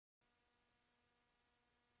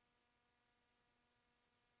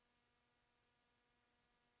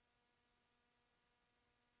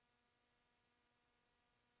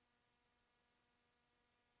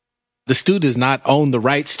The STU does not own the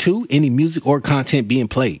rights to any music or content being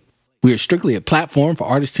played. We are strictly a platform for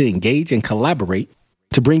artists to engage and collaborate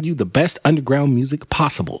to bring you the best underground music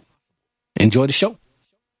possible. Enjoy the show.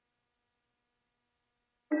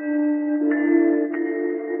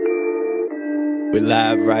 We're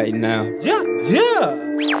live right now. Yeah.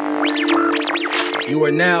 You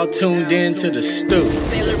are now tuned in to the STU.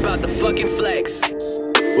 Sailor about the fucking flex.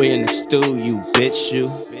 We in the stew, you bitch,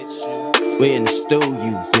 you. We in the stew,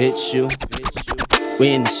 you bitch, you. We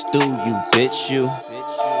in the stew, you bitch, you.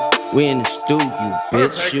 We in the stew, you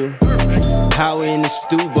bitch, you. How we in the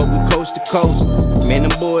stew, but we coast to coast. Man,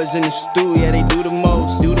 them boys in the stew, yeah, they do the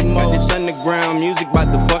most. Got this underground music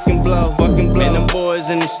about to fucking blow. Man, them boys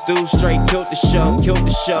in the stew straight killed the show.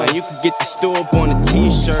 And you could get the stew up on a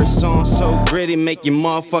t-shirt. Song so gritty, make your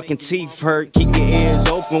motherfucking teeth hurt. Keep your ears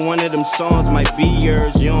open, one of them songs might be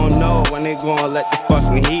yours. You don't know when they gonna let the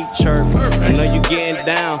fucking heat chirp. I know you getting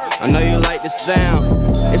down, I know you like the sound.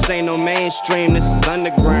 This ain't no mainstream, this is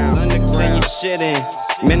underground. Send your shit in,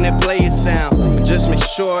 man, that play your sound. But just make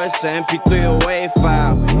sure it's an MP3 or WAV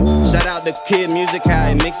file. Shout out to Kid Music, how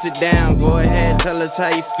he mix it down. Go ahead, tell us how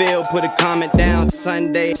you feel, put a comment down.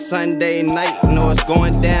 Sunday night, you know it's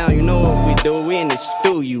going down. You know what we do, we in the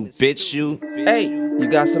stew, you bitch, you. Hey, you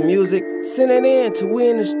got some music? Send it in to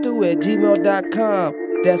weinthestew@gmail.com.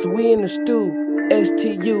 That's weinthestew,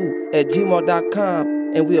 STU @gmail.com.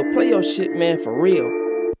 And we'll play your shit, man, for real.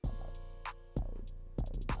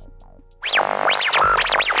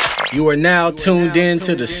 You are now tuned in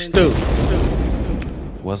to the STU.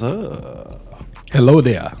 What's up? Hello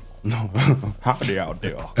there. No, howdy out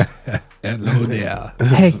there. Hello there.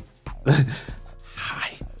 Hey.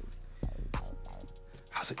 Hi.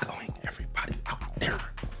 How's it going, everybody out there?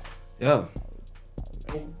 Yeah.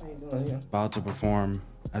 About to perform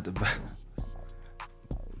at the back.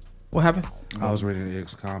 What happened? I was reading the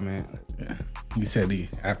X comment. Yeah. He said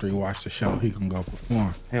after he watched the show, he can go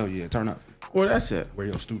perform. Hell yeah, turn up. Well, that's it. Wear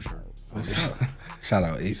your stew shirt. Shout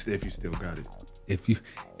out If you still got it. If you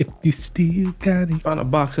still got it. Found a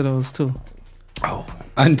box of those too. Oh,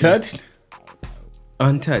 Untouched?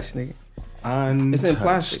 Untouched, nigga. It's in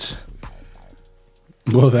plastic.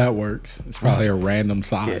 Well, that works. It's probably a random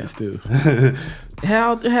size too. It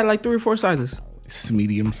had like 3 or 4 sizes. It's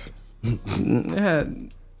mediums. It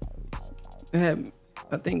had,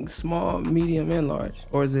 I think, small, medium, and large.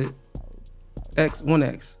 Or is it X,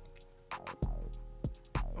 1X?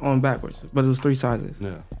 On backwards. But it was 3 sizes.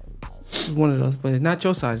 Yeah. It was one of those, but it's not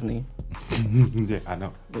your size, nigga. Yeah, I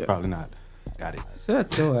know. Yeah. Probably not. Got it.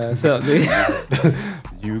 Shut your ass up, nigga.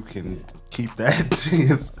 You can keep that to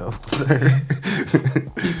yourself, sir.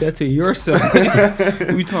 Keep that to yourself.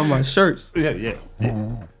 We talking about shirts. Yeah.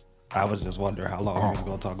 I was just wondering how long we was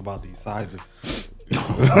gonna talk about these sizes.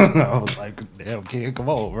 I was like, damn, kid, come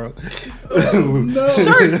on, bro. No.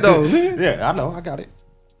 Shirts, though, man. Yeah, I know, I got it.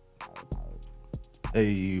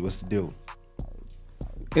 Hey, what's the deal?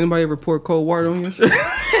 Anybody ever pour cold water on your shirt?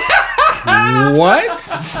 What?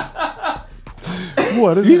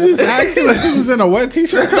 What is You just asked him if he was in a wet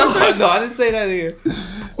t-shirt contest? No, I didn't say that here.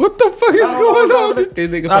 What the fuck is going on?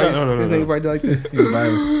 This nigga probably like that.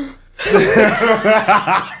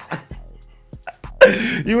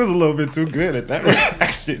 You was a little bit too good at that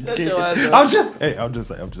reaction. I'm just saying.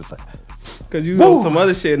 Cause you know some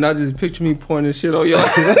other shit, and I just picture me pouring this shit on y'all.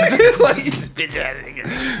 Like this bitch ass nigga.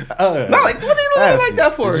 Not like, what are you looking like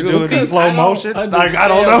that for? Did you do it in slow motion? Like, I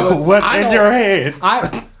don't know what's in your head.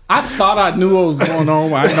 I thought I knew what was going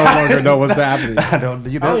on, but I no longer know what's happening. I don't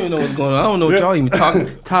even know what's going on. I don't know what y'all even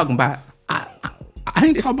talking about. I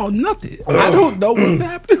ain't talking about nothing. I don't know what's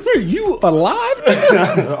happening. Are you alive?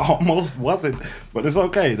 Almost wasn't, but it's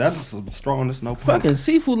okay. That's some strongness, no problem. Fucking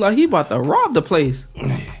seafood like he about to rob the place.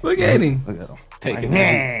 Look at him. Look at him. Taking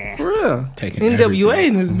For real. Taking NWA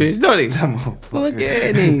in this bitch, don't he? Look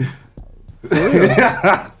at him.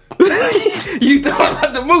 You thought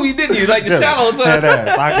about the movie, didn't you? Like the shadows.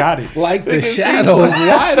 Ass. I got it. like the shadows.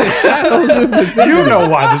 Why the shadows in particular? You know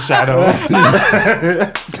why the shadows.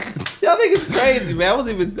 Y'all think it's crazy, man. I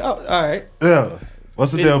wasn't even. All right. Yeah.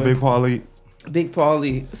 What's the deal, Big Paulie? Big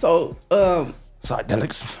Paulie. So,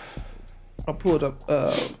 Psychedelics. I pulled up.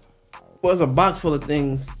 Was a box full of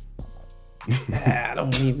things. I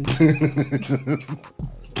don't even.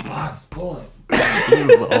 Box full. This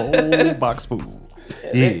is a whole box full.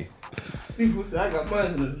 Yeah. People say I got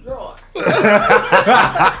mine in the drawer.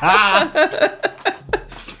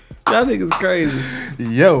 Y'all think it's crazy.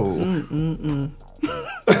 Yo.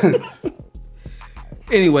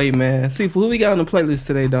 Anyway, man. Seafood, who we got on the playlist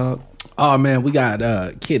today, dog? Oh man, we got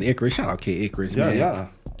Kid Icarus. Shout out Kid Icarus, man. Yeah.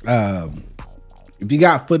 If you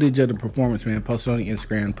got footage of the performance, man, post it on your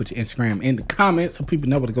Instagram. Put your Instagram in the comments so people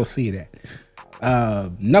know where to go see it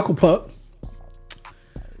at. Knuckle Puck.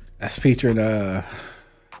 That's featuring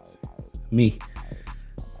me.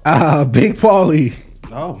 Big Paulie.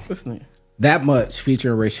 Oh, listening. That Much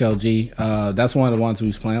featuring Rachel G. That's one of the ones we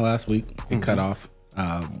was playing last week. It cut off.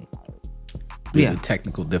 Due to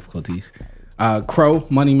technical difficulties. Crow,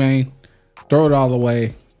 Money Man. Throw It All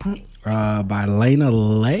Away. By Lena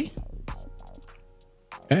Lay.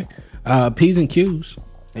 Okay. P's and Q's.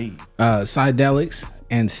 Hey. Psydelics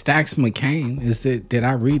and Stax McCain. Did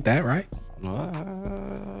I read that right? What?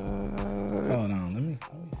 Hold on.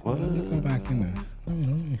 Let me go back in there. Let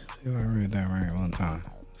me see if I read that right one time.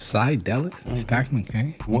 Psydelics and Stax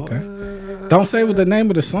McCain. Okay. Don't say what the name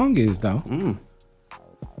of the song is though.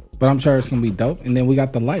 But I'm sure it's gonna be dope. And then we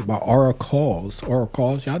got The Light by Aura Calls.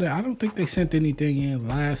 Y'all, I don't think they sent anything in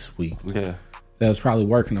last week. Yeah. That was probably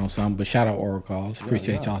working on something. But shout out Aura Calls.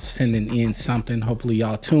 Appreciate y'all sending in something. Hopefully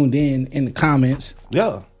y'all tuned in the comments.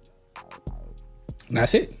 Yeah. And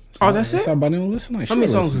that's it. Oh, that's it? Everybody on listening. How many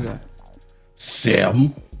songs is that?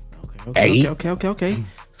 7. Okay. Okay.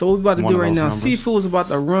 So what we about to do right now? Seafood's about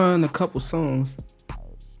to run a couple songs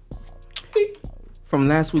from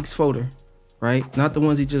last week's folder, right? Not the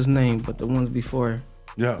ones he just named, but the ones before.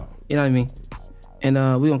 Yeah. You know what I mean? And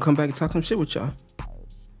we gonna come back and talk some shit with y'all.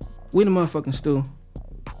 We the motherfucking stew.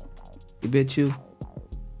 You bet you.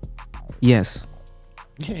 Yes.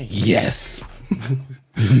 Yes.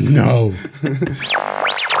 No.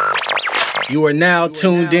 You are now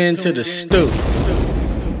tuned in to the stew.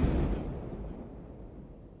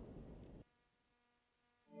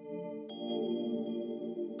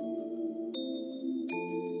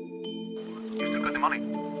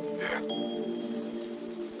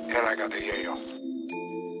 And I got the yayo.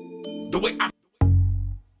 The way I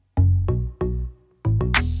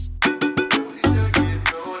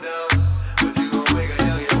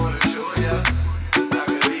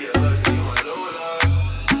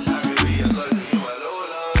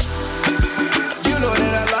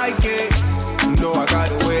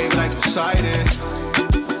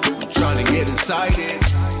excited.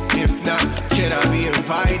 If not, can I be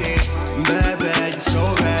invited? Bad, bad, you're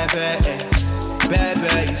so bad, bad. Bad,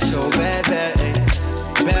 bad, you're so bad, bad.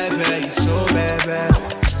 Bad, bad, you're so bad, bad.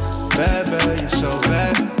 Bad, bad, you're so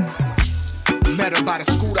bad. Met her by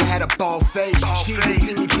the school, I had a ball fade. She even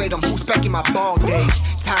seen me play them hoops back in my ball days.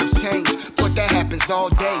 Times change, but that happens all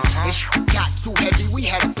day. And got too heavy, we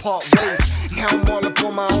had to part ways. Now I'm all up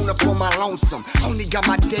on my own, up on my lonesome. Only got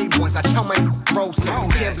my day ones, I tell my roll some.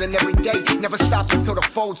 Been gambling every day, never stop until the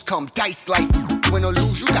folds come. Dice life, win or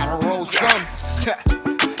lose, you gotta roll some.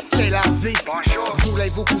 C'est la vie,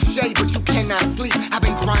 voulez-vous coucher, but you cannot sleep. I've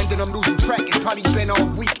been grinding, I'm losing track, it's probably been all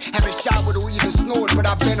week. Haven't showered or even snored, but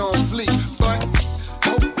I've been on fleek. But,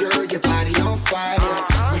 oh girl, your body on fire.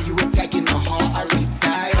 When you attacking my heart, I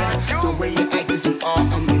retire. The way you act is an art,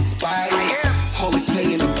 I'm inspired. Always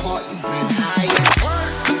playing a part, you been higher.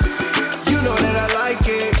 You know that I like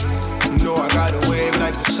it. You know I got a wave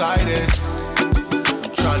like Poseidon.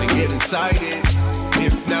 Trying to get inside it.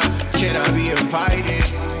 If not, can I be invited?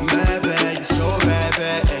 Bad, bad, you're so bad,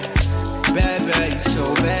 bad. Bad, bad, you're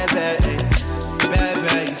so bad, bad. Bad,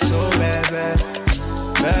 bad, you're so bad, bad.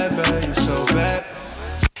 Bad, bad, you're so bad.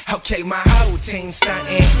 Okay, my whole team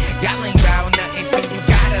stuntin'. Y'all ain't bout nothing, so you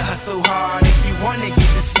gotta hustle hard if you wanna get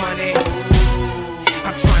this money.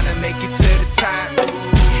 I'm tryna make it to the top.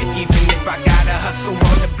 Even if I gotta hustle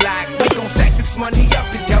on the block, we gon' stack this money up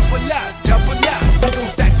and double up, double up. We gon'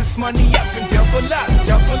 stack this money up and double up,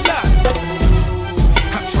 double up.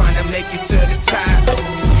 I'm tryna make it to the top.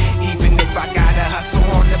 Even if I gotta hustle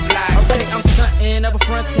on the block. Okay, I'm stuntin', never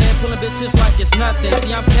frontin', pulling bitches like it's nothing.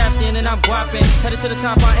 See, I'm captain and I'm guappin'. Headed to the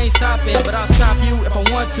top, I ain't stopping, but I'll stop you if I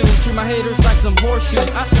want to. Treat my haters like some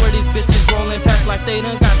horseshoes. I swear these bitches rollin' packs like they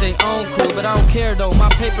done got their own crew. But I don't care though, my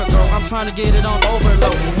paper grow, I'm trying to get it on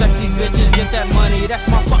overload. Sexy bitches get that money, that's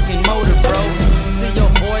my fucking motive, bro. See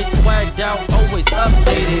your boy swagged out, always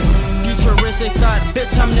updated. Futuristic thought,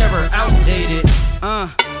 bitch, I'm never outdated.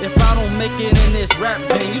 If I don't make it in this rap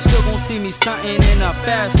game, you still gon' see me stuntin' in a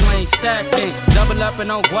fast lane, stacking, double up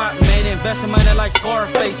and on guap, man, investing money like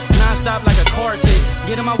Scarface, non-stop like a cartridge.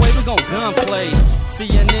 Get in my way, we gon' gunplay. See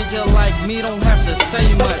a ninja like me, don't have to say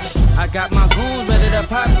much. I got my goons ready to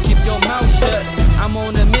pop, keep your mouth shut. I'm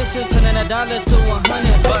on a mission, turning $1 to $100.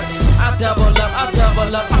 I double up,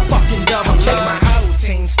 I fucking double up. Okay, my whole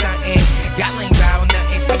team stuntin'. Y'all ain't bout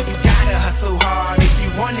nothing, so you gotta hustle hard if you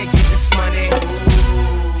wanna get this money.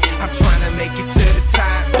 I'm tryna make it to the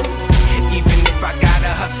top. Even if I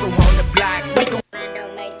gotta hustle on the block, we gon'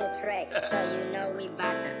 Don't make the track, so you know we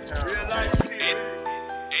bout to turn. real life shit.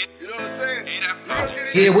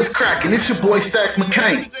 Yeah, what's cracking? It's your boy Stacks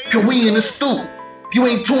McCain. And we in the stoop. If you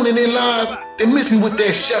ain't tuning in live, then miss me with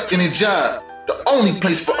that chef and job. The only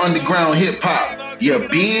place for underground hip hop. Yeah,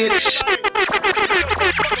 bitch.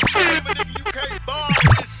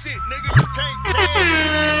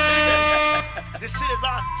 This shit is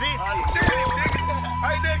authentic.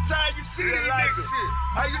 Hey, next time you see it like shit,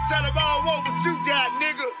 how you tell them I don't want what you got,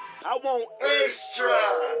 nigga? I want extra.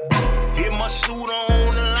 Hit my shooter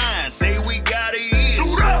on the line, say we gotta eat.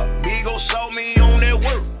 Shoot up. Migo show me on that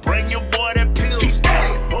work, bring your boy that pill.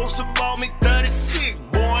 Most about me 36,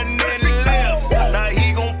 boy, and then the left. Now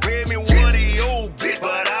he gon' pay me what he owe, bitch,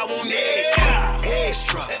 but I want extra.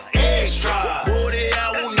 Extra, extra. Boy,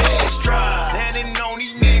 I want extra. Standing on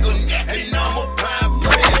these niggas, and I'm applying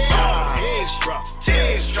pressure. Extra,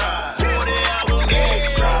 extra. Boy, I want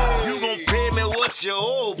extra. You gon' pay me what you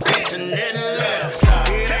owe, bitch, and then left.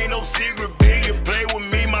 It ain't no secret, big. You play with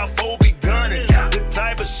me, my foe be gunning. The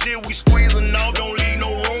type of shit we squeezing off, don't leave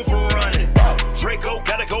no room for running. Draco,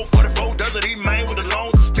 gotta go for the 4, does it, he man with the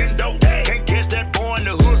long stendo. Can't catch that boy in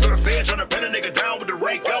the hood, so the fed tryna pin a nigga down with the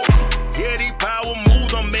Draco. Yeah, these power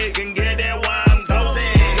moves I'm making, get that why I'm going.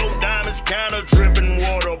 Your diamonds kinda dripping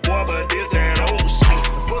water, boy, but this that old shit.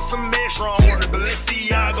 Put some extra on the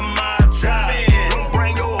Balenciaga, my tie. Don't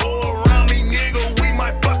bring your hoe around me, nigga, we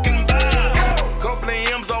might fucking buy. Couple of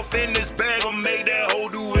M's off in this bag, I'll make that hoe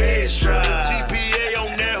do extra. GPA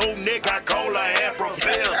on that whole neck, I call her half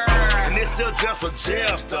professor. And it's still just a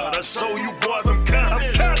jester to show you boys I'm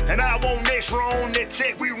coming. And I want extra on that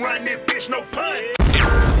check, we run that bitch, no pun.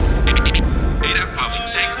 Hey, that probably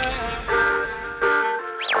take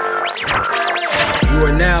You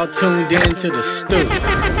are now tuned in to the STU. I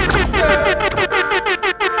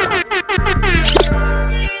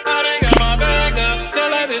done got my bag up,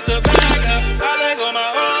 tell her this a bag up. I let go my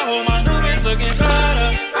old, my new bitch looking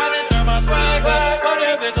better. I done turn my swag up, what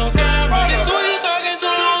if it's on camera? It's who you talking to?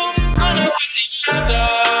 On the pussy after.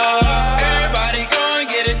 Everybody go and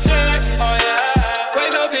get a check, oh yeah.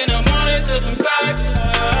 Wake up in the morning to some sex, oh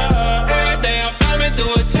yeah. Every day I'm thumbing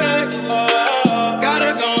through a check, oh yeah.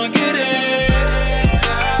 Gotta go and get it.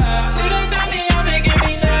 She done tell me I'm making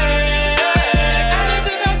me neck. I done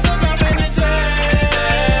took off in the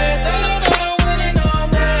check. They don't know I'm winning on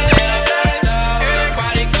next.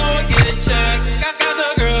 Everybody go and get a check. Got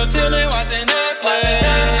a girl chillin' watching Netflix.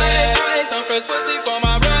 I ate some fresh pussy for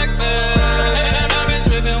my breakfast. I've been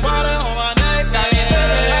dripping water on my neck. I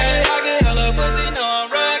get hella pussy, no I'm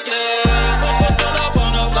reckless. Pull up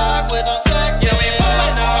on the block with no text. Yeah, we pull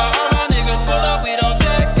up now. All my niggas pull up, we don't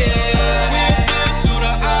check it. We shoot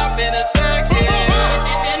her up in a second.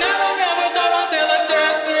 And I don't ever talk until the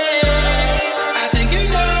chest in. I think you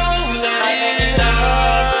know who let it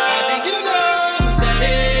out. I think you know who set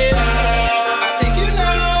it out. I think you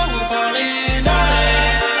know who ballin' out.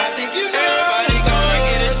 I think you know everybody go and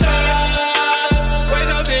get a shot.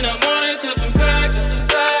 Wake up in the morning to some sex.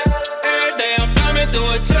 Every day I'm thumbing through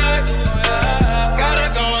a check. Gotta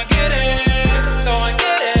go and get it. Go and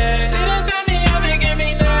get it. She done tell me I've been giving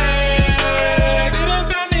me neck. She done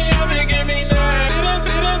tell me I've been giving me neck. She done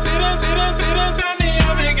tell me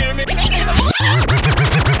I've been giving me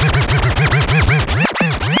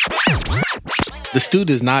The STU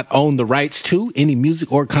does not own the rights to any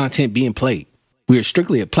music or content being played. We are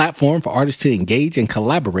strictly a platform for artists to engage and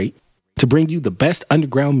collaborate to bring you the best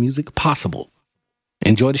underground music possible.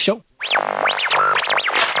 Enjoy the show.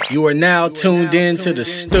 You are now tuned in to the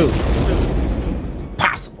STU.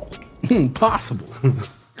 Possible. Possible.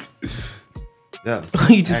 Yeah.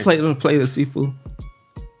 You just play the seafood.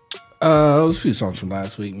 It was a few songs from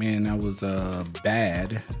last week, man. That was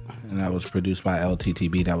Bad, and that was produced by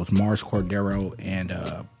LTTB. That was Mars Cordero and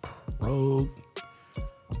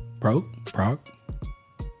Prog.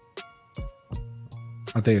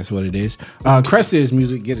 I think that's what it is. Crested's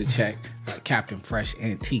music, Get a Check. Captain Fresh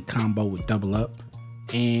Antique combo with Double Up.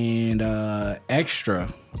 And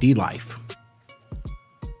Extra, D-Life.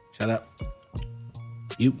 Shut up.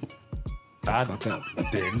 You. I Fuck up.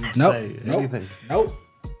 didn't Nope. say Nope. anything. Nope.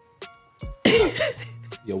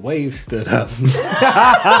 Your wave stood up.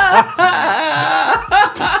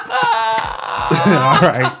 All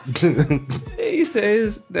right. He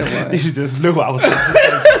says that why. You just knew I was about to say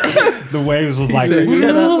that. The waves was like, Said,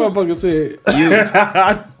 shut up. Motherfucker said,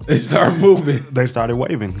 they start moving. they started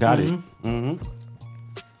waving. Got it.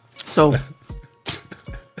 So,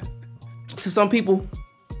 to some people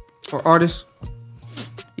or artists,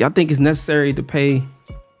 y'all think it's necessary to pay.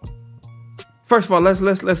 First of all, let's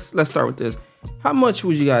start with this. How much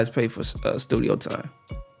would you guys pay for studio time?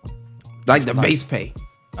 Like the base pay?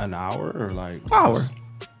 An hour or like Hour.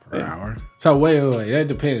 Per hour. So wait. That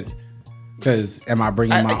depends. Because am I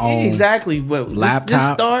bringing my own exactly? But laptop?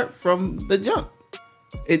 Just start from the jump.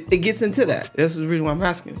 It gets into that. That's the reason why I'm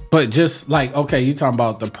asking. But just like, okay, you talking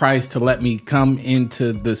about the price to let me come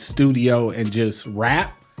into the studio and just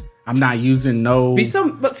rap? I'm not using no.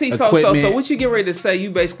 But see, so what you get ready to say?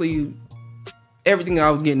 You basically everything I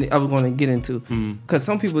was going to get into, because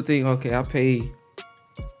some people think, okay, I pay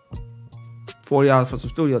 $40 for some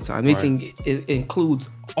studio time. They think it includes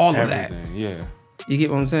all of that. Yeah. You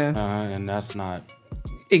get what I'm saying? And that's not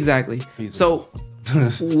exactly feasible.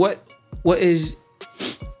 So,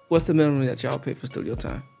 what's the minimum that y'all pay for studio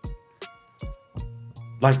time?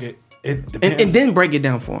 Like it depends. And then break it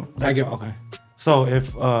down for them. Okay. So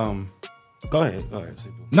if go ahead,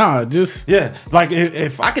 Sifu. Nah, just like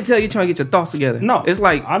if I could tell you trying to get your thoughts together. No, it's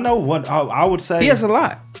like I know what I would say. Yes, a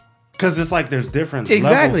lot. Because it's like there's different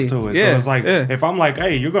levels to it. So it's like if I'm like,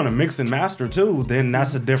 hey, you're gonna mix and master too, then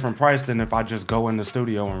that's a different price than if I just go in the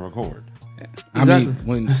studio and record. Exactly.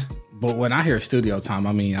 I mean, when I hear studio time,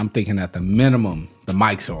 I mean I'm thinking at the minimum the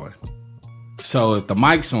mic's on. So if the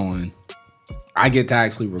mic's on, I get to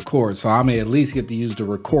actually record. So I may at least get to use the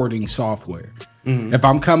recording software. Mm-hmm. If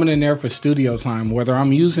I'm coming in there for studio time, whether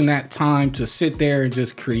I'm using that time to sit there and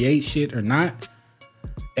just create shit or not,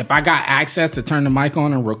 if I got access to turn the mic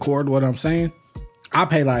on and record what I'm saying, I'll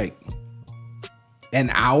pay like an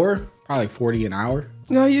hour, probably $40 an hour.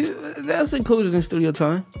 No, that's included in studio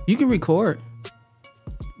time. You can record,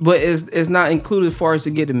 but it's not included as far as to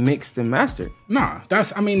get it mixed and mastered. Nah,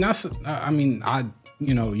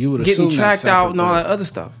 you would getting assume tracked out and all that other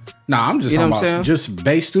stuff. Nah, I'm just talking about just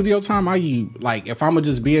base studio time. Like if I'm gonna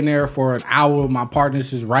just be in there for an hour, my partner's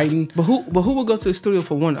just writing. But who would go to the studio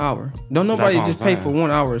for 1 hour? Don't nobody just pay for 1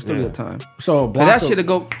 hour of studio time. So that should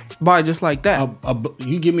go by just like that.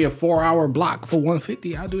 You give me a 4-hour block for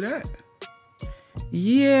 $150, I'll do that.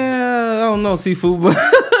 Yeah, I don't know, seafood, but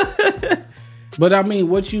But I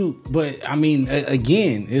mean,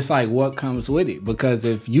 again, it's like what comes with it. Because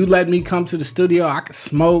if you let me come to the studio, I can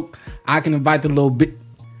smoke. I can invite the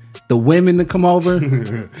women to come over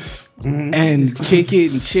and kick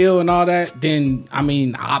it and chill and all that. Then, I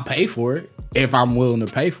mean, I'll pay for it if I'm willing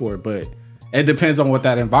to pay for it. But it depends on what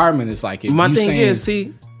that environment is like. My thing is,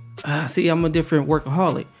 see, I'm a different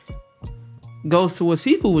workaholic. Goes to what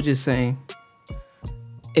Seafood was just saying.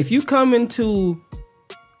 If you come into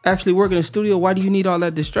actually work in a studio, why do you need all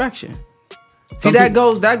that distraction? That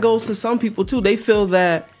goes to some people too. They feel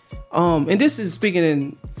that, and this is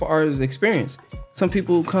speaking for our experience. Some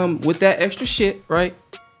people come with that extra shit, right?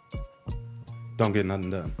 Don't get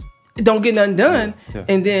nothing done. Yeah.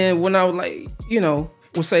 And then when I was like,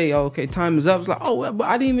 we'll say, okay, time is up. It's like, oh, well, but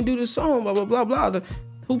I didn't even do this song, blah, blah, blah, blah.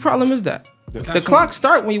 Who problem is that? The clock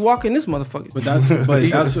start when you walk in this motherfucker. But that's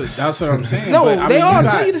what I'm saying. No, they all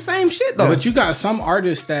tell you the same shit though. But you got some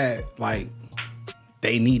artists that like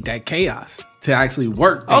they need that chaos to actually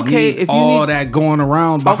work. They need if all that going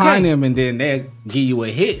around behind them, and then they give you a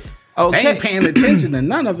hit. Okay. They ain't paying attention to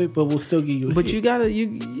none of it, but we'll still give you a hit. But you gotta,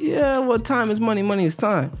 well, time is money. Money is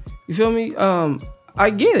time. You feel me? I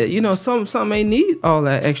get it. Some may need all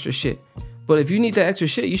that extra shit. But if you need that extra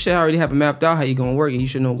shit, you should already have it mapped out how you're gonna work, and you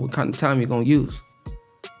should know what kind of time you're gonna use.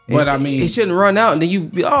 But I mean, it shouldn't run out, and then you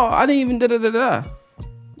be, I didn't even da.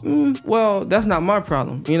 Well, that's not my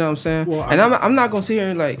problem. You know what I'm saying? Well, I'm not gonna sit here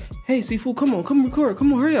and like, hey, Seafood, come record,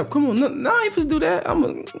 come on, hurry up, come on. No, I ain't supposed to do that.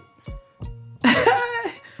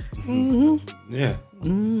 Yeah.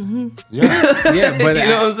 Mm-hmm. Yeah, but you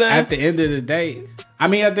know what I'm saying? At the end of the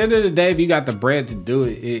day, if you got the bread to do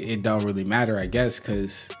it, it don't really matter, I guess,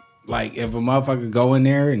 because. Like if a motherfucker go in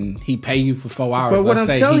there and he pay you for 4 hours, but what I'm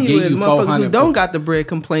telling you is motherfuckers who don't got the bread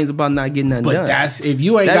complains about not getting nothing done. But that's if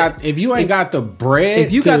you ain't got the bread.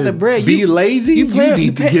 If you got the bread, be lazy. You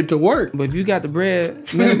need to get to work. But if you got the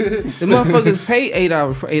bread, man, the motherfuckers pay 8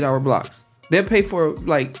 hours for 8 hour blocks. They'll pay for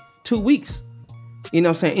like 2 weeks. You know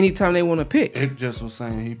what I'm saying? Anytime they want to pick. It just was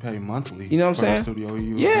saying he paid monthly. You know what I'm saying? The studio he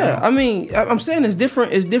used. Yeah, I mean, I'm saying it's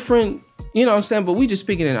different. It's different. You know what I'm saying? But we just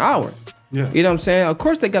speaking in an hour. Yeah. You know what I'm saying? Of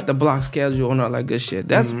course they got the block schedule and all that good shit.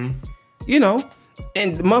 That's, and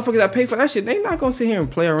the motherfuckers that pay for that shit, they not gonna sit here and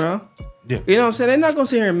play around. Yeah. You know what I'm saying? They're not gonna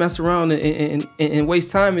sit here and mess around and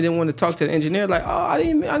waste time and then want to talk to the engineer like, oh, I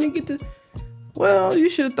didn't get to. Well, you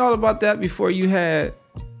should have thought about that before you had.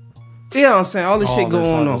 You know what I'm saying? All this shit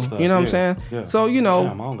going on. Stuff. You know what I'm saying? Yeah. So, Damn,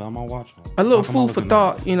 I don't got my watch on. A little food for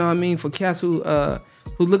thought, you know what I mean, for cats who's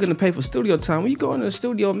looking to pay for studio time. When you go into the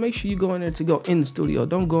studio, make sure you go in there to go in the studio.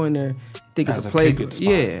 Don't go in there think it's a playground.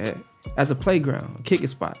 Yeah, as a playground, a kicking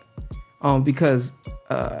spot. because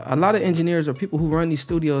a lot of engineers or people who run these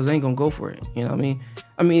studios ain't gonna go for it. You know what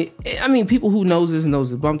I mean? I mean, people who knows it,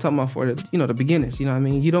 but I'm talking about for the beginners. You know what I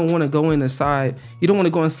mean? You don't want to go inside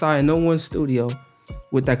no one studio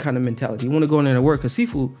with that kind of mentality. You want to go in there and work. Cause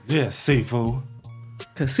Sifu. Yeah, Sifu.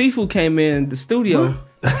 Cause Sifu came in the studio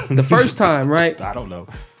the first time, right? I don't know.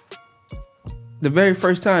 The very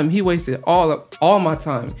first time, he wasted all my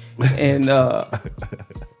time, and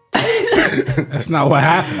that's not what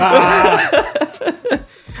happened.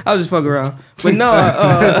 I was just fucking around, but no,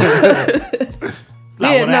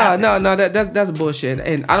 that's bullshit,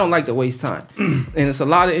 and I don't like to waste time. And it's a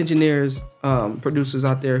lot of engineers, producers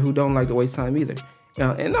out there who don't like to waste time either.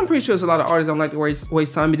 And I'm pretty sure there's a lot of artists that don't like to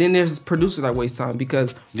waste time, but then there's producers that waste time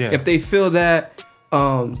because if they feel that,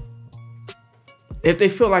 if they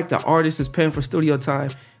feel like the artist is paying for studio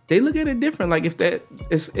time, they look at it different. Like if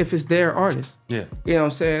it's their artist. Yeah. You know what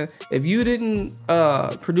I'm saying? If you didn't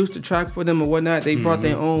produce the track for them or whatnot, they brought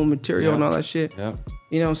their own material and all that shit. Yeah.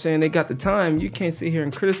 You know what I'm saying? They got the time. You can't sit here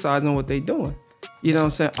and criticize on what they doing. You know what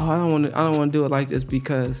I'm saying? Oh, I don't want to do it like this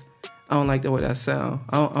because I don't like the way that sound.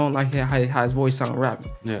 I don't like how his voice sound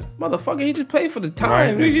rapping. Yeah. Motherfucker, he just paid for the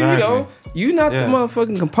time. Right, exactly. You not the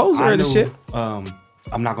motherfucking composer of the shit.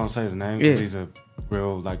 I'm not gonna say his name because he's a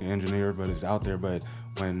real engineer, but it's out there. But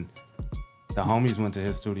when the homies went to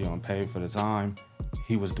his studio and paid for the time,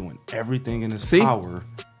 he was doing everything in his power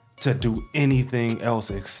to do anything else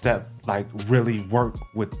except really work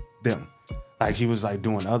with them. Like he was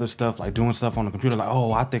doing other stuff, doing stuff on the computer.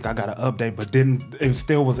 I think I got to update, but it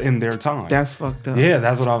still was in their time. That's fucked up. Yeah,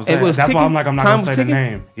 that's what I was saying. That's why I'm not gonna say the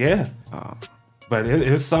name. Yeah. Oh. But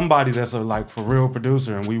it's somebody that's a for real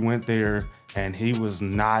producer, and we went there. And he was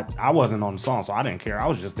not. I wasn't on the song, so I didn't care. I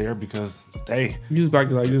was just there because, hey, you was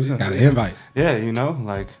back like this. Got an invite. Yeah, you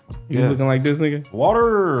was looking like this nigga.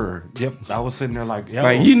 Water. Yep, I was sitting there yo.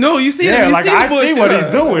 You see that? I see what he's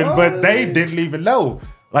doing, but they didn't even know.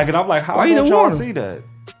 And I'm like, how don't y'all see that?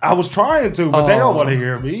 I was trying to, but they don't want to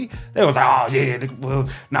hear me. They was like, oh yeah, well,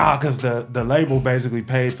 nah, because the label basically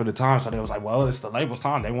paid for the time, so they was like, well, it's the label's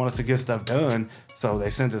time. They want us to get stuff done, so they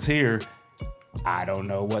sent us here. I don't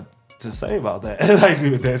know what to say about that.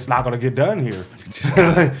 That's not gonna get done here. Just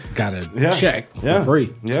gotta check for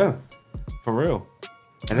free. Yeah, for real.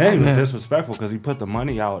 And then he was disrespectful because he put the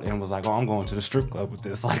money out and was like, "Oh, I'm going to the strip club with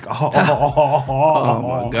this." Oh my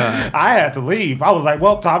god! I had to leave. I was like,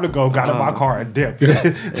 "Well, time to go." Got in my car and dipped.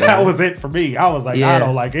 That was it for me. I was like, I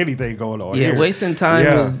don't like anything going on here. Wasting time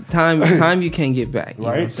is time you can't get back. You know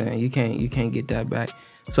what I'm saying? You can't get that back.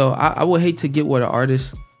 So I would hate to get with an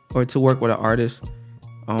artist or to work with an artist.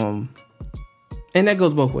 And that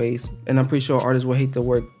goes both ways. And I'm pretty sure artists will hate to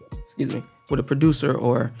work, with a producer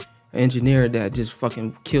or an engineer that just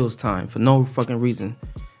fucking kills time for no fucking reason.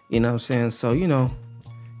 You know what I'm saying? So,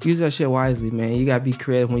 use that shit wisely, man. You gotta be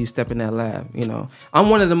creative when you step in that lab, I'm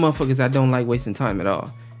one of the motherfuckers that don't like wasting time at all.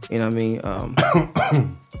 You know what I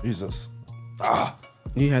mean? Jesus.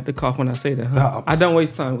 You had to cough when I say that, huh? I don't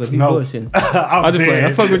waste time because he's bullshitting. I just play.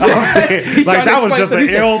 I fuck with you. That was just an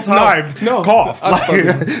ill-timed cough.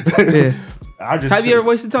 Have you ever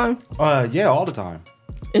wasted time? Yeah, all the time.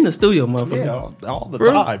 In the studio, motherfucker. Yeah, all the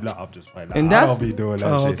time. No, I'm just playing. I don't be doing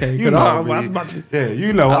that shit. Okay.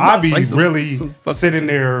 I be really sitting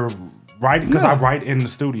there writing because I write in the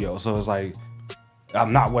studio, so it's like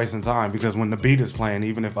I'm not wasting time because when the beat is playing,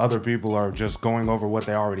 even if other people are just going over what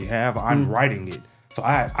they already have, I'm writing it. So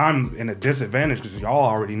I'm in a disadvantage because y'all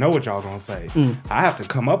already know what y'all gonna say. I have to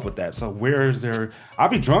come up with that. So where is there? I'll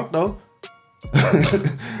be drunk though.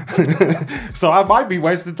 So I might be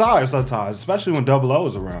wasting time sometimes, especially when 00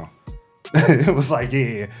 is around. It was like,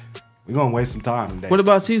 we're gonna waste some time today. What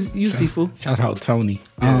about you Sifu? Shout out Tony.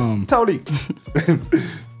 Tony.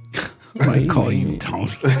 Nobody call you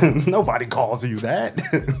Tony. Nobody calls you that.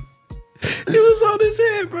 It was on his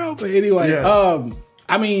head, bro. But anyway,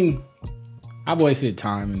 I mean, I've wasted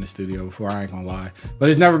time in the studio before, I ain't gonna lie. But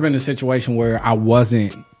it's never been a situation where I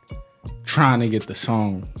wasn't trying to get the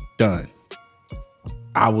song done.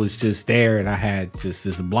 I was just there and I had just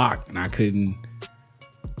this block and I couldn't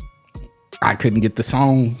get the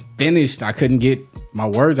song finished. I couldn't get my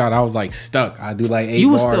words out. I was stuck. I do 8 bars.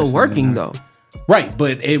 You were still working though. Right,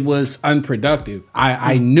 but it was unproductive.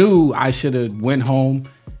 I knew I should have went home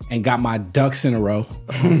and got my ducks in a row.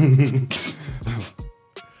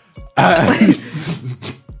 That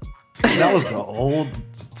was the old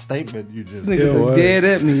statement you just nigga dead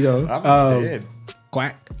at me though. I'm dead.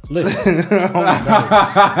 Quack. Listen.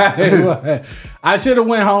 I should have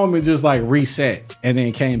went home and just reset and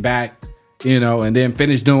then came back, and then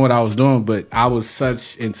finished doing what I was doing. But I was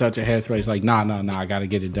in such a headspace, nah, I gotta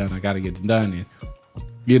get it done. And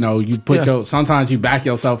You know, you put sometimes you back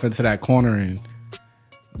yourself into that corner, and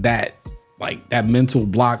that mental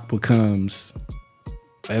block becomes,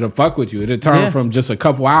 it'll fuck with you. It'll turn from just a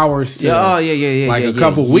couple hours to a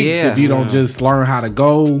couple weeks if you don't just learn how to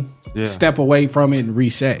go, step away from it, and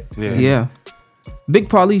reset. Yeah. Big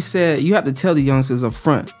Paulie said you have to tell the youngsters up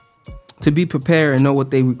front to be prepared and know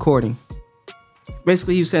what they recording.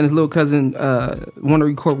 Basically, he was saying his little cousin want to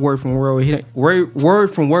record word from word,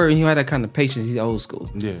 and he had that kind of patience. He's old school.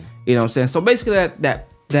 Yeah, you know what I'm saying. So basically, that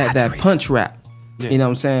punch rap. Yeah. You know what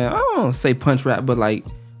I'm saying. I don't say punch rap, but like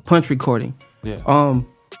punch recording. Yeah.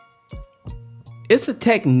 It's a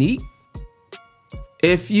technique.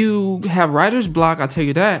 If you have writer's block, I'll tell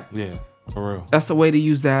you that. Yeah, for real. That's the way to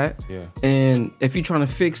use that. Yeah. And if you're trying to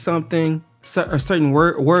fix something, a certain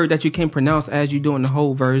word that you can't pronounce as you're doing the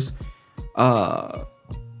whole verse.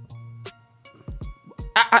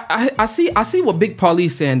 I see what Big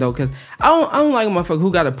Paulie's saying though, because I don't like a motherfucker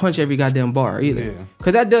who got to punch every goddamn bar either.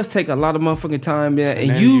 Because that does take a lot of motherfucking time,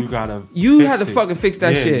 and you have to fucking fix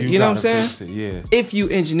that shit. You know what I'm saying? If you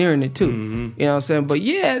engineering it too, you know what I'm saying. But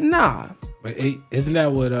yeah, nah. But isn't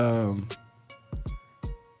that what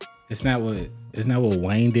isn't that what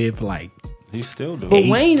Wayne did for like? He's still doing. But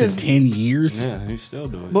Wayne is 10 years. Yeah, he's still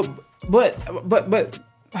doing. But.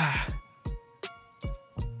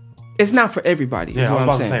 It's not for everybody. Yeah, I was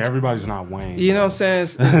about to say everybody's not Wayne. You know what I'm saying?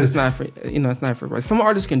 It's not for it's not for everybody. Some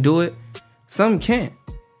artists can do it, some can't.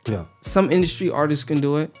 Yeah. Some industry artists can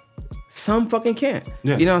do it, some fucking can't.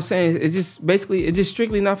 Yeah. You know what I'm saying? It's just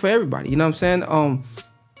strictly not for everybody. You know what I'm saying?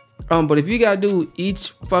 But if you gotta do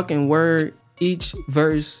each fucking word, each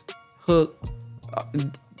verse, hook,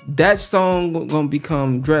 that song gonna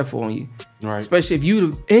become dreadful on you. Right. Especially if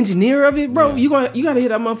you the engineer of it, bro. You gotta hit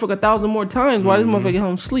that motherfucker 1,000 more times while this motherfucker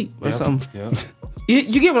home sleep or something. Yep.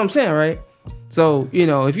 You get what I'm saying, right? So,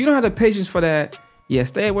 if you don't have the patience for that,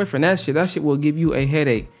 stay away from that shit. That shit will give you a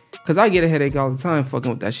headache. Cause I get a headache all the time fucking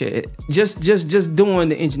with that shit. Just doing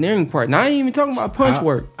the engineering part. Now I ain't even talking about punch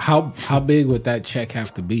work. How big would that check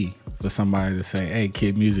have to be for somebody to say, "Hey,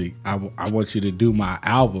 Kid Music, I want you to do my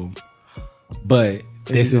album, but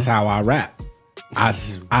this is how I rap." I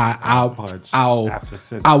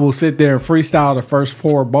will sit there and freestyle the first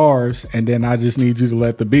 4 bars, and then I just need you to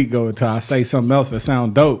let the beat go until I say something else that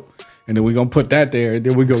sound dope, and then we're gonna put that there, and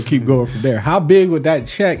then we're gonna keep going from there. How big would that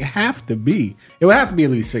check have to be? It would have to be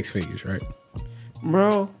at least 6 figures, right,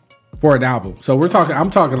 bro, for an album. So I'm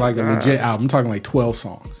talking like a legit album. I'm talking like 12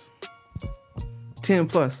 songs, 10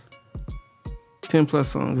 plus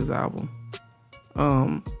songs is album.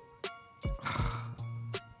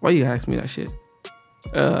 Why you ask me that shit?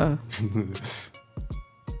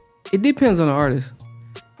 It depends on the artist.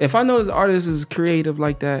 If I know this artist is creative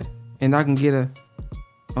like that, and I can get a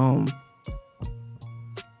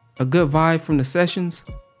good vibe from the sessions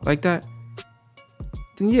like that,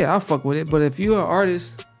 then I'll fuck with it. But if you're an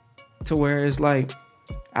artist to where it's like,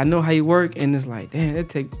 I know how you work, and it's like, damn, it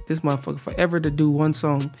take this motherfucker forever to do one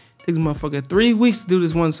song. It takes this motherfucker 3 weeks to do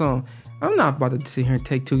this one song. I'm not about to sit here and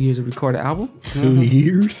take 2 years to record an album. 2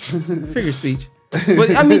 years? Figure speech.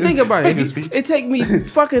 But I mean, think about it. It take me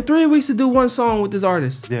fucking 3 weeks to do one song with this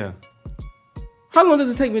artist. Yeah. How long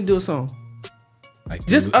does it take me to do a song? Like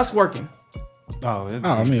just us working.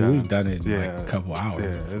 I mean, we've done it in like a couple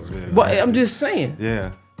hours. But I'm just saying.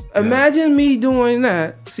 Yeah. Imagine me doing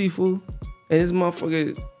that, Sifu, and this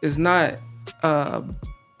motherfucker is not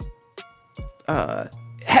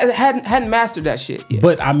hadn't mastered that shit yet.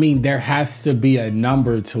 But I mean, there has to be a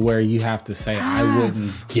number to where you have to say, I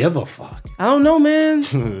wouldn't give a fuck. I don't know,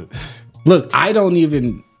 man. Look, I don't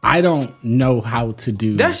know how to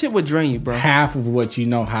do that shit would drain you, bro. Half of what you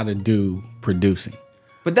know how to do producing.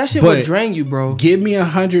 But that shit would drain you, bro. Give me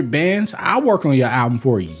 100 bands. I'll work on your album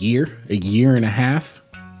for a year and a half.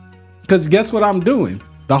 Because guess what I'm doing?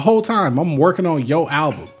 The whole time I'm working on your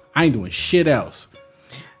album. I ain't doing shit else.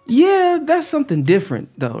 Yeah, that's something different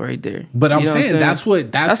though, right there. But I'm saying that's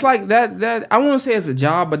like that. I want to say it's a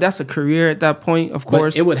job, but that's a career at that point, of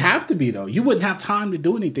course. But it would have to be though. You wouldn't have time to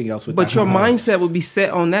do anything else with that. But your mindset would be set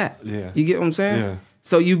on that. Yeah, you get what I'm saying? Yeah.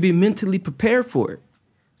 So you'd be mentally prepared for it.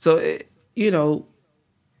 So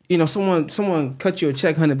someone cut you a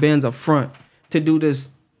check 100 bands up front to do this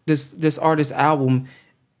artist album.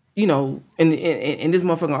 And this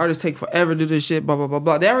motherfucking artist take forever to do this shit. Blah blah blah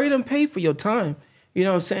blah. They already done paid for your time. You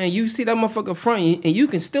know what I'm saying? You see that motherfucker front, and you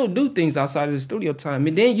can still do things outside of the studio time.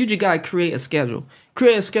 And then you just gotta create a schedule.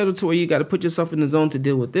 Create a schedule to where you gotta put yourself in the zone to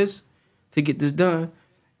deal with this, to get this done,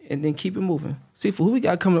 and then keep it moving. See, for who we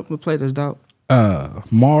got coming up to play this, dog?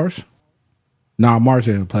 Mars, Nah, Mars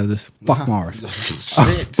didn't play this. Fuck Mars.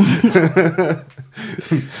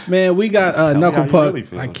 Man, we got Knuckle Puck,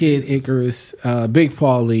 really Kid Icarus, Big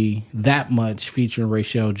Paul Lee, That Much featuring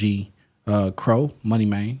Rachel G, Crow, Money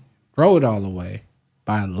Man, Throw It All Away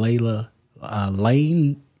by Lena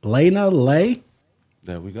Lay.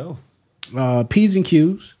 There we go. P's and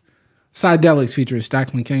Q's, Psydelics featuring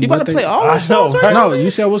Stackman King. You about to play all those songs right? No, you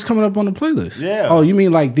said what's coming up on the playlist. Yeah. Oh, you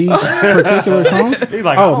mean like these particular songs?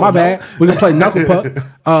 Like, oh, my bad. We're going to play Knuckle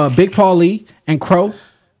Puck, Big Paul Lee, and Crow,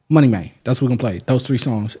 Money Man. That's what we're going to play. Those 3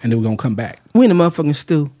 songs, and then we're going to come back. We in the motherfucking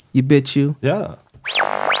stew. You bitch you. Yeah.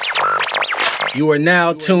 You are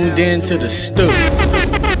now tuned in to the stew.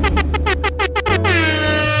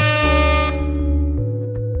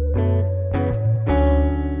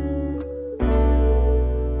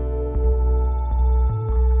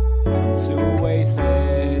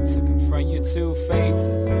 Two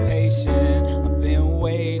faces, I'm patient, I've been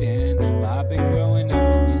waiting, but I've been growing up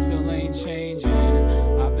and you still ain't changing.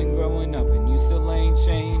 I've been growing up and you still ain't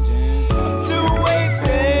changing. I'm too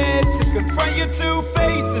wasted to confront your two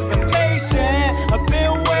faces, I'm patient, I've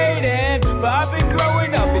been waiting, but I've been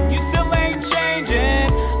growing up and you still ain't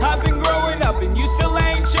changing. I've been growing up and you still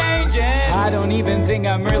ain't changing. I don't even think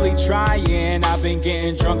I'm really trying. I've been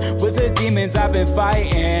getting drunk with the demons I've been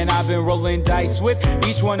fighting. I've been rolling dice with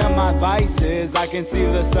each one of my vices. I can see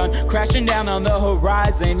the sun crashing down on the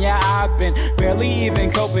horizon. Yeah, I've been barely even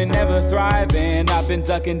coping, never thriving. I've been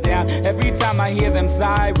ducking down every time I hear them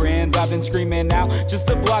sirens. I've been screaming out just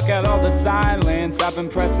to block out all the silence. I've been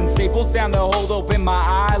pressing staples down to hold open my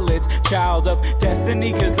eyelids. Child of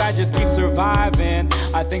destiny, cause I just keep surviving.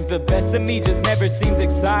 I think the best of me just never seems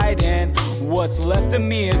exciting. What's left of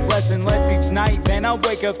me is less and less each night. Then I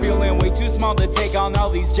wake up feeling way too small to take on all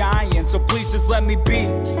these giants. So please just let me be.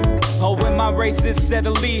 Oh, when my race is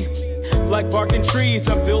steadily like barking trees,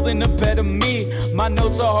 I'm building a better me. My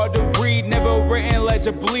notes are hard to read, never written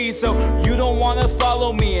legibly. So you don't wanna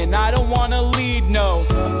follow me and I don't wanna lead, no.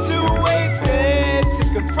 I'm too wasted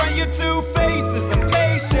to confront your two faces. I'm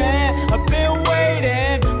patient, I've been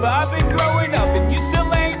waiting, but I've been growing up and you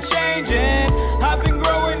still ain't changing. I've been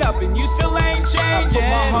growing up and you still ain't changing. I put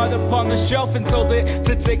my heart up on the shelf and told it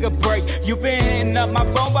to take a break. You've been hitting up my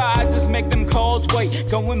phone, but I just make them calls wait.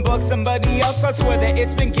 Go and bug somebody else, I swear that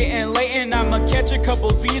it's been getting late. And I'ma catch a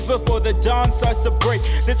couple Z's before the dawn starts to break.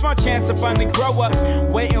 This my chance to finally grow up.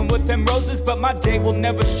 Waiting with them roses, but my day will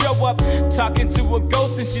never show up. Talking to a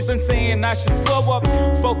ghost and she's been saying I should slow up.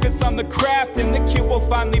 Focus on the craft and the kid will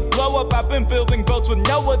finally blow up. I've been building boats with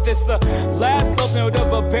Noah. This the last love note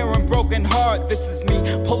of a barren broken heart. This is me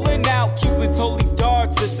pulling out Cupid's holy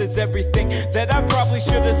darts. This is everything that I probably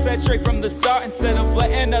should have said straight from the start, instead of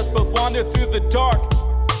letting us both wander through the dark.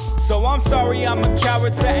 So I'm sorry I'm a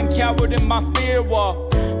coward, sat and cowered in my fear wall.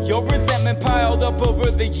 Your resentment piled up over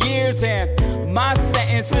the years, and my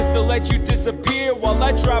sentence is to let you disappear while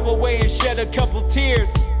I drive away and shed a couple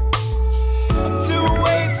tears. I'm too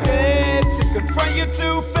wasted to confront your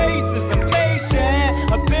two faces. I'm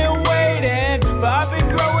patient, I've been waiting, but I've been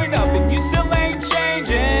growing up and you still ain't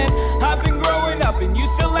changing. I've been growing up and you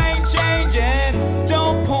still ain't changing.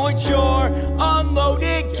 Don't point your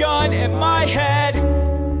unloaded gun at my head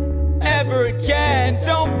ever again.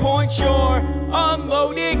 Don't point your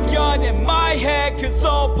unloaded gun in my head, cause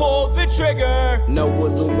I'll pull the trigger. No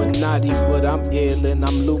Illuminati, but I'm ill and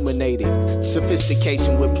I'm illuminated.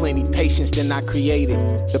 Sophistication with plenty patience, then I created.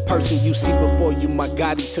 The person you see before you, my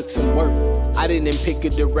God, he took some work. I didn't pick a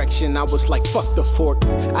direction, I was like, fuck the fork.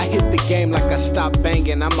 I hit the game like I stopped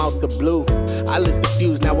banging, I'm out the blue. I lit the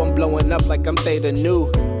fuse, now I'm blowing up like I'm Theta Nu.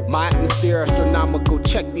 My atmosphere astronomical,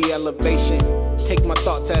 check the elevation. Take my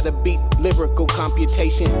thoughts at a beat, lyrical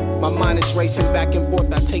computation. My mind is racing back and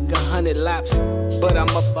forth, I take 100 laps. But I'm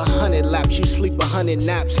up 100 laps, you sleep 100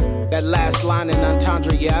 naps. That last line in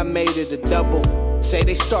entendre, yeah, I made it a double. Say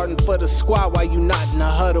they starting for the squad while you not in a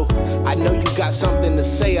huddle. I know you got something to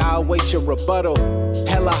say, I'll wait your rebuttal.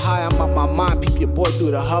 Hella high, I'm up my mind, peep your boy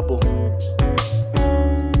through the Hubble.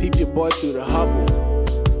 Peep your boy through the Hubble.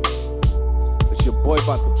 It's your boy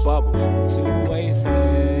about to bubble. I'm too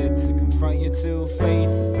wasted to confront your two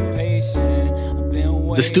faces. I'm patient, I've been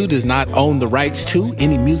waiting. The Stew does not own the rights to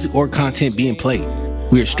any music or content being played.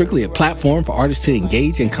 We are strictly a platform for artists to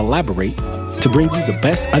engage and collaborate to bring you the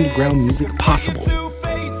best underground music possible.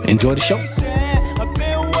 Enjoy the show. I've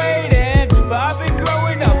been waiting, but I've been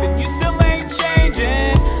growing up and you still ain't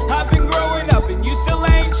changing. I've been growing up and you still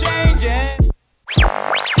ain't changing.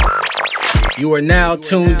 You are now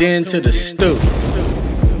tuned in to the Stew.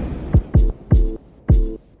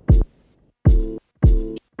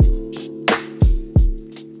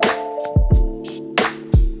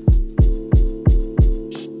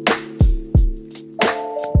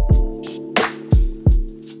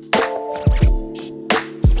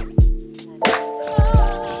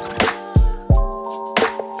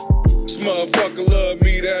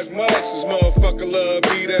 This motherfucker love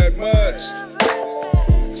me that much.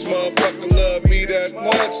 This motherfucker love me that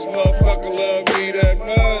much. This motherfucker love me that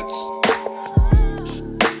much.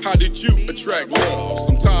 How did you attract love?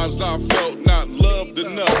 Sometimes I felt not loved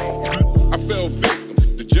enough. I fell victim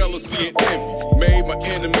to jealousy and envy. Made my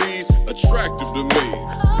enemies attractive to me.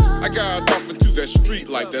 I got off into that street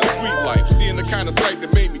life, that sweet life. Seeing the kind of sight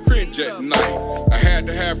that made me cringe at night. I had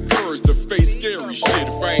to have courage to face scary shit.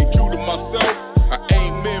 If I ain't true to myself, I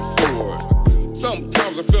ain't meant for it.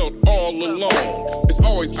 Sometimes I felt all alone. It's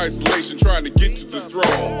always isolation trying to get to the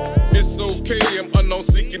throne. It's okay, I'm unknown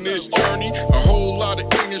seeking this journey. A whole lot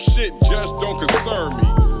of ignorant shit just don't concern me.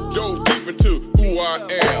 Dove deep into who I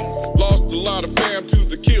am. Lost a lot of fam to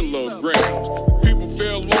the kilograms. People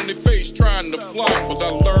fell on their face trying to flaunt, but I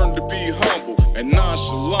learned to be humble and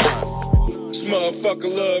nonchalant. This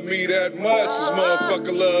motherfucker love me that much. This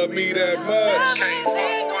motherfucker love me that much.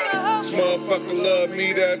 This motherfucker love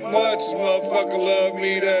me that much. This motherfucker love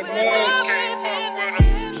me that much.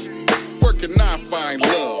 Where can I find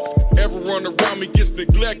love? Everyone around me gets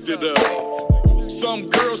neglected of. Some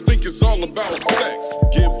girls think it's all about sex.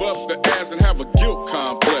 Give up the ass and have a guilt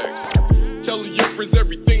complex. Telling your friends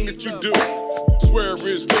everything that you do. Swear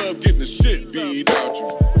it's love getting the shit beat out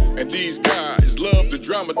you. And these guys love to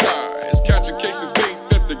dramatize. Catch a case and think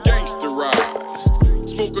that the gangsterized.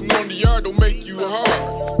 Smoking on the yard don't make you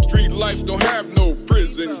hard. Street life don't have no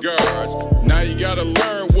prison guards. Now you gotta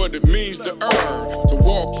learn what it means to earn. To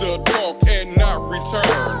walk the talk and not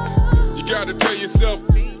return. You gotta tell yourself,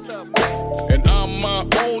 and I'm my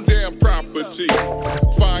own damn property.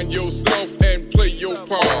 Find yourself and play your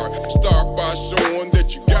part. Start by showing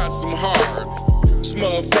that you got some heart. This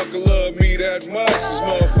motherfucker love me that much. This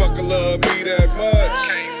motherfucker love me that much.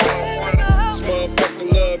 This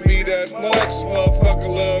motherfucker love me that much. This motherfucker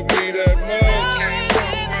love me that much.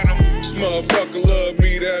 This motherfucker love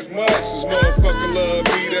me that much. This motherfucker love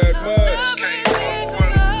me that much.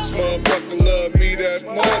 This motherfucker love me that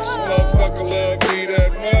much. This motherfucker love me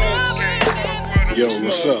that much. Yo,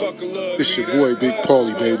 what's up? It's your boy Big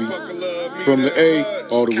Paulie, baby. From the A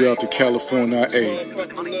all the way out to California,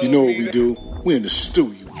 A. You know what we do? We in the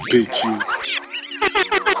stew, you bitch, you.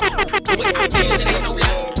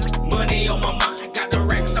 Money on my mind, got the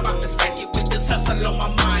racks, I'm about to stack it with this hustle on my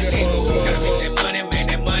mind. Let go, gotta make that money, man,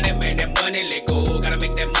 that money, man, that money. Let go, gotta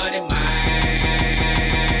make that money, mine.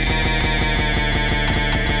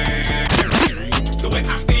 The way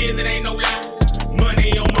I feel, it ain't no lie.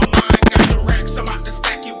 Money on my mind, got the racks, I'm about to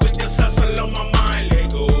stack it with this hustle on my mind.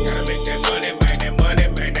 Let go, gotta make that money, man, that money,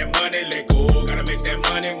 man, that money. Let go, gotta make that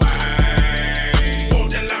money, mine.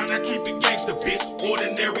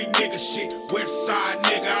 Ordinary nigga shit, West Side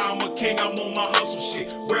nigga, I'm a king, I'm on my hustle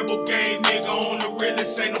shit. Rebel gang nigga on the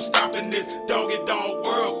realest, ain't no stopping this. Dog eat dog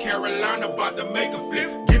world, Carolina about to make a flip.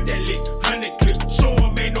 Get that lit, 100 clip, show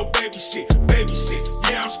 'em ain't no baby shit, baby shit.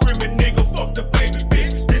 Yeah, I'm screaming nigga, fuck the baby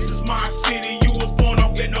bitch. This is my city, you was born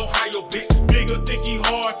off in Ohio, bitch. Nigga think he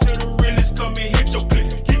hard till the realest come and hit your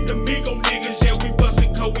clip. Keep the Migo niggas, yeah, we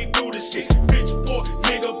bustin' cause we do this shit. Bitch, poor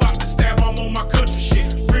nigga, about to stab, I'm on my country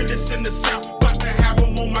shit. Realest in the South.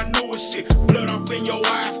 My newest shit, blood off in your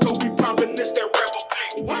eyes, cause we poppin' this, that rebel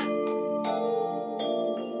click. What?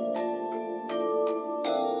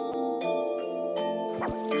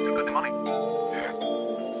 You took good the money? Yeah.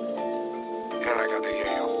 Yeah, I got to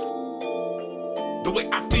hear you. The way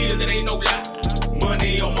I feel, it ain't no lie.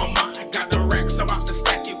 Money on my mind, got the racks, I'm about to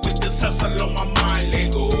stack it with this hustle on my mind.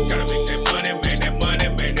 Let go, gotta make that money, man, that money,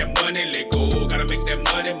 man, that money. Let go, gotta make that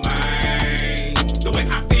money, mine. The way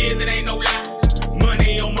I feel, it ain't no lie.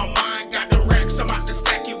 On my mind, got the racks, I'm about to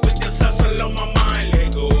stack it with this hustle on my mind.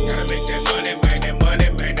 Let go, gotta make that money, man, that money,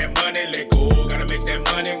 man, that money. Let go, gotta make that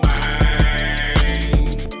money,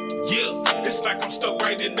 mine. Yeah, it's like I'm stuck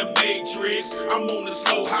right in the matrix. I'm on the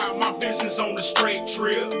slow high, my vision's on the straight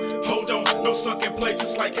trip. Hold on, no sunken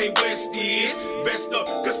places like K West is. Vest up,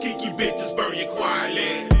 cause Kiki bitches burn you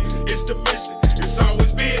quietly. It's the mission, it's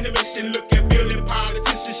always been the mission. Look at building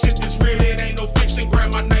politicians, shit that's real, it ain't no fiction.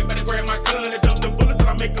 Grab my knife, better grab my gun and dump them bullets that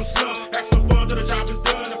I make them slug. Have some fun till the job is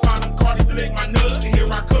done and find them cardies to lick my nuts. And here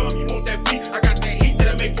I come, you want that beat? I got that heat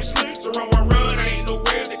that'll make you sleep. So run, I ain't no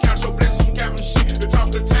real to count your blessings from counting shit. To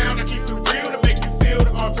talk the town, I keep it real to make you feel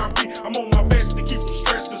the all-time beat. I'm on my best to keep you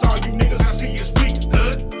stressed, cause all you niggas I see is weak,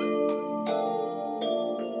 hood.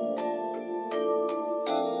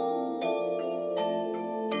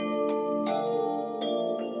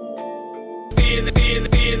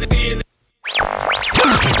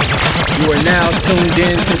 You are now tuned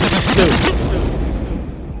in to the stew.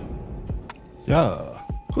 Yeah.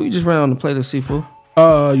 Who you just ran on the playlist, Seafood?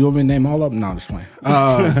 You want me to name all of them? No, I'm just playing.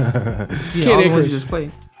 Yeah, all the ones you just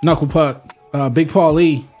played. Knuckle Puck, Big Paul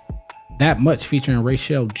E, That Much featuring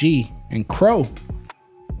Rachel G and Crow,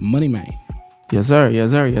 Money Man. Yes, sir.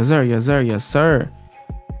 Yes, sir. Yes, sir. Yes, sir. Yes, sir.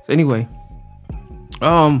 So anyway,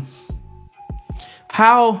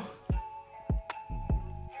 how?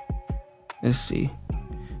 Let's see.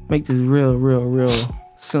 Make this real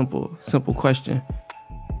simple question.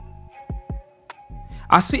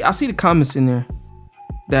 I see the comments in there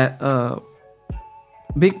that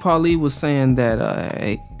Big Paulie was saying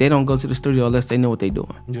that they don't go to the studio unless they know what they're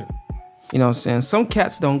doing. Yeah. You know what I'm saying? Some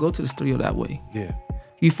cats don't go to the studio that way. Yeah.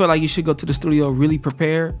 You feel like you should go to the studio really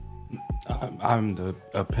prepared? I'm the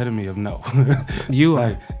epitome of no. You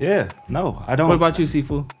like, yeah, no, I don't. What about you,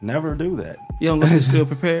 Sifu? Never do that. You don't go to the studio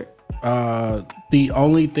prepared? The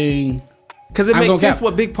only thing... Because it makes sense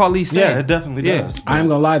what Big Paulie said. Yeah, it definitely does. I'm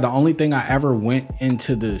gonna lie, the only thing I ever went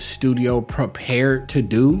into the studio prepared to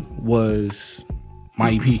do was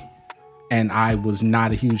my EP. And I was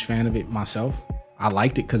not a huge fan of it myself. I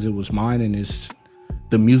liked it because it was mine and it's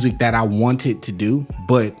the music that I wanted to do.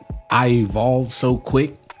 But I evolved so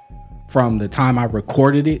quick from the time I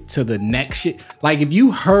recorded it to the next shit. Like if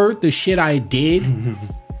you heard the shit I did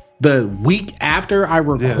the week after I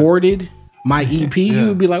recorded my EP, you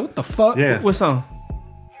would be like, what the fuck? Yeah. What song?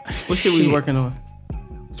 What shit we working on? I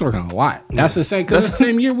was working on a lot. That's the same, because the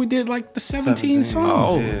same year we did like the 17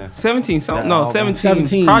 songs. Oh, 17 songs? No,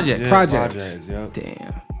 17 projects. Projects. Yep.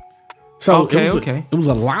 Damn. So okay. It was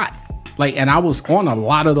a lot. Like, and I was on a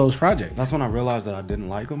lot of those projects. That's when I realized that I didn't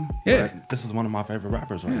like him. Yeah. But this is one of my favorite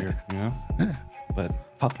rappers right here, you know? Yeah. But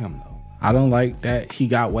fuck him though. I don't like that he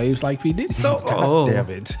got waves like P. Diddy. So, God damn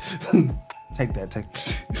it. Take that.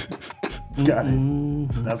 Got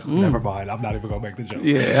it. That's never mind. I'm not even gonna make the joke.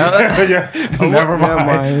 Yeah. Never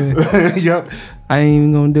mind. Yep. I ain't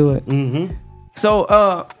even gonna do it. Mm-hmm.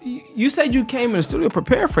 So, you said you came in the studio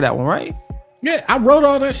prepared for that one, right? Yeah, I wrote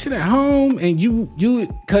all that shit at home, and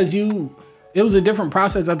it was a different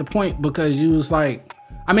process at the point because you was like,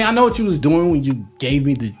 I mean, I know what you was doing when you gave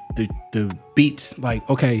me the beats. Like,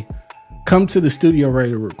 okay, come to the studio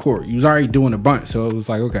ready to record. You was already doing a bunch, so it was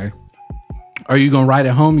like, okay, are you gonna write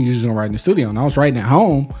at home? Or you just gonna write in the studio? And I was writing at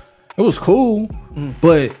home. It was cool,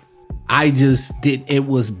 but I just did. It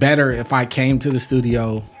was better if I came to the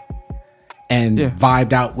studio and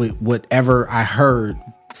vibed out with whatever I heard.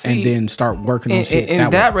 And then start working on shit.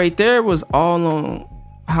 And that right there was all on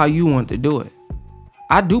how you want to do it.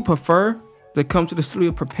 I do prefer to come to the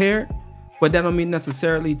studio prepared, but that don't mean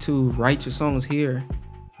necessarily to write your songs here,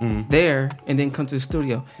 there, and then come to the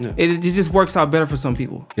studio. Yeah. It just works out better for some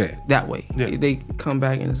people. Yeah, that way. Yeah. They come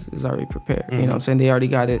back and it's already prepared. You know what I'm saying? They already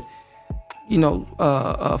got it,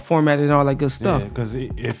 formatted and all that good stuff. Yeah, because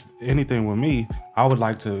if anything with me, I would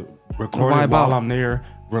like to record it while I'm there,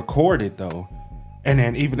 record it though. And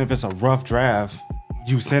then even if it's a rough draft,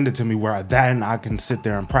 you send it to me where then I can sit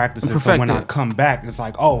there and practice it. So when I come back, it's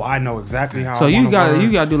like, oh, I know exactly how. So you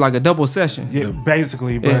gotta do like a double session. Yeah,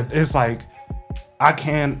 basically. But it's like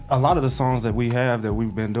a lot of the songs that we have that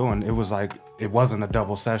we've been doing, it was like it wasn't a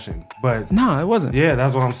double session. But no, it wasn't. Yeah,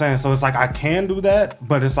 that's what I'm saying. So it's like I can do that,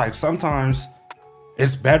 but it's like sometimes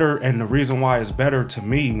it's better, and the reason why it's better to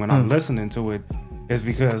me when I'm listening to it is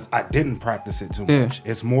because I didn't practice it too much.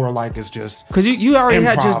 It's more like it's just because you already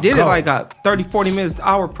did it like a 30-40 minutes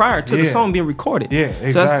hour prior to the song being recorded. Yeah,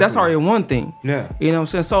 exactly. So that's already one thing. Yeah, you know what I'm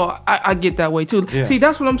saying. So I get that way too. Yeah. See,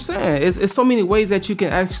 that's what I'm saying. It's so many ways that you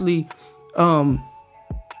can actually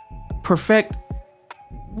perfect.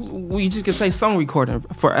 We just can say song recording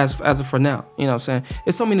for now. You know what I'm saying.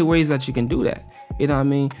 It's so many ways that you can do that. You know what I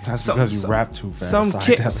mean. That's because you rap too fast. Some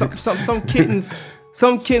kittens.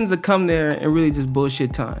 Some kittens that come there and really just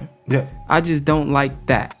bullshit time. Yeah. I just don't like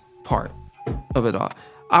that part of it all.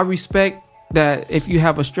 I respect that if you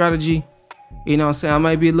have a strategy, you know what I'm saying, I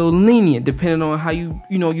might be a little lenient depending on how you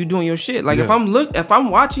doing your shit. Like if I'm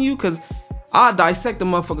watching you, because I dissect the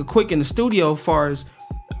motherfucker quick in the studio as far as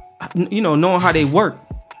knowing how they work.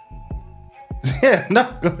 Yeah, no,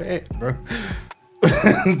 go ahead, bro.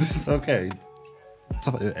 It's okay.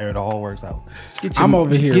 So the whole works out. I'm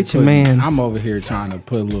over here trying to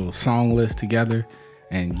put a little song list together,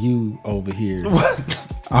 and you over here.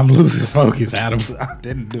 I'm losing focus, Adam. I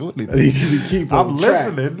didn't do anything. I'm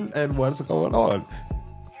listening and what's going on.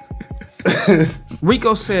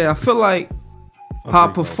 Rico said, I feel like how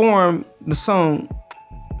I perform the song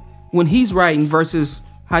when he's writing versus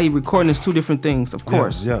how he recording is two different things, of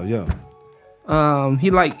course. Yeah. He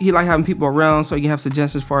like having people around so he can have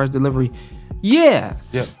suggestions as far as delivery. Yeah.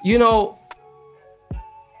 Yep.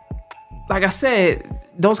 Like I said,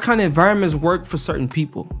 those kind of environments work for certain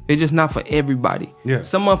people. It's just not for everybody. Yeah.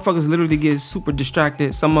 Some motherfuckers literally get super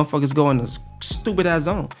distracted. Some motherfuckers go in a stupid ass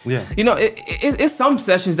zone. Yeah. You know, it's some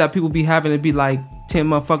sessions that people be having to be like 10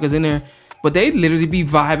 motherfuckers in there, but they literally be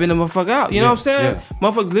vibing the motherfucker out. You know what I'm saying? Yeah.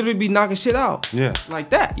 Motherfuckers literally be knocking shit out. Yeah.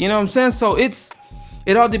 Like that. You know what I'm saying? So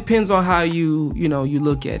it all depends on how you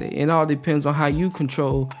look at it. It all depends on how you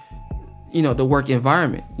control, the work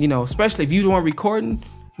environment. Especially if you don't recording,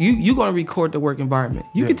 you gonna record the work environment.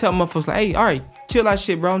 You can tell motherfuckers like, hey, all right, chill that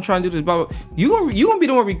shit, bro. I'm trying to do this, blah, blah. You gonna be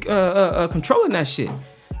the one controlling that shit.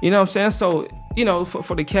 You know what I'm saying? So,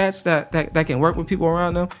 for the cats that can work with people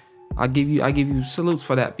around them, I give you salutes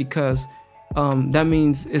for that, because that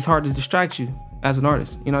means it's hard to distract you as an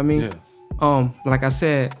artist. You know what I mean? Yeah. Like I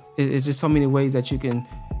said, it's just so many ways that you can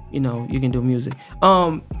do music.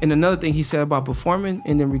 And another thing he said about performing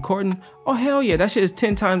and then recording, oh hell yeah, that shit is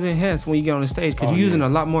 10 times enhanced when you get on the stage, because you're using a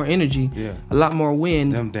lot more energy, a lot a lot more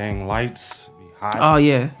wind. Them dang lights be hot. Oh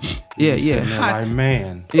yeah. Yeah. Like,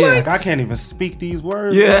 man, Yeah. I can't even speak these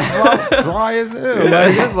words. Yeah. Dry as hell.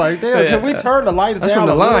 Like, it's like, damn, can we turn the lights That's down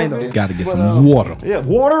from the a little line, bit? though. Gotta get some water. Yeah,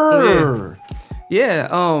 water. Yeah.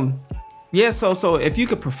 So if you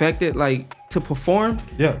could perfect it, like to perform,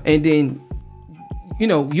 and then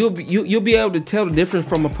you'll be able to tell the difference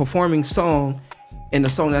from a performing song and a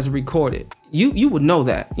song that's recorded. You would know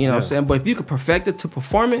that, what I'm saying? But if you could perfect it to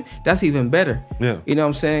perform it, that's even better. Yeah. You know what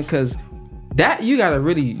I'm saying? Because that you gotta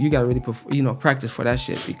really practice for that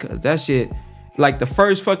shit, because that shit, like the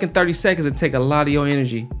first fucking 30 seconds, it take a lot of your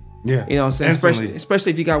energy. Yeah. You know what I'm saying? Instantly.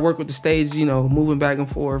 Especially if you got work with the stage, moving back and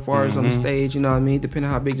forth, far as on the stage, you know what I mean? Depending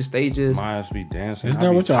on how big the stage is. My ass be dancing. Isn't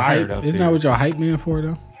that what y'all hype man for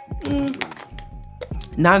though?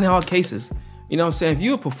 Not in all cases. You know what I'm saying? If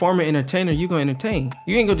you're a performer, entertainer, you're going to entertain.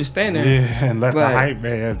 You ain't going to just stand there. Yeah, and let the hype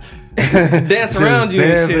man dance around you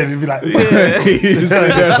and shit. And be like,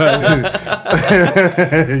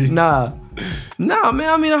 Nah, man.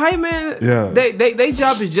 I mean, a hype man, they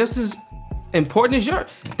job is just as important as yours.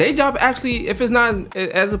 They job actually, if it's not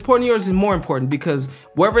as important as yours, is more important, because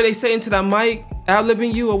whatever they say into that mic,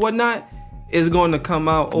 ad-libbing you or whatnot, is going to come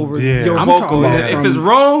out over your vocal. If it's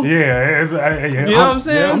wrong, you know what I'm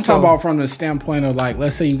saying? I'm talking about from the standpoint of, like,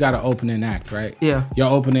 let's say you got an opening act, right? Yeah.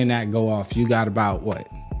 Your opening act go off. You got about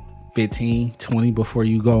 15, 20 before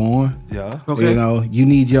you go on. Yeah. Okay. You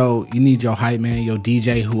need your hype man, your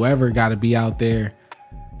DJ, whoever got to be out there,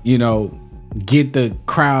 get the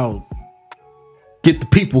crowd, get the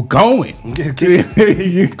people going. Get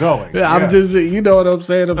you going. I'm just, you know what I'm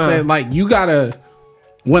saying? I'm saying, like, you gotta,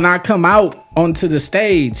 when I come out onto the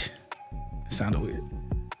stage, it sounded weird.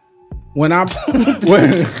 When I get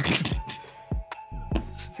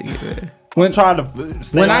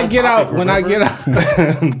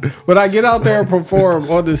out there and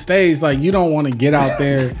perform on the stage, like, you don't want to get out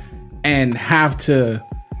there and have to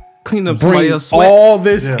clean up somebody else's sweat. All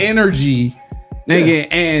this energy, nigga,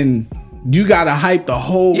 and you gotta hype the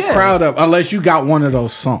whole crowd up, unless you got one of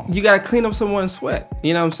those songs. You gotta clean up someone's sweat.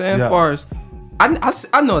 You know what I'm saying? As far as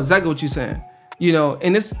I know exactly what you're saying.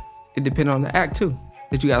 And it depends on the act too,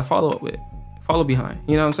 that you gotta follow behind.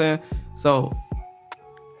 You know what I'm saying? So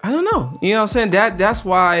I don't know. You know what I'm saying? That's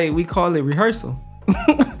why we call it rehearsal.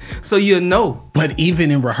 So you'll know. But even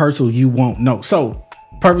in rehearsal, you won't know. So,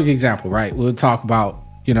 perfect example, right? We'll talk about,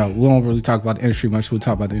 we don't really talk about the industry much. We'll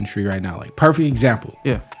talk about the industry right now. Like, perfect example.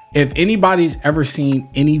 Yeah. If anybody's ever seen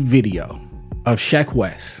any video of Sheck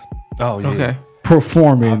West, okay,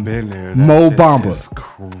 performing I've been there. Mo Bamba, is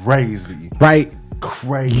crazy, right?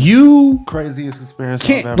 Crazy. You craziest experience.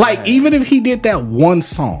 can't, I've ever like, had. even if he did that one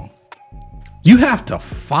song, you have to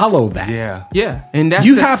follow that. Yeah, and that's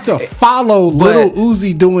you have to follow Lil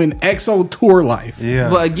Uzi doing XO Tour Life. Yeah,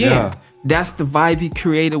 but again, that's the vibe he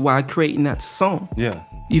created while creating that song. Yeah,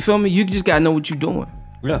 you feel me? You just gotta know what you're doing.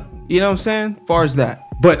 Yeah, you know what I'm saying? As far as that,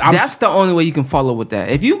 but that's the only way you can follow with that.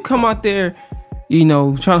 If you come out there,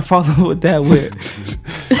 trying to follow with that with,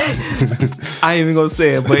 I ain't even gonna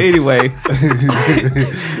say it, but anyway,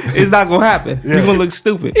 it's not gonna happen. Yeah. You're gonna look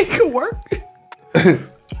stupid. It could work.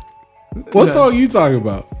 What song you talking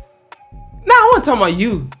about? No, I wasn't talking about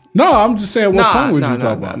you. No, I'm just saying what song was you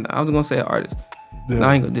talking about? I was gonna say an artist. Yeah. No,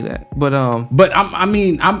 I ain't gonna do that. But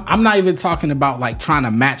I'm not even talking about like trying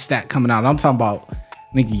to match that coming out. I'm talking about,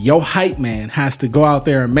 nigga, your hype man has to go out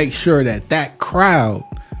there and make sure that crowd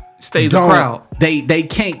stays a crowd. They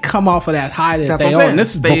can't come off of that high that That's they on.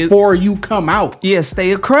 This is before you come out. Yeah,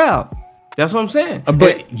 stay a crowd. That's what I'm saying.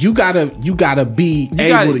 But you gotta be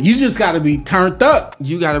able to. You just gotta be turned up.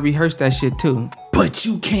 You gotta rehearse that shit too. But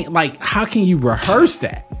you can't, like, how can you rehearse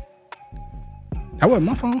that? That wasn't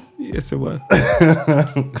my phone. Yes, it was. My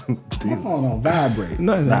phone don't vibrate.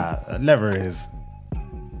 No, Nah, it never is.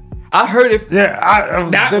 I heard it. Yeah,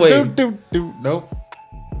 that way. Nope.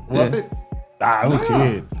 Was it? Nah, it was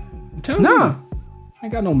kid. I'm telling you. I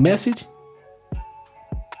ain't got no message.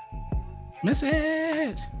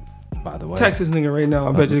 Message. By the way, Text this nigga right now.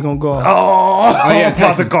 I bet you're gonna go off. Oh, yeah, I'm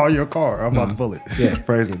about to call your car. I'm about to pull it. Yeah.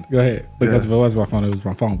 Phrasing. Go ahead. Because if it was my phone, it was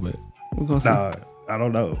my phone. But We're gonna see. Nah, I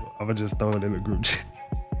don't know. I'm gonna just throw it in the group chat.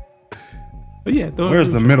 But yeah, throw it in Where's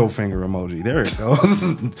the the group middle finger emoji? There it goes.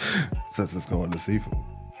 Since it's going to seafood.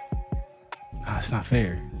 it's not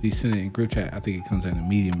fair. So you send it in group chat. I think it comes in a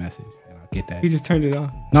media message, and I'll get that. He just turned it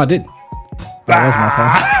on. No, I didn't. That was my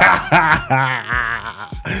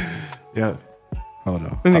phone. Yeah. Hold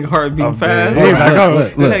on. That nigga heart beating fast.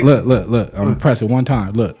 Look. I'm pressing one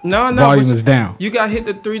time. Look. No. Volume is down. You got to hit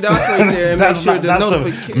the 3 dots right there and make sure the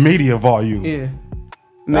notification. Media volume. Yeah.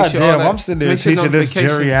 God damn, I'm sitting there teaching this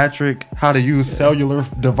geriatric how to use cellular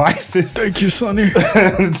devices. Thank you, Sonny.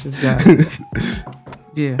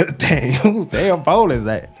 Yeah. Damn phone is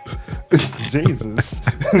that? Jesus.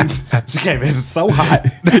 She came in so hot.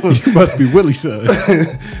 You must be Willie, son.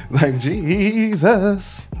 Like,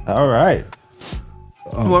 Jesus. All right.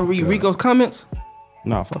 You want to read Rico's comments?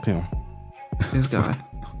 Nah, fuck him. This guy.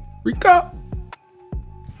 Rico.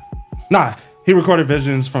 Nah, he recorded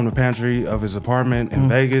visions from the pantry of his apartment in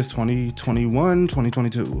Vegas 2021,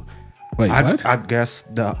 2022. Wait, what? I guess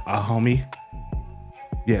a homie.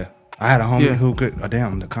 Yeah. I had a homie who could.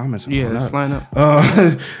 Damn, the comments are going up. Line up.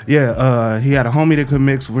 He had a homie that could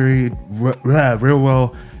mix real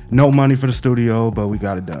well. No money for the studio, but we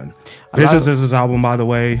got it done. Visions is his album, by the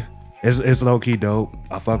way. It's low key dope.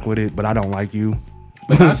 I fuck with it, but I don't like you.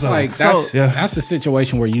 But that's that's a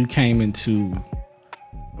situation where you came into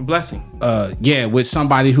a blessing. With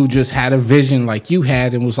somebody who just had a vision like you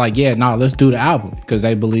had and was like, let's do the album because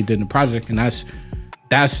they believed in the project, and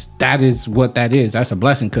that is what that is. That's a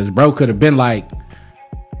blessing because bro could have been like,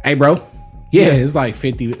 hey bro, it's like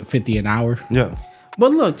 50 an hour. Yeah.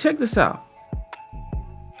 But look, check this out.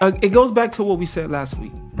 It goes back to what we said last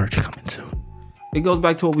week. Merch coming soon. It goes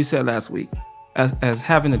back to what we said last week as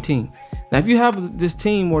having a team. Now, if you have this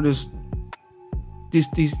team or these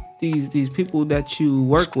people that you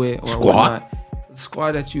work with or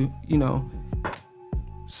squad that you know,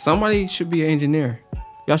 somebody should be an engineer.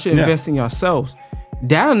 Y'all should invest in yourselves.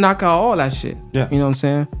 That'll knock out all that shit. Yeah. You know what I'm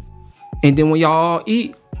saying? And then when y'all all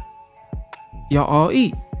eat.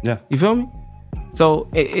 Yeah. You feel me? So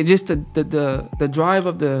it just the drive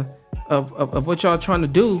of what y'all trying to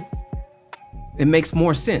do, it makes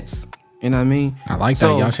more sense. You know what I mean? I like that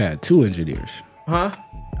y'all should have 2 engineers. Huh?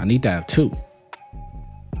 I need to have 2.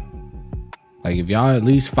 Like if y'all at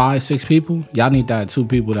least 5-6 people, y'all need to have 2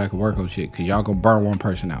 people that can work on shit because y'all gonna burn one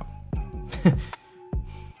person out.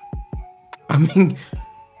 I mean,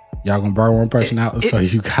 y'all gonna burn one person out, so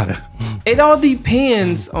you gotta. It all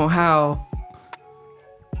depends on how.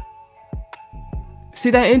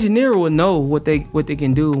 See, that engineer will know what they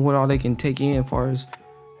can do and what all they can take in as far as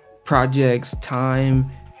projects, time.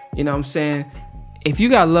 You know what I'm saying? If you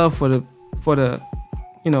got love for the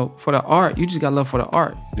art, you just got love for the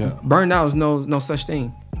art. Yeah. Burnout is no such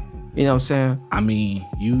thing. You know what I'm saying? I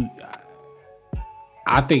mean,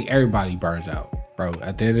 I think everybody burns out, bro.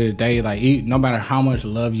 At the end of the day, like no matter how much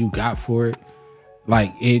love you got for it,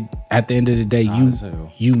 like it. At the end of the day,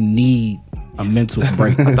 you need a mental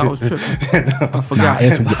break. I thought it was tripping. I forgot.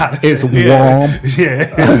 It's warm.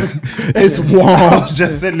 Yeah. It's warm. I was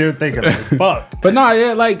just sitting there thinking, like, fuck. But no,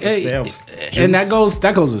 and that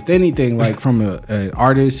goes with anything, like from an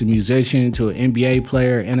artist, a musician, to an NBA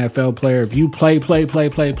player, NFL player. If you play,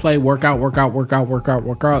 work out,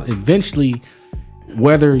 eventually,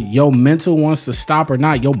 whether your mental wants to stop or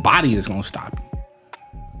not, your body is gonna stop you.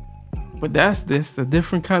 But that's a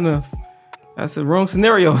different kind of. That's the wrong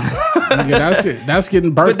scenario. That's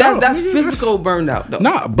getting burnt out. But that's physical burnout, though.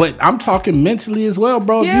 Nah, but I'm talking mentally as well,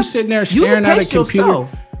 bro. Yeah, you sitting there staring at a computer.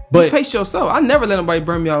 Yourself. But you pace yourself. I never let nobody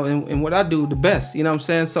burn me out in what I do the best. You know what I'm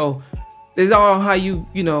saying? So it's all how you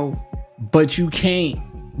know. But you can't.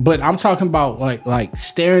 But I'm talking about like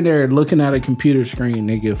staring there looking at a computer screen,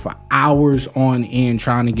 nigga, for hours on end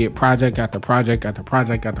trying to get project after project after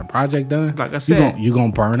project after project done. Like I said, you're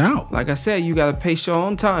gonna burn out. Like I said, you gotta pace your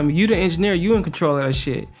own time. You the engineer, you in control of that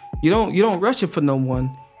shit. You don't rush it for no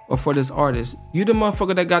one or for this artist. You the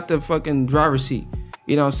motherfucker that got the fucking driver's seat.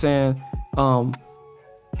 You know what I'm saying?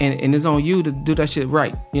 And it's on you to do that shit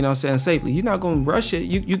right. You know what I'm saying? Safely. You're not gonna rush it.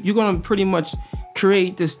 You're gonna pretty much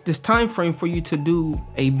create this time frame for you to do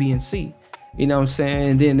A, B, and C. You know what I'm saying?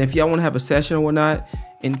 And then if y'all want to have a session or whatnot,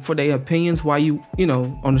 and for their opinions why you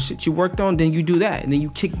know, on the shit you worked on, then you do that, and then you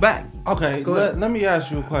kick back. Okay, let me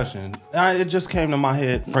ask you a question. It just came to my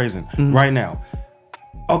head phrasing right now.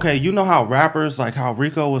 Okay, you know how rappers, like how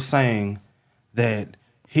Rico was saying that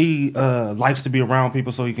he likes to be around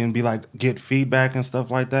people so he can be like get feedback and stuff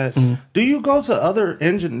like that. Do you go to other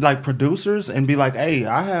producers and be like, hey,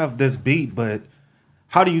 I have this beat, but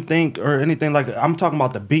how do you think, or anything like, I'm talking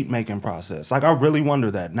about the beat making process. Like, I really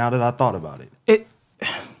wonder that now that I thought about it.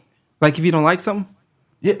 Like if you don't like something?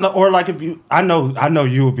 Yeah, or like if you, I know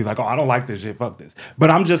you would be like, oh, I don't like this shit, fuck this. But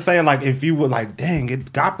I'm just saying, like, if you were like, dang,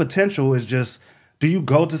 it got potential, is just, do you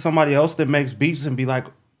go to somebody else that makes beats and be like,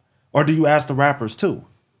 or do you ask the rappers too?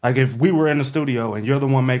 Like if we were in the studio and you're the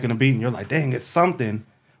one making a beat and you're like, dang, it's something,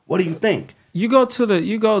 what do you think? You go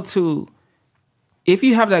to, if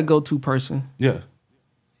you have that go-to person. Yeah.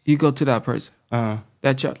 You go to that person.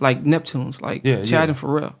 That like Neptunes, like Chad and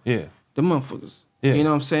Pharrell. Yeah. The motherfuckers. Yeah. You know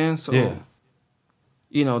what I'm saying? So,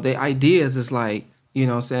 you know, the ideas is like, you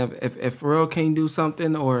know what I'm saying? If Pharrell can't do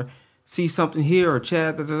something or see something here or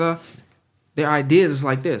Chad, their ideas is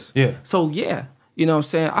like this. Yeah. So, yeah. You know what I'm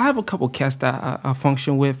saying? I have a couple cats that I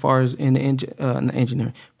function with as far as in the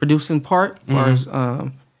engineering. Producing part, as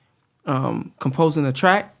far as composing a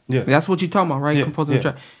track. Yeah. That's what you're talking about, right? Yeah, composing a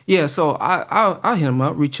track. Yeah, so I hit him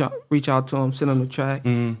up, reach out to him, send him the track.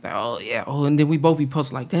 Like, and then we both be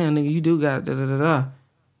posted like, damn, nigga, you do got da-da-da-da.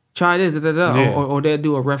 Try this, da-da-da. Yeah. Or they'll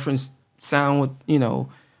do a reference sound with, you know,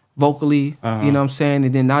 vocally, you know what I'm saying?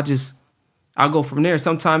 And then I'll go from there.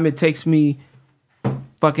 Sometimes it takes me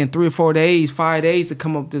fucking 3 or 4 days, 5 days to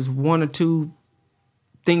come up with this 1 or 2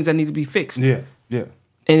 things that need to be fixed. Yeah, yeah.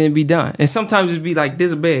 And then be done. And sometimes it be like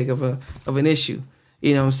this big of an issue.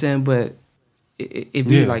 You know what I'm saying? But it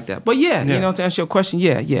be like that. But yeah, you know, to answer your question,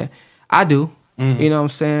 yeah. I do. You know what I'm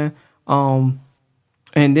saying?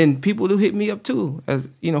 And then people do hit me up too, as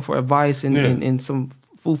you know, for advice and some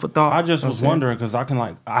food for thought. I just was wondering because I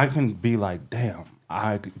can be like, damn,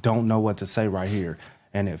 I don't know what to say right here.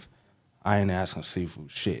 And if I ain't asking seafood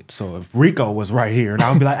shit. So if Rico was right here and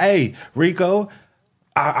I would be like, hey, Rico,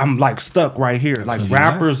 I'm like stuck right here. Like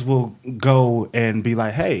rappers will go and be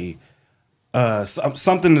like, hey,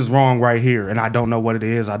 something is wrong right here and I don't know what it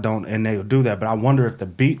is. And they'll do that. But I wonder if the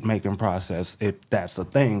beat making process, if that's a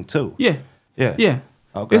thing too. Yeah. Yeah. Yeah.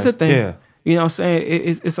 Okay. It's a thing. Yeah. You know what I'm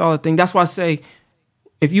saying? It's all a thing. That's why I say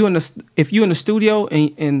if you in the studio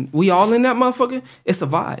and we all in that motherfucker, it's a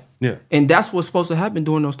vibe. Yeah. And that's what's supposed to happen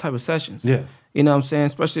during those type of sessions. Yeah. You know what I'm saying?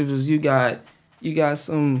 Especially if you got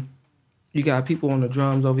people on the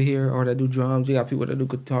drums over here or that do drums, you got people that do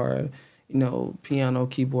guitar, you know, piano,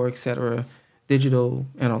 keyboard, etc., digital,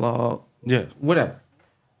 analog, whatever.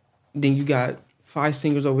 Then you got 5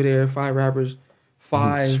 singers over there, 5 rappers,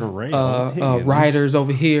 5 writers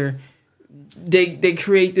over here. They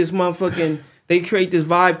create this motherfucking. They create this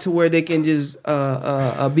vibe to where they can just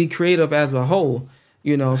be creative as a whole,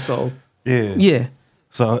 you know. So yeah.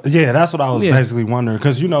 So that's what I was basically wondering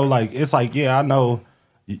because you know, like it's like I know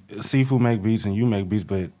Seafood make beats and you make beats,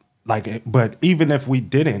 but even if we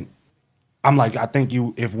didn't. I'm like, I think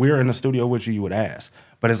if we're in the studio with you, you would ask.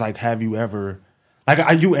 But it's like, have you ever,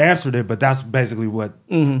 like, you answered it, but that's basically what,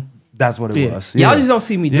 that's what it was. Y'all just don't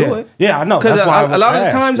see me do it. Yeah, I know. Because a lot of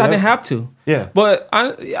the times I didn't have to. Yeah. But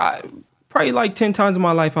I probably like 10 times in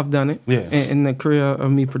my life I've done it. Yeah. In the career of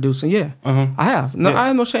me producing. Yeah. I have. No, I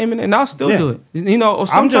have no shame in it. And I'll still do it. You know,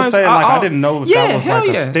 sometimes I'm just saying, like, I didn't know if that was like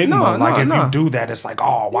a stigma. Like, if you do that, it's like,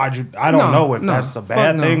 oh, why'd you, I don't know if that's a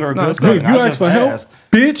bad thing or a good thing. You asked for help,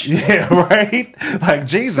 bitch. Yeah, right? Like,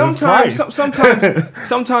 Jesus Christ.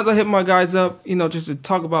 Sometimes I hit my guys up, you know, just to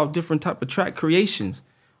talk about different type of track creations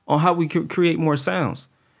on how we could create more sounds.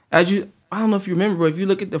 I don't know if you remember, but if you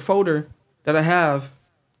look at the folder that I have,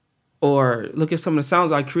 or look at some of the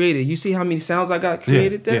sounds I created. You see how many sounds I got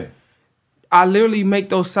created there? Yeah. I literally make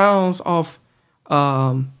those sounds off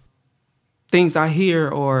things I hear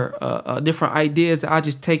or different ideas that I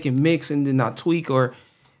just take and mix and then I tweak or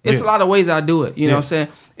it's a lot of ways I do it. You know what I'm saying?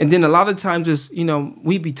 And then a lot of times it's, you know,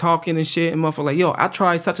 we be talking and shit and motherfucker like, yo, I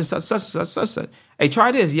tried such and such, such and such, such. Hey,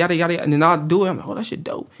 try this, yada, yada, yada. And then I'll do it. I'm like, oh, that shit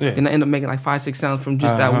dope. Yeah. Then I end up making like 5, 6 sounds from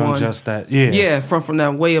just that one. Just that, from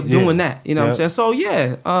that way of doing that. You know what I'm saying? So,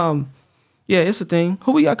 it's a thing.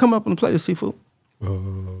 Who we got coming up on the play this Seafood?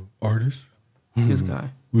 Artist. This guy.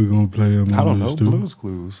 We're going to play him. I don't know. Blues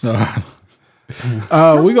Clues.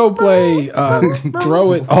 We gonna play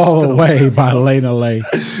 "Throw It All Away" by Lena Lay.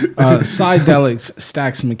 Psydelics,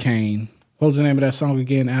 Stax McCain. What was the name of that song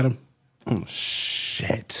again, Adam? Oh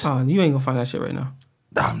shit! Oh, you ain't gonna find that shit right now.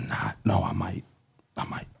 I'm not. No, I might.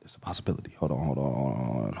 It's a possibility. Hold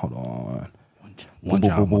on. One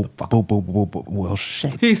job, motherfucker. Well,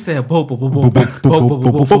 shit. He said,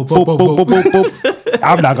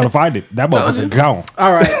 I'm not gonna find it. That motherfucker gone.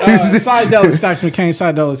 All right, Side Dallas, Stacks McCain,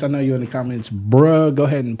 Side Dallas. I know you're in the comments, bruh. Go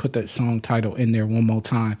ahead and put that song title in there one more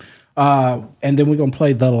time. And then we're gonna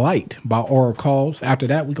play "The Light" by Aura Calls. After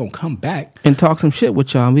that, we're gonna come back and talk some shit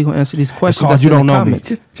with y'all. We're gonna answer these questions. It's called You Don't Know Me.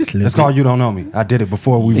 Just it's called You Don't Know Me. I did it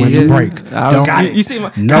before we went to break. You see,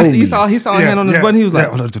 he saw a hand on his button. He was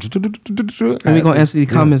like, and we're gonna answer these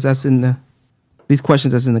comments that's in the these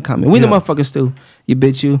questions that's in the comment. We the motherfuckers Stu. You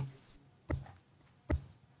bitch you.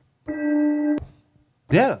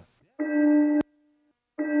 Yeah.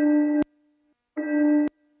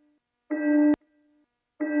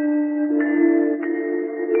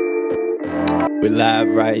 We're live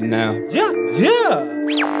right now. Yeah.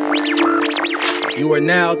 You are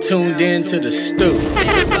now tuned in to the STU.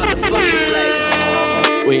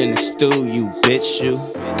 We in the stew, you bitch you.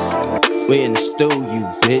 We in the stew, you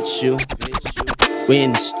bitch you. We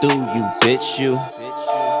in the stew, you bitch you.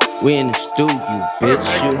 We in the stew, you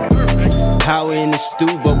bitch you. How we in the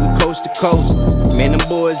stew, but we coast to coast. Man, them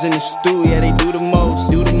boys in the stew, yeah, they do the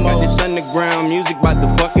most. Got this underground music about to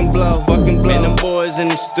fucking blow. Man, them boys in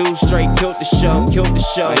the stew straight killed the show.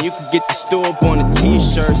 And you could get the stew up on a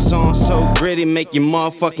t-shirt. Song so gritty, make your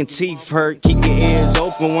motherfucking teeth hurt. Keep your ears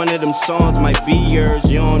open, one of them songs might be yours.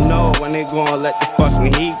 You don't know when they gonna let the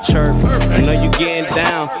fucking heat chirp. I know you getting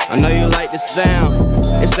down, I know you like the sound.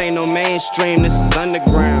 This ain't no mainstream, this is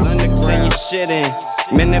underground. Send your shit in,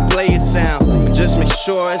 man, that play your sound. But just make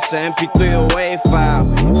sure it's an MP3 or WAV file.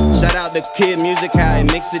 Shout out to Kid Music, how he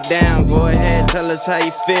mix it down. Go ahead, tell us how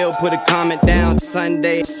you feel, put a comment down.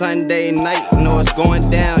 Sunday night, you know it's going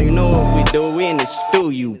down. You know what we do, we in the stew,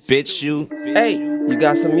 you bitch you. Hey, you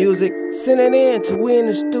got some music? Send it in to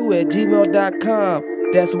weinthestew@gmail.com.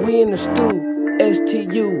 That's weinthestew,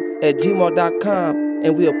 STU @gmail.com.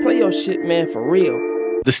 And we'll play your shit, man, for real.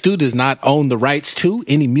 The STU does not own the rights to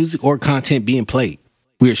any music or content being played.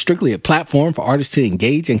 We are strictly a platform for artists to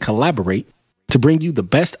engage and collaborate to bring you the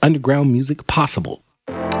best underground music possible.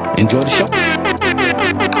 Enjoy the show.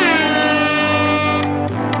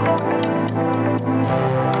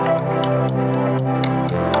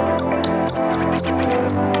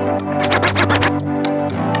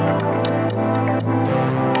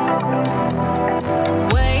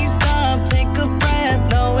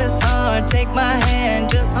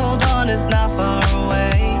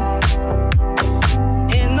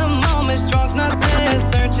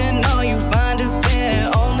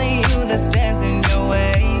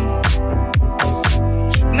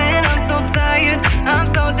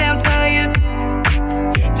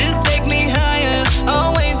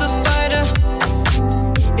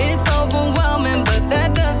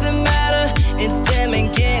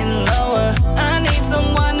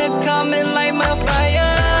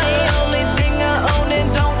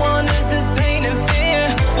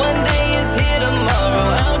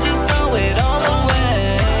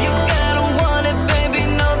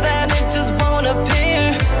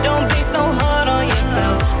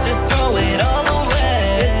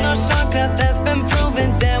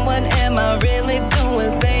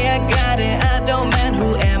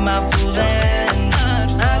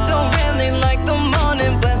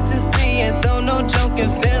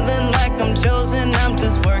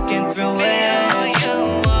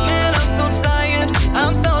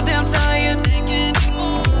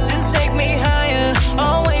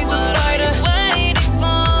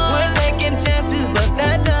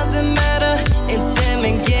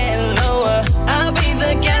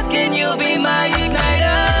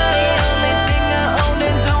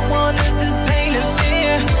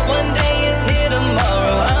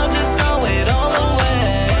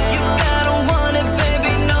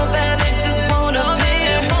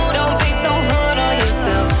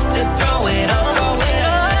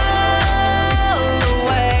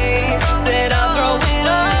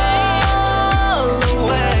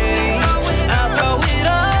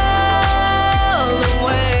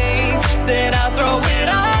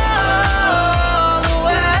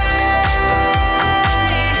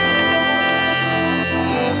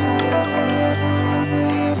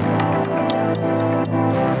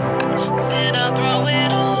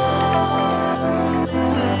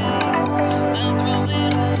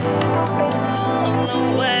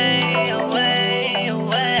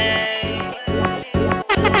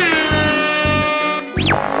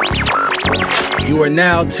 You are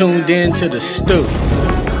now tuned in to the STU.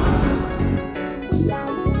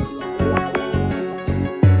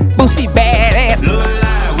 Boosie badass. Look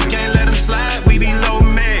alive, we can't let them slide. We be low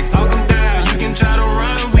max, hawk them down. You can try to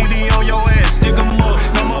run, we be on your ass. Stick them up,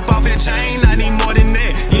 come up off your chain. I need more than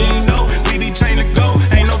that. You ain't know, we be training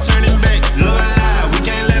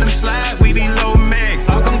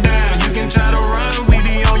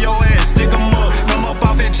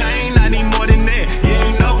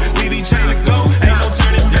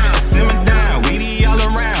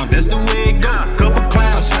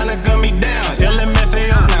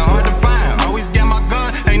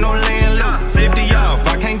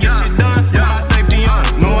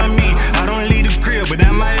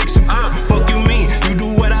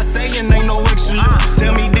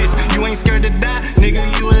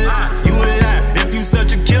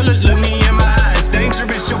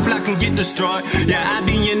Yeah, I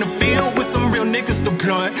be in the field with some real niggas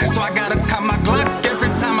deployed. So I gotta cop my Glock every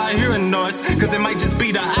time I hear a noise. Cause it might just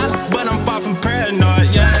be the ops, but I'm far from paranoid.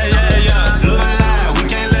 Yeah, yeah, yeah. Look alive, we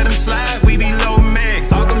can't let them slide. We be low max,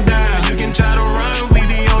 talk them down. You can try to run, we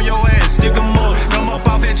be on your ass. Stick them up, come up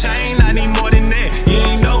off that chain. I need more than that. You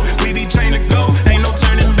ain't know, we be trained to go. Ain't no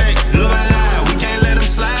turning back. Look alive, we can't let them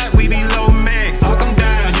slide. We be low max, talk them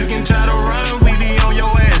down. You can try to run, we be on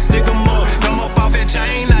your ass. Stick them up, come up off that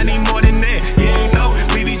chain. I need more than that. You ain't know,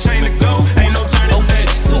 we be trained to go. Ain't no turning back.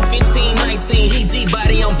 215, 19, he G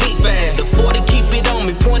body on beat 5. The 40 keep it on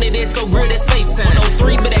me, pointed at your grill, that's FaceTime.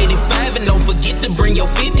 103 but 85, and don't forget to bring your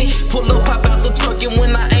 50. Pull up, pop out the truck, and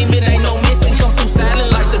when I aim it, ain't no missing. Come through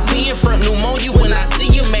silent like the P in front, pneumonia. When I see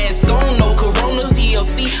your mask on, no corona,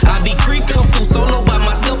 TLC. I be creep, come through solo by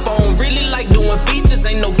myself. I don't really like doing features.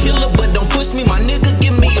 Ain't no killer, but don't push me, my nigga,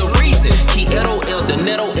 give me a reason. Quieto, El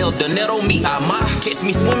Doneto, me, ama. Catch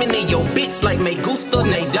me swimming in your bitch like me gusta,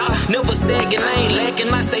 nada. Never sagging, I ain't lacking.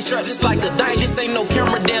 I stay strapped just like a die. This ain't no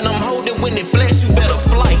camera that I'm holding. When it flash, you better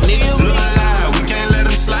flight, nigga. Look alive, we can't let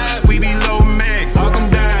them slide. We be low max, talk them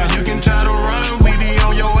down. You can try to run, we be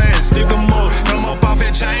on your ass. Stick them up, come up off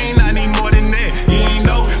that chain. I need more than that. You ain't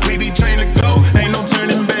know, we be trained to go. Ain't no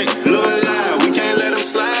turning back. Look alive, we can't let them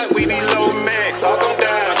slide. We be low max, talk them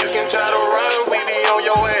down. You can try to run, we be on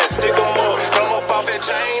your ass. Stick them up, come up off that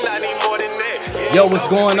chain. I need more than that. Yo, what's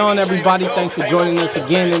going on, everybody? Thanks for joining us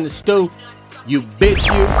again in the stew. You bitch,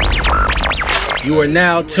 you. You are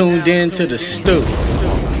now tuned in to the stew.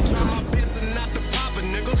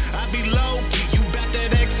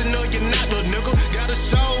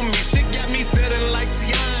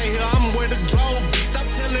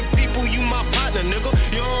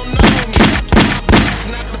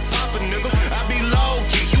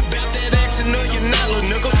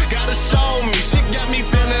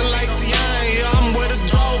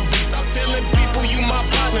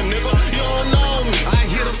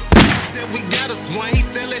 He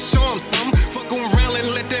said, let's show him something. Fuck around.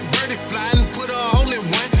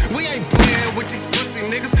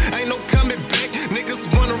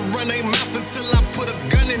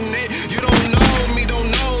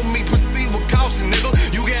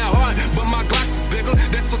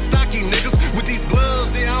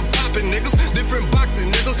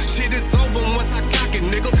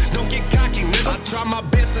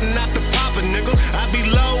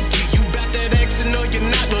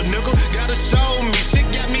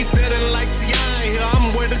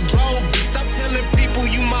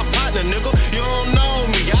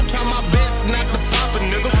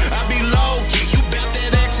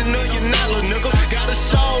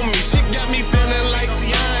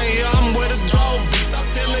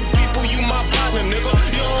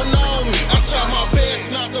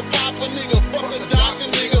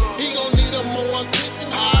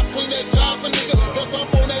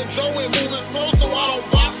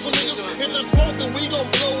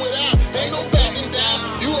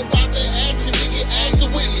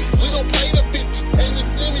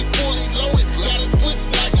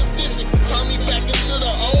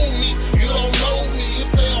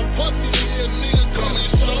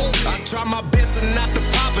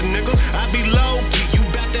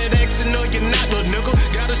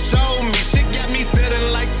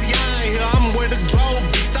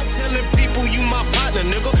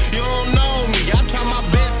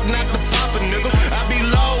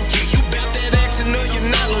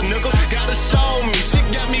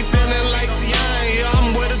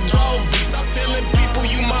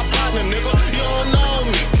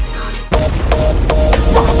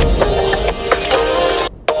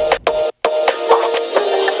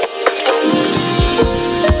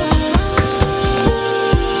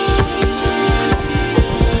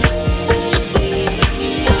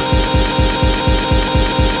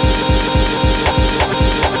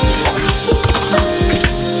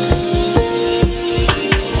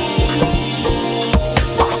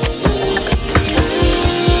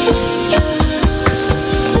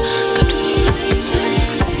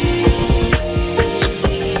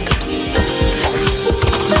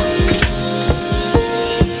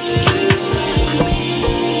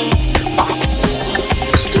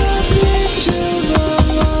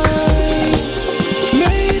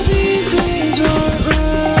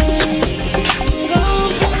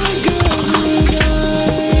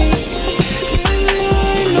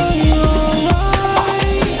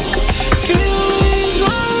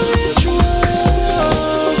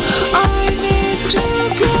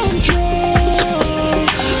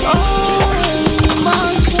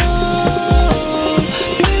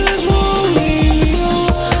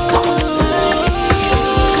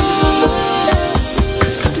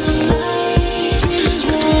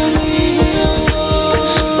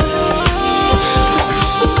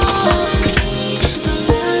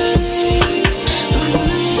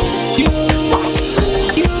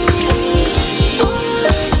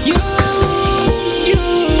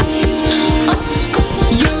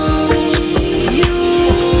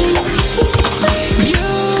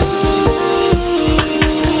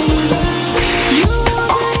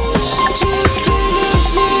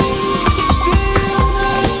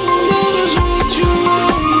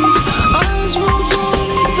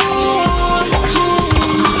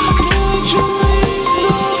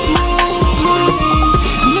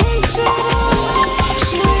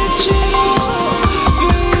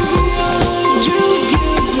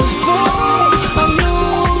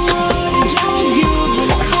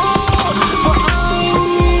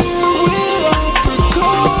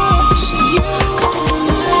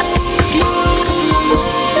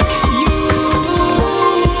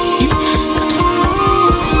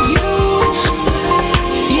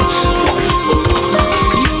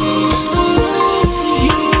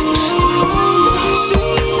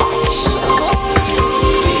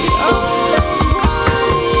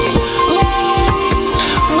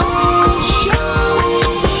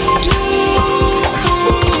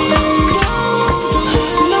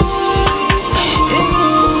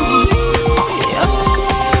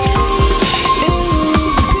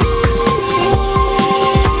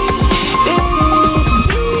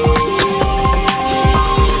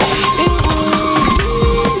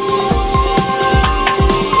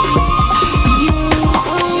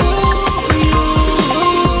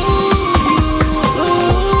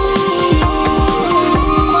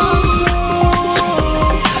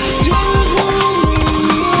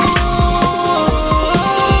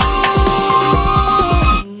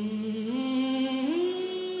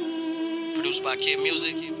 by Kid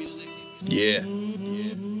Music. Yeah.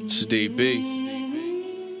 It's DB.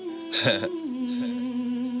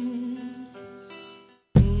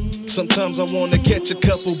 Sometimes I wanna catch a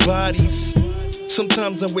couple bodies.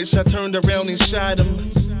 Sometimes I wish I turned around and shot them.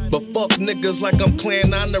 But fuck niggas like I'm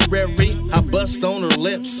playing honorary. I bust on her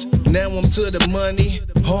lips. Now I'm to the money.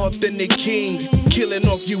 Hard than the king. Killing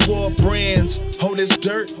off you all brands. All this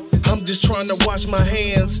dirt. I'm just trying to wash my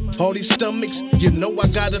hands. All these stomachs, you know I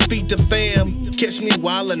gotta feed the fam. Catch me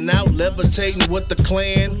wildin' out, levitating with the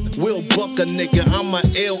clan. Will buck a nigga, I'm a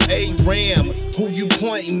LA Ram. Who you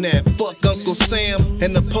pointing at? Fuck Uncle Sam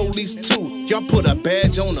and the police too. Y'all put a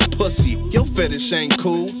badge on a pussy. Your fetish ain't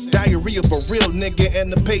cool. Diarrhea for real, nigga,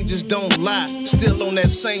 and the pages don't lie. Still on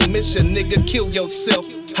that same mission, nigga, kill yourself.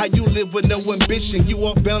 How you live with no ambition? You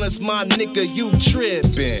off balance, my nigga, you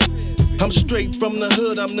trippin'. I'm straight from the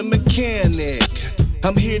hood, I'm the mechanic.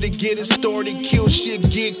 I'm here to get it started, kill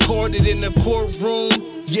shit, get carded in the courtroom.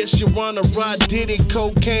 Yes, Your Honor, I did it,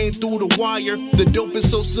 cocaine through the wire. The dope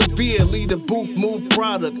is so severe, leave the booth, move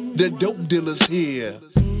product. The dope dealer's here.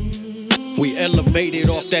 We elevated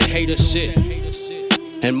off that hater shit,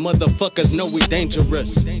 and motherfuckers know we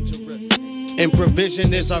dangerous.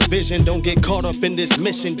 Improvision is our vision, don't get caught up in this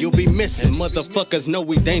mission, you'll be missing. Motherfuckers know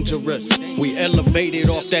we dangerous. We elevated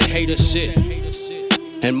off that hater shit,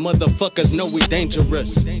 and motherfuckers know we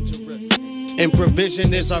dangerous.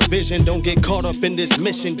 Improvision is our vision, don't get caught up in this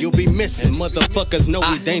mission, you'll be missing. Motherfuckers know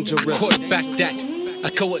we dangerous. I quarterback that, I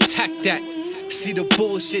go attack that. See the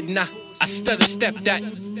bullshit, nah, I stutter step that.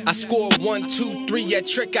 I score 1, 2, 3 at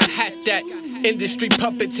trick, I had that. Industry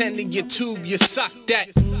puppets handing your tube, you suck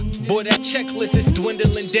that. Boy, that checklist is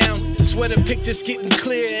dwindling down. Swear the picture's getting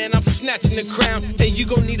clear and I'm snatching the crown. And you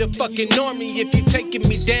gon' need a fucking army if you taking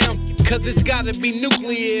me down. Cause it's gotta be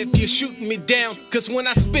nuclear if you're shooting me down. Cause when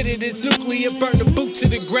I spit it, it's nuclear, burn the boot to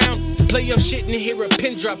the ground. Play your shit and hear a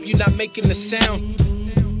pin drop, you not making a sound.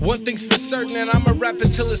 One thing's for certain, and I'ma rap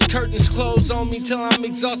until his curtains close on me. Till I'm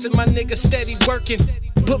exhausted, my nigga steady working.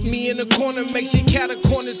 Put me in a corner, makes your cat a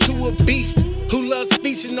corner to a beast who loves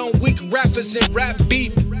feasting on weak rappers and rap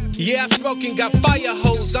beef. Yeah, I smoke and got fire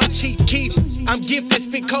holes, I'm Chief Keef. I'm gifted,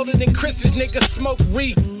 spit colder than Christmas, nigga smoke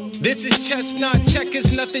reef. This is chestnut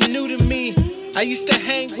checkers, nothing new to me. I used to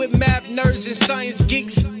hang with math nerds and science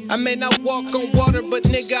geeks. I may not walk on water, but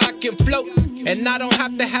nigga I can float. And I don't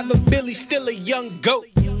have to have a Billy, still a young goat.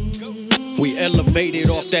 We elevated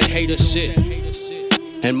off that hater shit,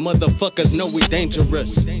 and motherfuckers know we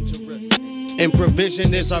dangerous.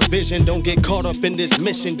 Improvision is our vision, don't get caught up in this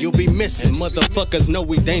mission, you'll be missing. Motherfuckers know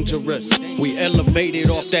we dangerous. We elevated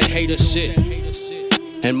off that hater shit,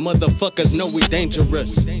 and motherfuckers know we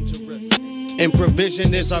dangerous.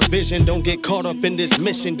 Improvision is our vision, don't get caught up in this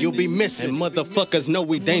mission, you'll be missing. Motherfuckers know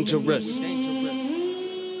we dangerous.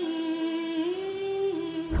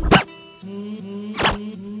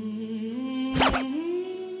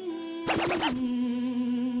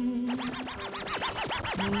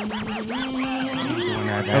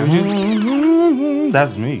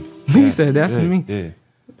 That's me. He said that's yeah, me. Yeah.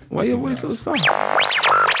 Why your voice so soft?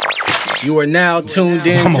 You are now tuned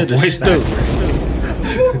in to the Stu.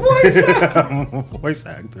 I'm a voice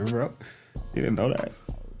actor, bro. You didn't know that.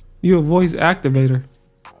 You a voice activator.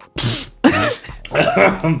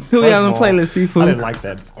 Who we on the playlist, Seafood? I didn't like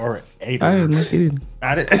that. Or I didn't like it.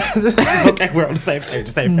 I didn't. It's okay, we're on the same page.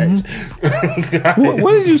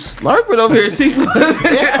 What did you slurping over here, Seafood?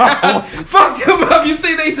 Fucked him up. You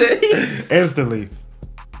see, they said instantly.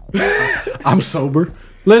 I'm sober.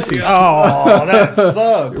 Listen. Oh, that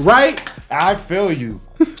sucks. Right? I feel you.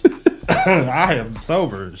 I am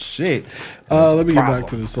sober. Shit. Let me get back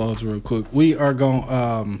to the songs real quick. We are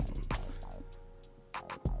going.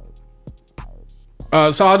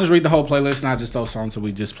 So I'll just read the whole playlist, not just those songs that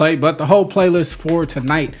we just played, but the whole playlist for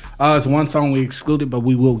tonight is one song we excluded, but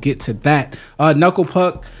we will get to that. Knuckle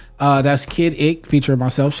Puck, that's Kid Ick featuring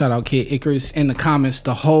myself. Shout out Kid Icarus in the comments,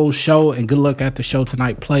 the whole show, and good luck at the show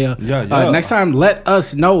tonight, player. Yeah. Next time, let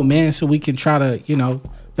us know, man, so we can try to,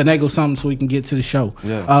 finagle something so we can get to the show.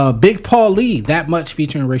 Yeah. Big Paul Lee, That Much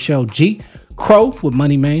featuring Rachel G. Crow with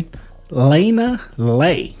Money Man. Lena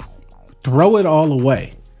Lay, Throw It All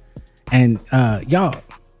Away. And y'all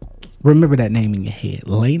remember that name in your head,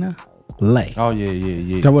 Lena Lay. Oh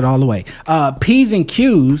yeah. Throw It All Away. P's and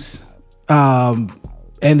Q's, and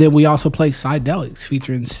then we also play Psydelics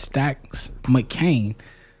featuring Stacks McCain.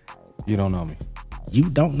 You don't know me. You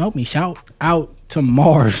don't know me. Shout out to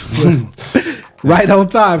Mars. Right on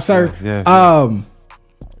time, sir. Yeah.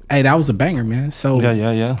 Hey, that was a banger, man. So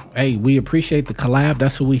yeah. Hey, we appreciate the collab.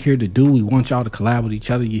 That's what we're here to do. We want y'all to collab with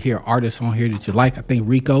each other. You hear artists on here that you like. I think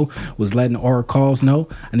Rico was letting Aura Calls know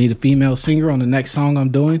I need a female singer on the next song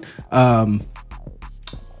I'm doing.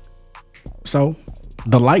 So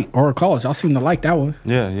The Light, Aura Calls. Y'all seem to like that one.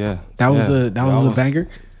 Yeah. That was a banger.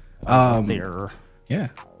 There. Yeah.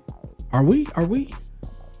 Are we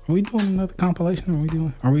doing another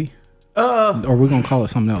compilation? Are we? Or are we gonna call it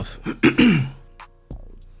something else?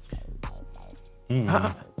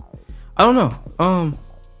 I don't know.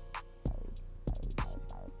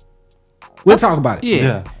 We'll talk about it.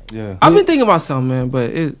 Yeah. I've been thinking about something, man,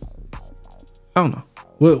 but I don't know.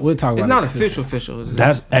 We'll talk about it. It's not official.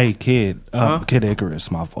 That's Kid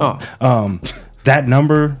Icarus, my fault. That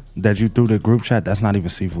number that you threw the group chat, that's not even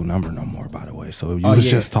Sifu number no more, by the way. So you was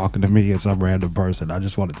just talking to me and some random person. I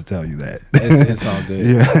just wanted to tell you that. It's all good.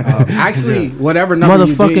 Yeah. Actually, whatever number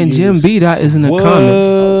motherfucking Jim B dot is in the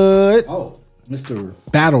comments. Oh, Mr.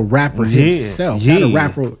 Battle Rapper himself. Battle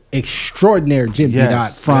Rapper extraordinaire Jim B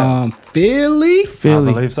dot from Philly. I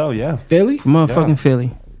believe so, yeah. Philly? Motherfucking Philly.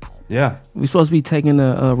 Yeah. We supposed to be taking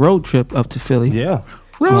a road trip up to Philly. Yeah.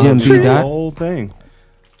 Jim B dot. The whole thing.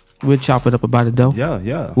 We'll chop it up about it though.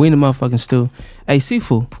 Yeah. We in the motherfucking stew. Hey,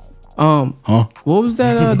 Sifu. What was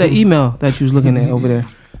that that email that you was looking at over there?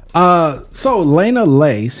 So Lena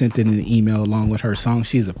Lay sent in an email along with her song.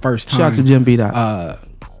 She's a first time. Shout out to Jim B dot.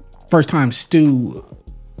 First time stew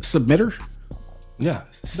submitter. Yeah.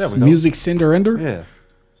 There we go. Music sender ender. Yeah.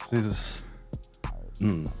 She's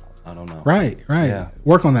I don't know. Right. Yeah.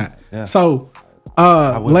 Work on that. Yeah. So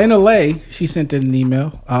Lena Lay, she sent in an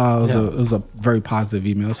email. It was a very positive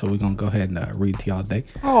email, so we're gonna go ahead and read to y'all today.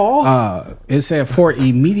 It said for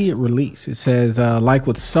immediate release. It says like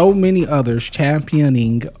with so many others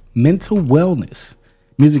championing mental wellness,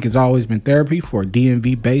 music has always been therapy for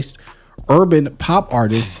DMV based urban pop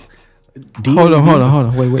artists. Hold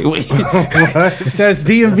on. Wait. It says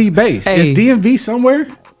DMV based. Hey. Is DMV somewhere?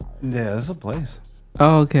 Yeah, it's a place.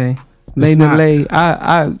 Oh, okay. Lena Lay.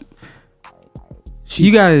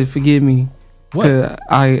 You gotta forgive me. What?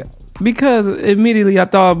 Because immediately I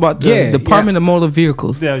thought about the Department of Motor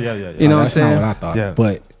Vehicles. Yeah. You know what I'm That's saying? not what I thought. Yeah.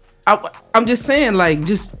 But I'm just saying, like,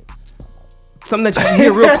 just something that you can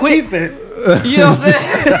hear real quick. You know what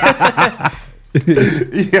I'm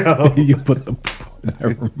saying? Yo. You put the.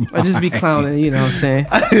 I just be clowning. You know what I'm saying?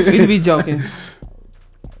 We just be joking.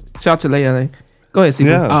 Shout out to Lay. Go ahead, Sifu.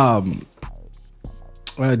 Yeah.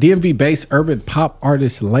 DMV based urban pop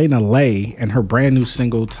artist Lena Lay and her brand new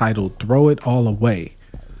single titled Throw It All Away,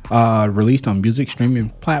 released on music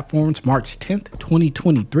streaming platforms March 10th,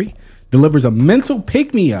 2023, delivers a mental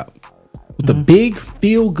pick-me-up with a big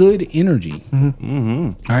feel-good energy.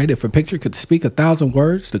 All right, if a picture could speak 1,000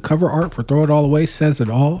 words, the cover art for Throw It All Away says it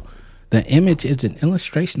all. The image is an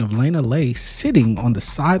illustration of Lena Lay sitting on the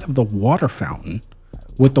side of the water fountain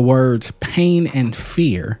with the words pain and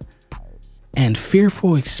fear and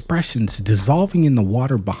fearful expressions dissolving in the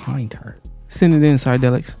water behind her. Send it in,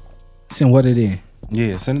 Sardelics. Send what it in?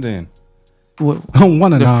 Yeah, send it in. What?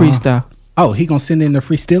 One of the freestyle. Oh, he gonna send in the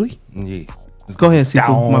freestilly? Yeah. Go ahead,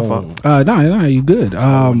 Sifu. My fault. No, you good.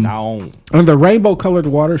 Down. And the rainbow colored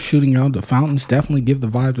water shooting out the fountains definitely give the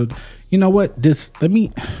vibes of, you know what?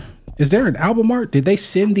 Is there an album art? Did they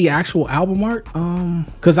send the actual album art?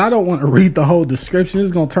 Because I don't want to read the whole description.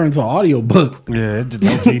 It's gonna turn into an audio book. Yeah,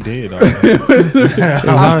 he did. I was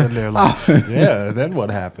sitting there like, yeah, then what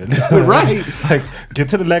happened? Right. Like, get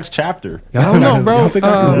to the next chapter. I don't know, bro. Y'all think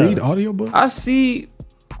I can read audio books? I see.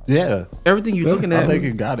 Yeah. Everything you're looking at. I think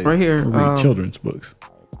you got it. Right here. I read children's books.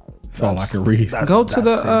 That's all I can read. Go to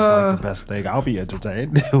the. Seems like the best thing. I'll be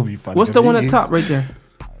entertained. It'll be funny. What's the one at the top right there?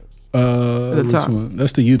 At the top. One?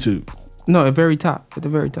 That's the YouTube. No, at very top. At the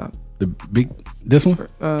very top. The big. This one.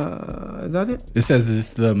 Is that it? It says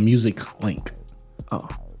it's the music link. Oh.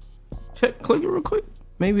 Click it real quick.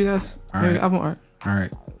 Maybe that's all right. album art. All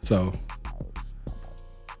right. So.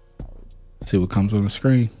 See what comes on the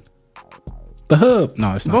screen. The hub.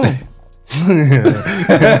 No, it's not.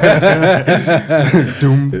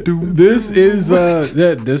 This is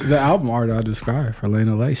the album art I described for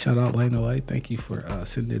Lena Lay. Shout out Lena Lay. Thank you for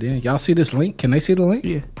sending it in. Y'all see this link? Can they see the link?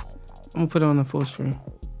 Yeah. I'm gonna put it on the full screen.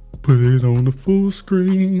 Put it on the full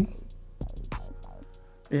screen.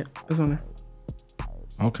 Yeah, it's on there.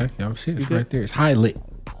 Okay, y'all see it right there. It's highlit.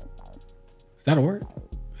 Is that a word?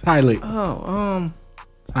 It's highlit. Oh,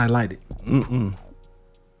 it's highlighted.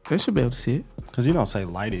 They should be able to see it. Because you don't say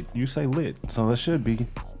lighted, you say lit. So it should be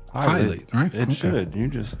highlit, right? It should. You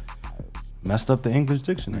just messed up the English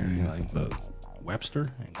dictionary. Like, look,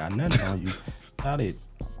 Webster ain't got nothing on you. Got it.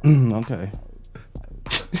 Okay.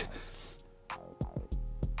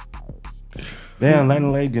 Damn,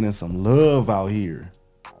 Lana Lake getting some love out here.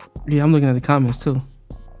 Yeah, I'm looking at the comments too.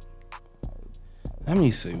 Let me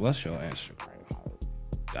see. What's your Instagram?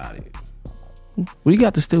 Got it. We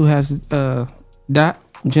got the Stu has Dot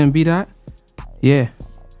Jim B Dot. Yeah.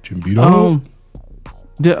 Jim B Dot.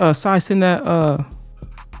 The size in that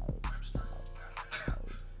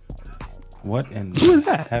What in who is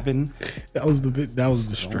that? Heaven? That was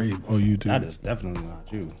the stream on YouTube. That is definitely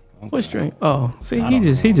not you. Okay. What stream? Oh, see,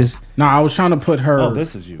 he just. No, I was trying to put her. Oh,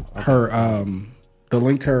 this is you. Okay. Her the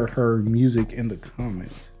link to her music in the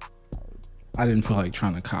comments. I didn't feel like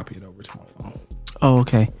trying to copy it over to my phone. Oh,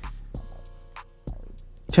 okay.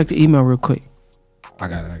 Check the email real quick. I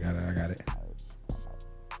got it.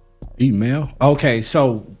 Email. Okay,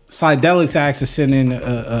 so Psydelics asked to send in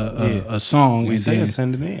a song. We and said then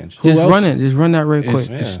send it in. Just run it. Just run that real quick.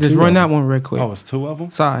 It's Just run that one real quick. Oh, it's two of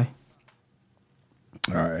them? Sigh.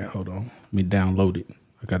 All right, hold on. Let me download it.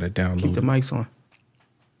 I got it downloaded. Keep the mics on.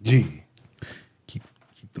 G. Keep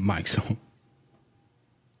the mics on.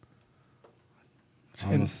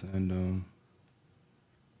 I'm gonna send them.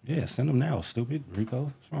 Yeah, send them now, stupid Rico.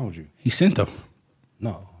 What's wrong with you? He sent them.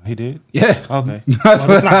 No, he did. Yeah. Okay. That's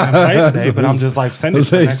Well, it's not gonna play today, but I'm just like send it.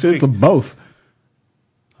 He sent them both.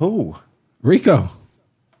 Who? Rico.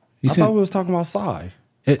 I thought we was talking about Psy.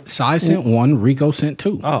 Psy sent one. Rico sent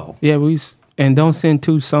two. Oh. Yeah, and don't send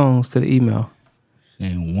 2 songs to the email.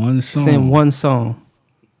 Send one song. Send one song.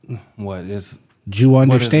 What is? Do you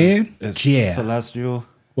understand? It's Yeah. Celestial.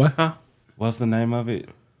 What? Huh? What's the name of it?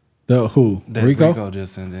 The who? That Rico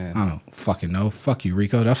just sent in. I don't fucking know. Fuck you,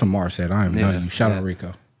 Rico. That's what Mars said. I don't even know you. Shout out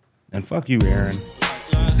Rico. And fuck you, Aaron.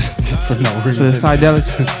 For no To reason. the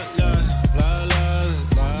Psydelics.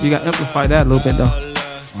 You got to amplify that a little bit though.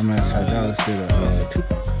 My man Psydelics did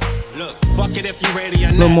Tupac. Look, fuck it if you ready or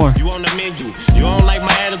A little not. more. You on the menu. You don't like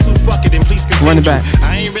my attitude, fuck it, then please continue. Run it back.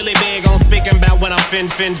 I ain't really big on speaking about when I'm fin.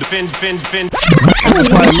 Amplify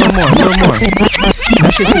a little more.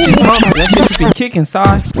 That shit should be pumping. That shit should be kicking,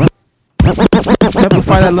 Psy.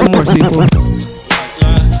 Amplify that a little more, Seafood.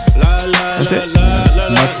 That's it. As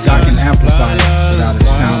much as I can amplify it without it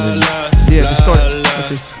sounding. Yeah, distort it.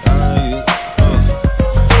 That's it.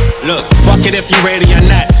 Look, fuck it if you ready or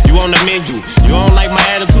not. You on the menu. You don't like my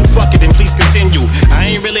attitude, fuck it, then please continue.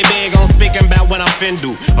 I ain't really big on speaking about what I'm fin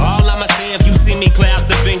do. All I'ma say if you see me clear out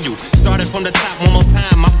the venue. Started from the top one more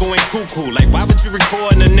time, I'm going cuckoo. Like, why would you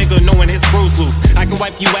record a nigga knowing his screws loose? I can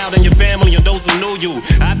wipe you out and your family and those who knew you.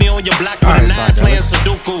 I be on your block with a 9 playing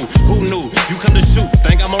Sudoku. Who knew? You come to shoot,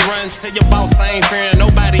 think I'ma run? Tell your boss I ain't fearing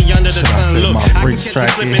nobody under the sun. Look, I can catch you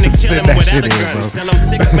slipping and kill him without a gun. Tell him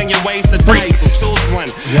 6 million ways to die, so choose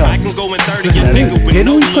one. I can go in 30 a nigga with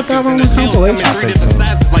no lookers. And the shells come in 3 different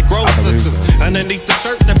sizes like Grove sisters. Underneath the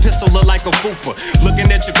shirt, the pistol look like a fupa.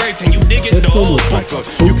 Looking at your grave, can you dig it? The old booker.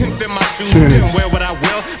 You can fit my shoes, you can wear what I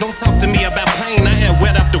will. Don't talk to me about pain, I had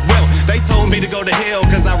wet after well. They told me to go to hell,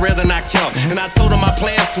 cause I'd rather not kill. And I told them I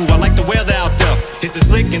plan to, I like the weather out there. Hit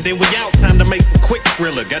this lick and then we out, time to make some quick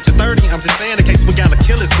skrilla. Got your 30, I'm just saying in case we gotta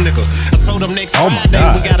kill this nigga. I told them next Friday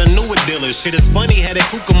we got a newer dealer. Shit is funny, had that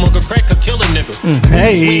kooka mugger crack a killer nigga.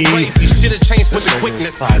 Hey. Crazy, shit have changed with the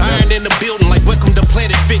quickness. Iron in the building like welcome to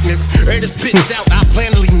Planet Fitness. Air this bitch out, I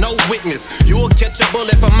plan to leave no witness. You'll catch a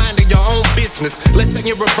bullet for minding your own business. Let's say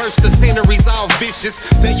you reverse the scenery's all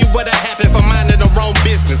vicious. Tell you what happened for minding the wrong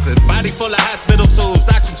business. A body full of hospital tubes,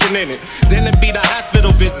 oxygen in it. Then it be the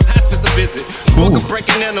hospital visits, hospice a visit. Fuck a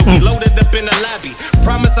breaking in, we loaded up in the lobby.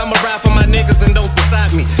 Promise I'ma ride for my niggas and those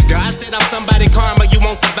beside me. God said I'm somebody karma, you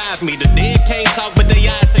won't survive me. The dead can't talk, but they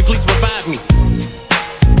eyes say please revive me.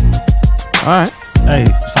 Alright. Hey,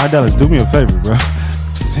 Psydelics, do me a favor, bro.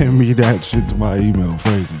 Send me that shit to my email,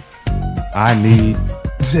 phrasing. I need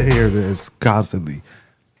to hear this constantly.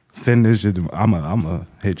 Send this shit to me. I'ma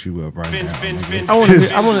hit you up right now.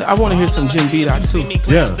 I want to hear some Jim B Dot too.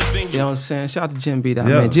 Yeah. You know what I'm saying? Shout out to Jim B Dot,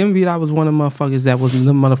 Yeah. man. Jim B Dot was one of the motherfuckers that was the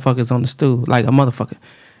motherfuckers on the stool, like a motherfucker.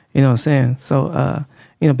 You know what I'm saying? So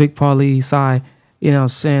Big Paulie, Psy, you know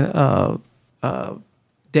what I'm saying?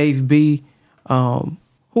 Dave B.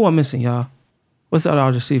 Who I'm missing, y'all? What's the other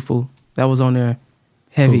artist, Seafood, that was on there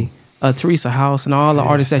heavy? Teresa House and all the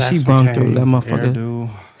artists that she brung through, that motherfucker.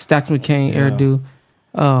 Stacks McCain, Airdo.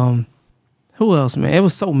 Who else, man? It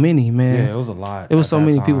was so many, man. Yeah, it was a lot. It was so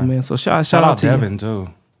many people, man. So shout out to Devin you. too.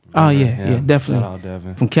 Oh yeah, definitely. Shout out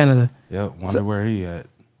Devin from Canada. Yep. Wonder where he at.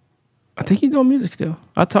 I think he's doing music still.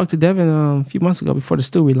 I talked to Devin a few months ago before the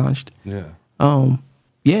STU relaunched. Yeah.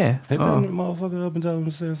 Yeah. Hit that motherfucker up and tell him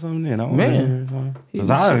to send something in. Man.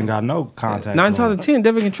 Because I ain't got no contact. 9 times out of 10,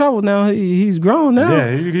 Devin can travel now. He's grown now.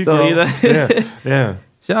 Yeah, he so, grown. You know, yeah.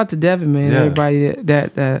 Shout out to Devin, man. Yeah. Everybody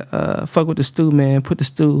that fuck with the STU, man. Put the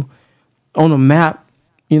STU on the map.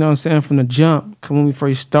 You know what I'm saying? From the jump, 'cause when we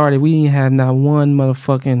first started, we didn't have not one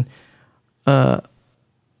motherfucking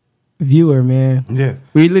viewer, man. Yeah.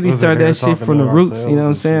 We literally started that shit from the roots, you know what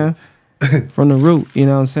I'm saying? From the root, you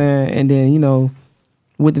know what I'm saying? And then, you know,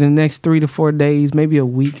 within the next 3 to 4 days, maybe a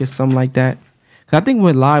week or something like that. 'Cause I think we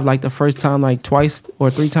went live like the first time like twice or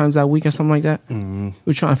 3 times that week or something like that.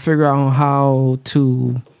 We're trying to figure out how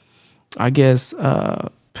to, I guess,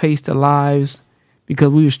 pace the lives, because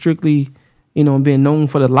we were strictly, you know, being known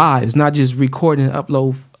for the lives, not just recording and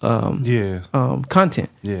upload content.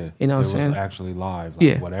 Yeah. You know what I'm saying? It was actually live.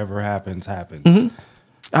 Like, whatever happens, happens. Mm-hmm.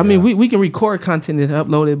 I mean, we can record content and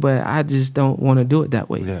upload it, but I just don't want to do it that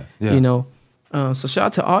way. Yeah. You know? So shout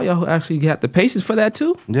out to all y'all who actually got the patience for that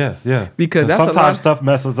too. Yeah. Because that's sometimes stuff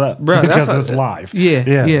messes up, bro, because it's live.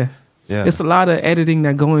 Yeah. It's a lot of editing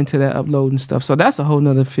that go into that upload and stuff. So that's a whole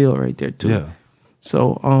nother field right there too. Yeah.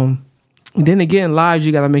 So then again, live,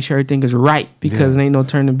 you got to make sure everything is right, because there ain't no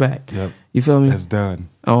turning back. Yep. You feel me? It's done.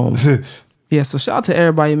 Yeah. So shout out to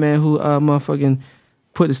everybody, man, who motherfucking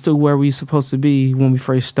put us to where we supposed to be when we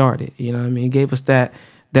first started. You know what I mean? It gave us that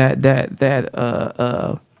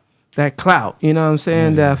clout. You know what I'm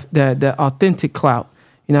saying? That authentic clout.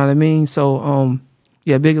 You know what I mean? So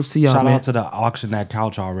yeah, big ups to y'all, Shout man. out to the auction that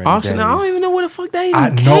couch already. Auction. I don't even know where the fuck that even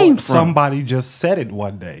I came know from. somebody just said it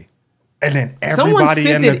one day. And then Someone everybody in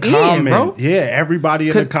sent the it in, bro. comments, everybody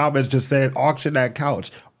in the comments just said auction that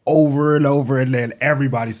couch over and over, and then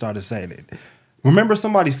everybody started saying it. Remember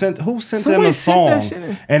somebody sent in a song,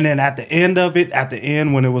 and then at the end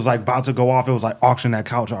when it was like about to go off, it was like auction that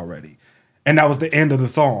couch already. And that was the end of the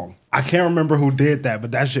song. I can't remember who did that,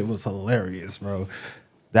 but that shit was hilarious, bro.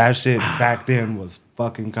 That shit back then was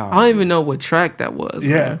fucking comedy. I don't even know what track that was.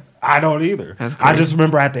 Yeah, man. I don't either. That's crazy. I just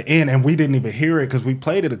remember at the end, and we didn't even hear it because we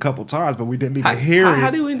played it a couple times, but we didn't even hear it.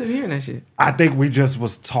 How did we end up hearing that shit? I think we just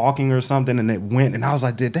was talking or something, and it went, and I was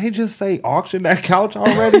like, did they just say auction that couch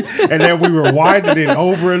already? And then we rewinded it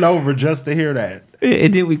over and over just to hear that.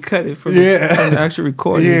 And then we cut it from the actual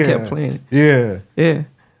recording and kept playing it. Yeah.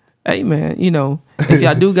 Hey, man, you know, if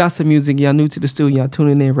y'all do got some music, y'all new to the studio, y'all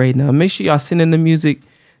tuning in right now, make sure y'all send in the music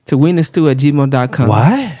to winthestu@gmail.com.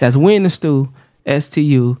 What? That's winthestu,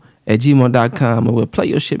 STU, @gmail.com, and we'll play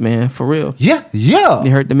your shit, man, for real. Yeah.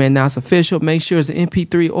 You heard the man, now it's official. Make sure it's an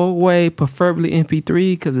MP3 all the way, preferably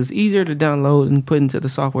MP3, because it's easier to download and put into the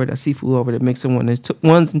software that Sifu over there mixing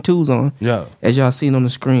ones and twos on. Yeah. As y'all seen on the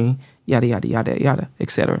screen, yada, yada, yada, yada,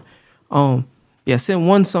 etc. Send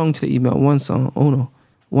one song to the email, one song. You know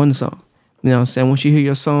what I'm saying? Once you hear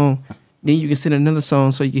your song, then you can send another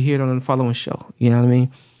song so you can hear it on the following show. You know what I mean?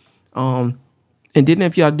 And then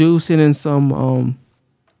if y'all do send in send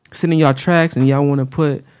in y'all tracks and y'all want to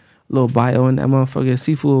put a little bio in that motherfucker,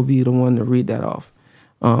 Sifu will be the one to read that off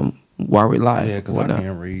while we're live. Yeah, because I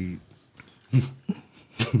can't read.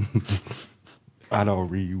 I don't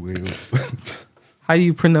read well. How do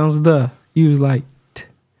you pronounce the? You was like,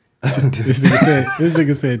 This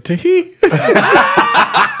nigga said, Tahi.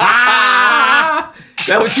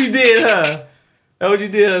 That what you did, huh? That what you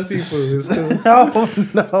did, huh, Sifu? It's cool. Oh,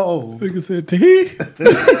 no. This nigga said, Tahi.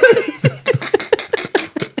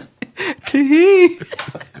 Tahi.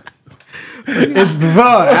 It's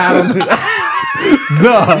the Adam.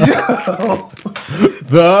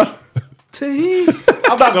 The Tahi.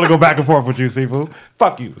 I'm not going to go back and forth with you, Sifu.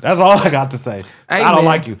 Fuck you. That's all I got to say. Hey, I don't man.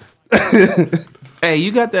 like you. Hey,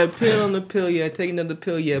 you got that pill on the pill yet? Take another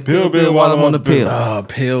pill yet? Pill while I'm on the pill.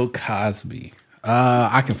 Pill Cosby.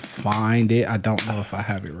 I can find it. I don't know if I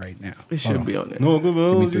have it right now. It should be on there. No, Give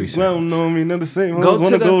me 3 seconds. on me, none the same. Go to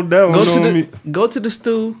me. the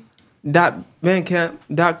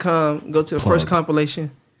stew.bandcamp.com. Go to the first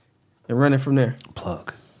compilation and run it from there.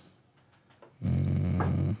 Plug.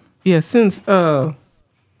 Yeah, since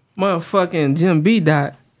motherfucking Jim B.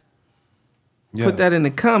 Dot put that in the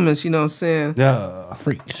comments, you know what I'm saying? Yeah.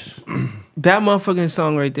 Freaks. That motherfucking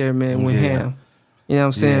song right there, man, went ham. You know what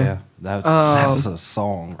I'm saying? Yeah, that's a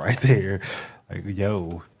song right there. Like,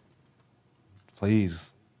 yo,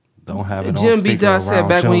 please don't have it on Jim B. speaker Dot said around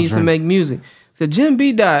back when he used to children. make music. So Jim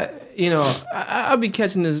B. Dot, you know, I'll be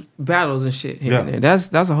catching his battles and shit here and there.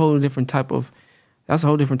 That's a whole different type of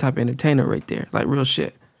entertainer right there. Like real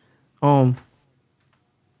shit.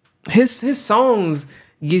 His songs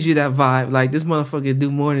gives you that vibe. Like this motherfucker do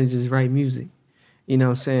more than just write music. You know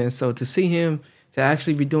what I'm saying? So to see him to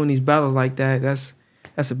actually be doing these battles like that, that's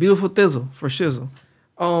a beautiful thizzle for shizzle.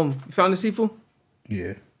 You found the Sifu?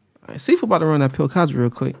 Yeah. All right, Sifu about to run that Pill Cosby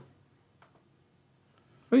real quick.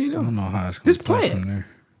 What are you doing? I don't know how it's going Just to play play it. from there.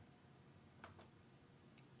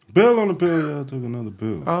 Bill on the pill, yeah, I took another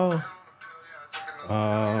pill. Oh.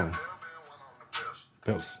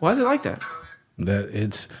 Pills. Why is it like that? That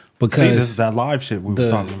it's See, because this is that live shit we were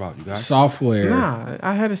talking about, you guys. Software. Nah,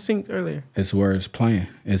 I had it synced earlier. It's where it's playing.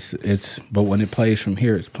 It's but when it plays from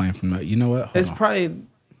here, it's playing from that. You know what? It's probably.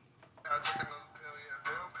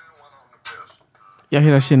 Y'all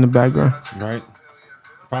hear that shit in the background? Right?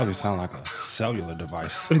 Probably sound like a cellular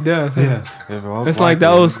device. It does. Yeah. It's like the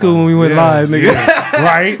old school when we went live, nigga. Yeah.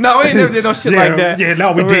 Right? No, we ain't never did no shit like that. Yeah,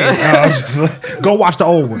 no, we did. Go watch the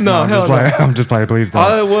old one. No, hell no. I'm just playing, please don't.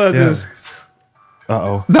 All it was is.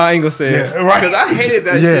 Uh-oh. No, I ain't gonna say it. Right. Because I hated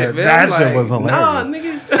that shit, man. That I'm shit like, was hilarious. Nah,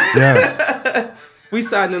 nigga. Yeah. We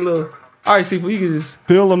siding a little. All right, Seafood, you can just.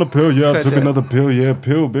 Pill on the pill, yeah. Cut Took that. another pill, yeah.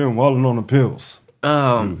 Pill been walling on the pills.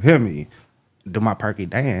 You hear me? Do my perky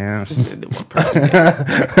dance. Do my perky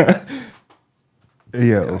dance.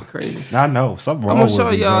 Yo, crazy. I know something I'm wrong gonna show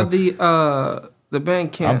with me, y'all bro. the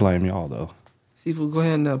Bandcamp. I blame y'all though. Seafood, go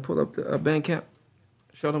ahead and pull up the Bandcamp.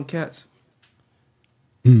 Show them cats.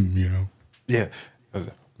 Meow. Yeah,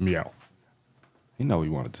 meow. You know he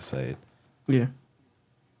wanted to say it. Yeah.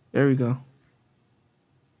 There we go.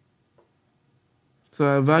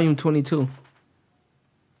 So volume 22.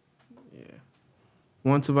 Yeah.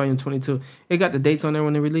 1 to volume 22. It got the dates on there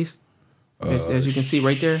when they released. As you can see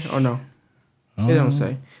right there. Or no? It don't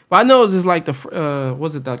say. But I know it's just like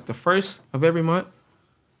was it like the first of every month?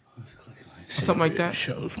 Or something like that.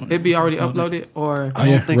 It'd be already uploaded or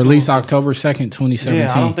Released October 2nd, 2017.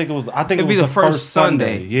 Yeah, I don't think it was. I think It'd it was be the first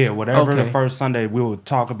Sunday. Sunday. Yeah, whatever the Okay. first Sunday, we would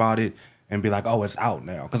talk about it and be like, "Oh, it's out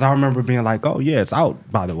now." Because I remember being like, "Oh, yeah, it's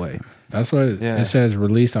out." By the way, That's what it says.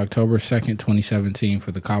 Released October 2nd, 2017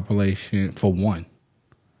 for the compilation for one.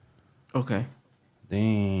 Okay.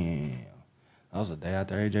 Damn. That was the day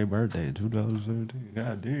after AJ birthday, 2017.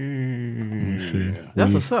 God damn. Let's see.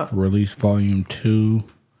 That's what's up. Released volume 2,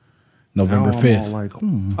 November Now I'm 5th. all like,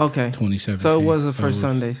 Okay. 2017. So it was the first So it was-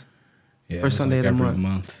 Sundays. Yeah, it First was Sunday like of the every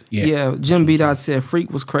month. Yeah. Yeah, Jim B. Dot said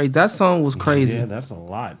Freak was crazy. That song was crazy. Yeah, that's a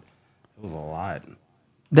lot. It was a lot.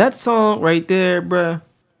 That song right there, bruh.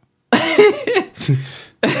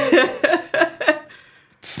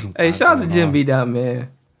 Hey, shout out to Jim B. Dot, man.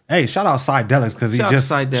 Hey, shout out Psydelics because he Shout out to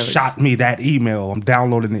just Psydelics. shot me that email. I'm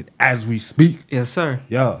downloading it as we speak. Yes, sir.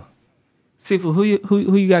 Yeah. Seafood, who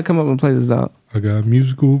you got come up and play this out? I got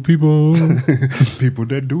musical people. People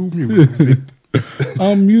that do music.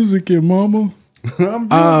 I'm musicking, mama.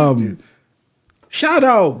 Shout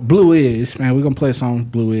out Blue Is, man. We're gonna play a song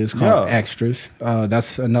Blue Is called Extras.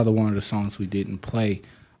 That's another one of the songs we didn't play.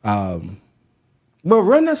 But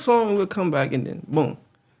run that song and we'll come back and then boom.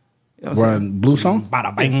 You know what I'm Run saying? Blue song?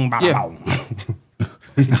 Bada bing, bada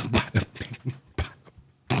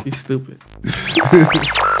Yeah. You stupid.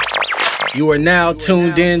 You are now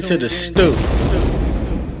tuned in to the STU.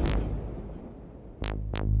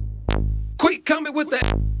 Quick coming with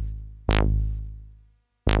that.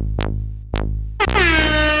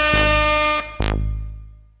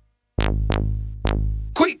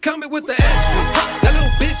 Quick coming with the extras. That little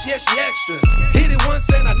bitch, yeah, she extra. Hit it once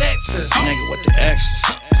and I next her. Nigga with the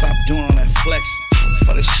extras. Stop doing all that flexing.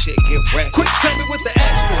 For the shit get wrecked. Quick coming with the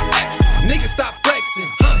extras. Niggas stop flexing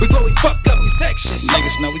before we fuck up your section.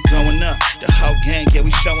 Niggas know we going up. The whole gang, yeah, we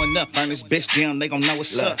showing up. Burn this bitch down, they gon' know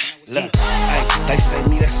what's up. Look, ay, they say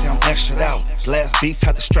me, that sound extra out. Last beef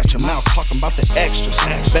had to stretch them out. Talking about the extras.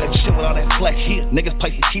 Better chill with all that flex here. Niggas play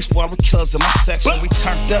for keys while we killers in my section. We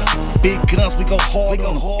turned up. Big guns, we go hard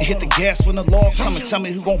on them. And hit the gas when the law come and tell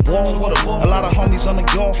me who gon' ball with them. A lot of homies on the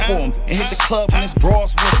yard for them. And hit the club when it's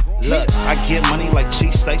bras with them. Look, I get money like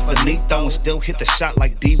G-Stay Finito and still hit the shot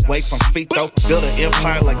like D-Way from Fito. Build an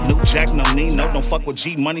empire like New Jack, no Nino. Don't fuck with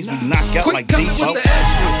G-Monies, we knock out Quick like coming Devo. with the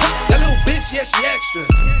extras. That little bitch, yeah, she extra.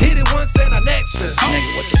 Hit it once and I next her.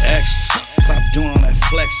 Nigga with the extras. Stop doing all that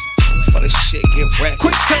flexing. For the shit get wrecked.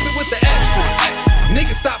 Quick coming with the extras.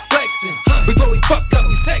 Niggas stop flexing before we fuck up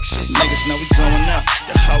your section. Niggas know we going up.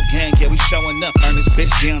 The whole gang, yeah, we showing up. Burn this bitch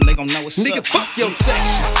down, they gon' know what's Nigga, up. fuck your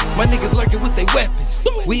section. My niggas lurking with their weapons.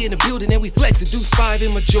 We in the building and we flexing. Deuce 5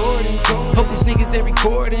 in majorities. Hope these niggas ain't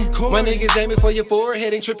recording. My niggas aiming for your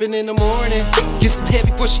forehead, ain't tripping in the morning. Get some head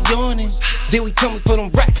before she yawning. Then we coming for them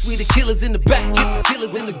racks. We the killers in the back.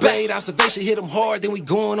 Killers in the bait. Observation hit them hard, then we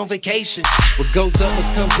going on vacation. What goes up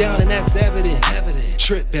must come down, and that's evident.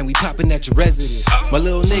 Trip and we popping at your residence. My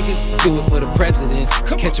little niggas do it for the presidents.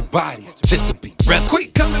 Catch your bodies just to be relevant.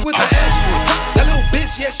 Quick coming with the extras. That little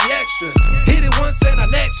bitch, yeah, she extra. Hit it once and I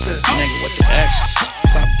next her. Nigga with the extras.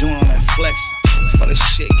 Stop doing all that flexing. For the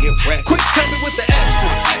shit get wrecked. Quick coming with the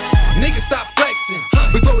extras. Niggas stop flexing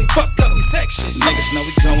before we fuck up your section. Niggas know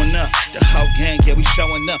we going up. The whole gang, yeah, we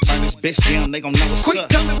showing up. Burn this bitch down, they gon' know what's Quick up.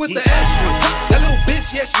 coming with the extras. That little bitch,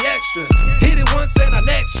 yeah, she extra. Hit it once and I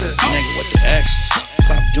next her. Nigga with the extras.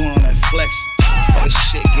 Stop doing all that flexing. Before this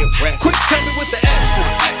shit get wrecked. Quick coming with the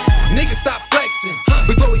extras. Niggas stop flexing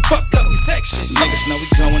before we fuck up your section. Niggas know we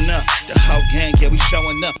going up. The whole gang, yeah, we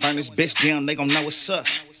showing up. Burn this bitch down, they gon' know what's up.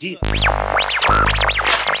 Yeah.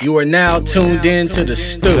 You are now tuned in to the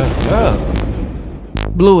Stew.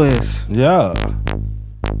 Blue is. Yeah.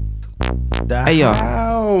 Hey, y'all.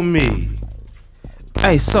 How me?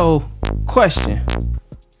 Hey, so question.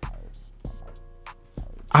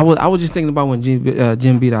 I was just thinking about when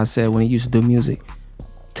Jim Beat said when he used to do music.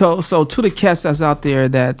 So to the cats that's out there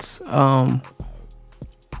that's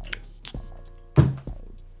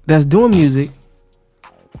doing music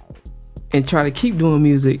and try to keep doing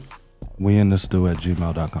music. We in the stew at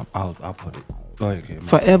gmail.com. I'll put it. Go ahead, Kim.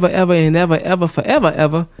 Forever, ever, and ever, ever, forever,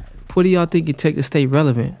 ever. What do y'all think it take to stay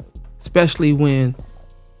relevant? Especially when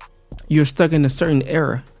you're stuck in a certain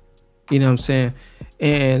era. You know what I'm saying?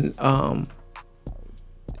 And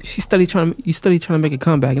you study trying to make a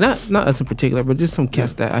comeback. Not us in particular, but just some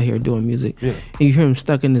cats that out here doing music. Yeah. And you hear them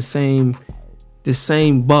stuck in the same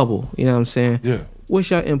bubble. You know what I'm saying? Yeah. What's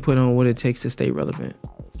your input on what it takes to stay relevant?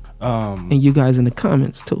 And you guys in the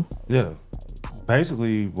comments too. Yeah.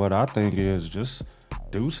 Basically, what I think is just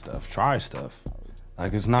do stuff, try stuff.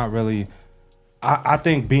 Like, it's not really. I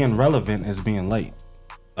think being relevant is being late.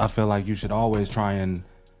 I feel like you should always try and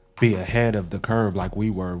be ahead of the curve, like we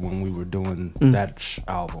were when we were doing that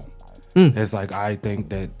album. It's like, I think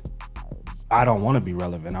that I don't want to be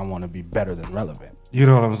relevant. I want to be better than relevant. You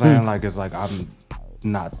know what I'm saying? Like, it's like I'm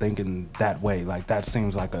not thinking that way. Like, that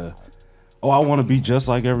seems like I want to be just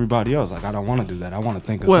like everybody else. Like, I don't want to do that. I want to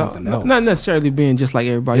think of something else. Not necessarily being just like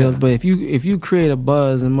everybody else, but if you create a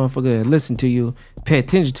buzz and motherfucker listen to you, pay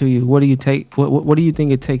attention to you, what do you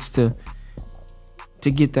think it takes to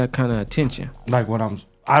get that kind of attention? Like,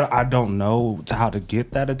 I don't know how to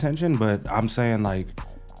get that attention, but I'm saying, like,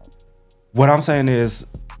 what I'm saying is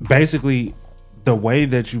basically the way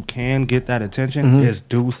that you can get that attention is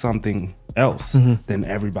do something else than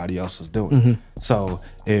everybody else is doing. So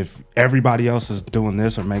if everybody else is doing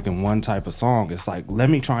this or making one type of song, it's like, let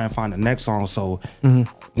me try and find the next song, so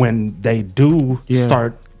when they do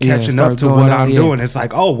start catching up to what I'm doing, it's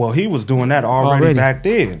like, oh, well, he was doing that already back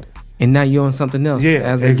then, and now you're on something else. Yeah,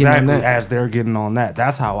 as they're exactly. Getting on that. As they're getting on that.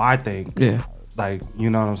 That's how I think. Yeah. Like, you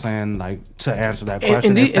know what I'm saying? Like, to answer that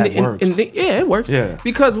question, if that works. Yeah, it works. Yeah.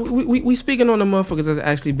 Because we speaking on the motherfuckers that's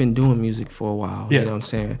actually been doing music for a while. Yeah. You know what I'm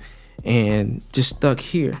saying? And just stuck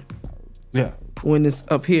here. Yeah. When it's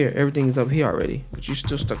up here, everything is up here already. But you're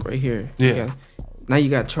still stuck right here. Yeah. Now you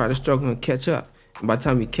got to try to struggle and catch up. And by the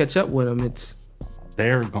time you catch up with them,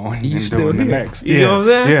 they're going you and still doing here. the next. You know what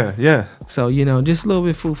I'm saying? Yeah, yeah. So, just a little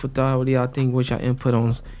bit food for thought. What do y'all think? What's y'all input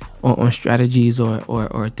on strategies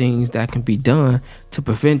or things that can be done to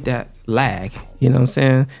prevent that lag? You know what I'm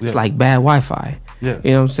saying? It's like bad Wi-Fi. Yeah.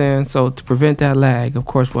 You know what I'm saying? So to prevent that lag, of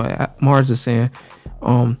course, what Mars is saying,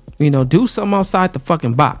 do something outside the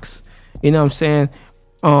fucking box. You know what I'm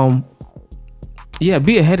saying?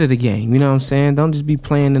 Be ahead of the game. You know what I'm saying? Don't just be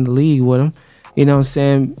playing in the league with them. You know what I'm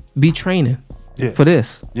saying? Be training for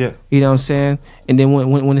this. Yeah. You know what I'm saying? And then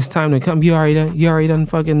when it's time to come, you already done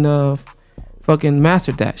fucking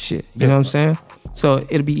mastered that shit. You know what I'm saying? So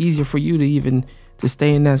it'll be easier for you to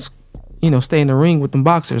stay in that, stay in the ring with them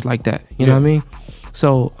boxers like that. You know what I mean?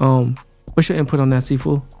 So what's your input on that,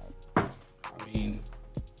 Sifu?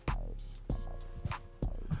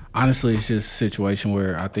 Honestly, it's just a situation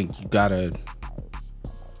where I think you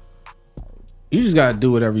just gotta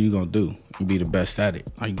do whatever you're gonna do and be the best at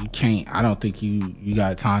it. Like, I don't think you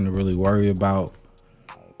got time to really worry about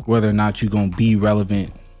whether or not you're gonna be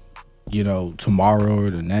relevant, tomorrow or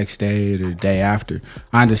the next day or the day after.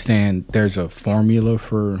 I understand there's a formula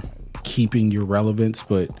for keeping your relevance,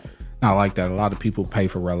 but not like that. A lot of people pay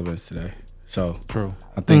for relevance today. So true.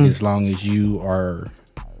 I think as long as you are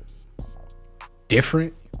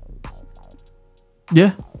different,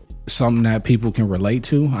 something that people can relate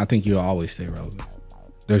to, I think you'll always stay relevant.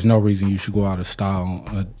 There's no reason you should go out of style,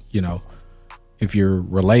 if you're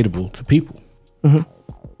relatable to people.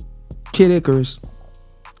 Kid Icarus,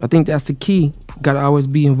 I think that's the key. Gotta always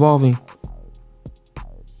be involving.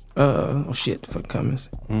 For comments.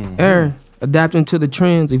 Aaron, adapting to the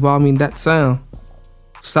trends, evolving that sound.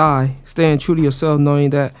 Sigh, staying true to yourself,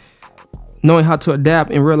 knowing how to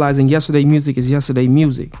adapt and realizing yesterday music is yesterday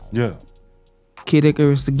music. Yeah. Kid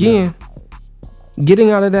Icarus again, getting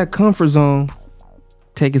out of that comfort zone,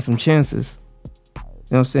 taking some chances. You know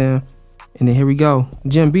what I'm saying? And then here we go.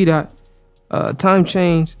 Jim B. Time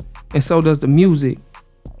change, and so does the music.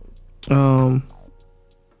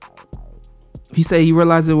 He said he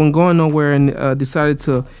realized it wasn't going nowhere and decided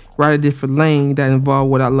to write a different lane that involved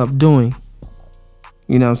what I love doing.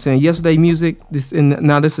 You know what I'm saying? Yesterday music,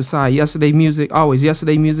 now this aside, yesterday music, always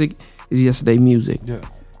yesterday music is yesterday music. Yeah.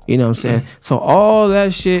 You know what I'm saying? So all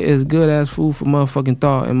that shit is good ass food for motherfucking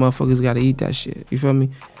thought, and motherfuckers gotta eat that shit. You feel me?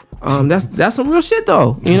 That's some real shit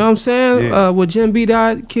though. You know what I'm saying? Yeah. What Jim B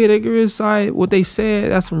Dot, Kid Icarus side, what they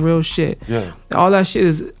said, that's some real shit. Yeah. All that shit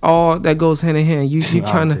is all that goes hand in hand. You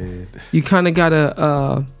kind of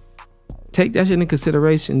gotta take that shit into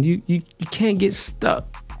consideration. You can't get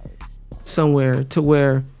stuck somewhere to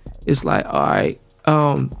where it's like, all right,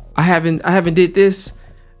 I haven't did this.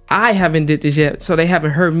 I haven't did this yet, so they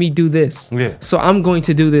haven't heard me do this. Yeah. So I'm going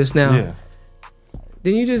to do this now. Yeah.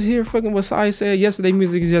 Then you just hear fucking what Sai said. Yesterday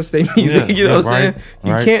music is yesterday music. Yeah, you know what I'm right, saying?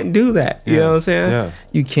 You right. can't do that. You know what I'm saying? Yeah.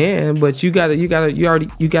 You can, but you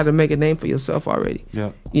gotta make a name for yourself already. Yeah.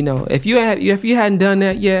 You know, if you hadn't done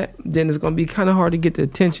that yet, then it's gonna be kind of hard to get the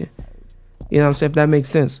attention. You know what I'm saying? If that makes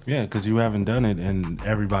sense. Yeah, because you haven't done it, and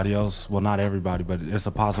everybody else, well, not everybody, but it's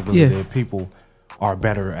a possibility that people are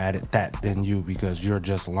better at it than you, because you're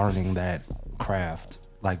just learning that craft,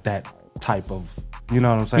 like that type of, you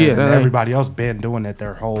know what I'm saying? Yeah, and everybody else been doing it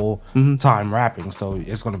their whole time rapping, so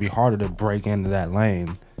it's going to be harder to break into that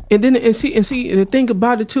lane. And then and see the thing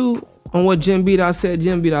about it too, on what Jim B Dot said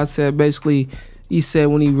basically, he said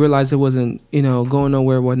when he realized it wasn't, going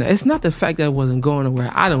nowhere, whatnot. It's not the fact that it wasn't going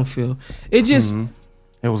nowhere. I don't feel it just.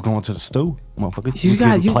 It was going to the stew, motherfucker. You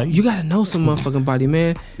gotta know some motherfucking body,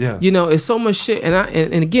 man. Yeah. It's so much shit,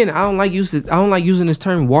 and again, I don't like using this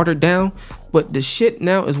term watered down, but the shit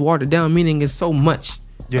now is watered down, meaning it's so much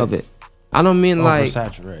of it. I don't mean like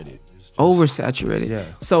oversaturated. Yeah.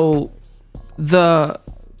 So the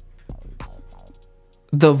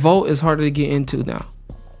vote is harder to get into now.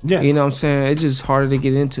 Yeah. You know what I'm saying? It's just harder to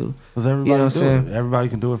get into. Because everybody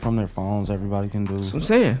can do it from their phones. Everybody can do it. That's what I'm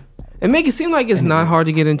saying. And make it seem like it's not hard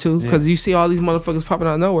to get into, because you see all these motherfuckers popping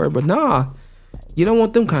out of nowhere. But nah, you don't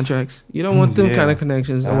want them contracts. You don't want them kind of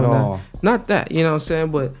connections and whatnot. Not that, you know what I'm saying?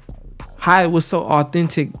 But how it was so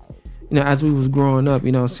authentic, as we was growing up,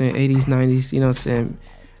 you know what I'm saying? 80s, 90s, you know what I'm saying?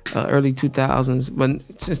 Early 2000s. But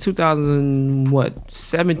since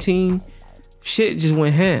 2017, shit just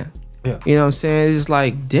went ham. Yeah. You know what I'm saying? It's just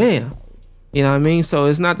like, damn. You know what I mean? So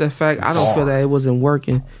it's not the fact, I don't feel that it wasn't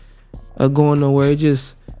working or going nowhere. It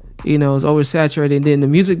just, it's oversaturated. And then the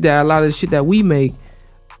music that a lot of the shit that we make,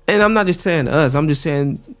 and I'm not just saying us, I'm just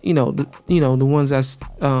saying, the ones that's,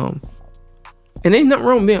 and ain't nothing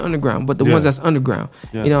wrong with being underground, but the ones that's underground,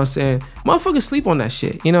 you know what I'm saying? Motherfuckers sleep on that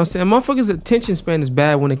shit. You know what I'm saying? Motherfuckers' attention span is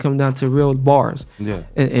bad when it comes down to real bars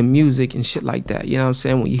and music and shit like that. You know what I'm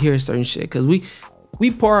saying? When you hear certain shit, because we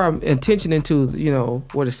pour our attention into,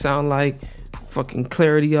 what it sound like, fucking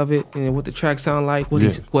clarity of it, and what the track sound like, what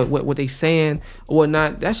they saying or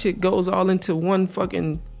whatnot. That shit goes all into one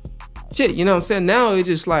fucking shit. You know what I'm saying? Now it's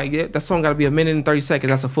just like that song got to be 1 minute and 30 seconds.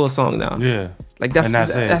 That's a full song now. Yeah, like that's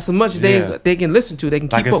as much as they can listen to. They can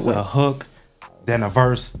keep up with a hook, then a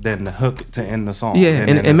verse, then the hook to end the song. Yeah,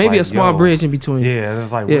 and maybe a small bridge in between. Yeah,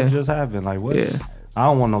 it's like what just happened? Like what? Yeah. I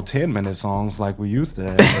don't want no 10-minute songs like we used to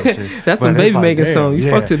have. That's the baby making song. You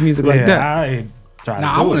fuck to music like that.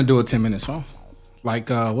 I want to do a 10-minute song. Like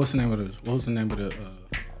what's the name of the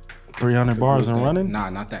 300 bars and running?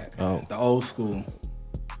 Nah, not that. Oh. The old school.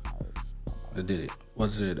 I did it.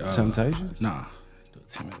 Was it Temptations? Nah. Do a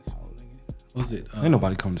 10-minute song. Was it ain't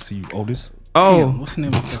nobody come to see you, Otis. Oh. Damn, what's the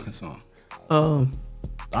name of the fucking song?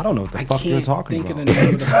 I don't know what the fuck you're talking about.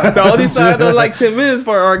 The only song I don't like 10 minutes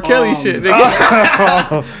for R. Kelly shit,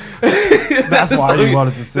 nigga. That's why you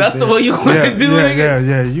wanted to sit That's there. The way you want to do it, nigga.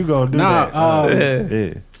 Yeah, you gonna do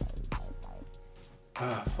that.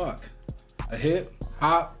 Fuck. A hip,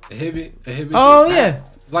 hop, a hip. Oh, yeah.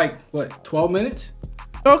 Like, what, 12 minutes?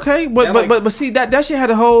 Okay, but see, that shit had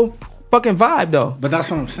a whole fucking vibe, though. But that's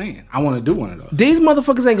what I'm saying. I want to do one of those. These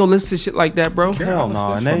motherfuckers ain't gonna listen to shit like that, bro. Hell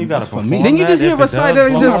no. And then you gotta perform. Then you just hear what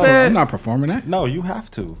Psydelics just said. I'm not performing that. No, you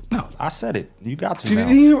have to. No. I said it. You got to now.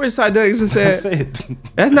 Did you hear what Psydelics just said? That's it.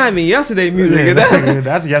 That's not even yesterday music. Yeah,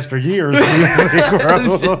 that's yesteryear's music,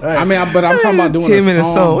 bro. I mean, but I'm talking about doing a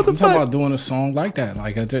song. What the I'm talking about doing a song like that.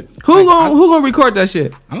 Like I did. Who gonna record that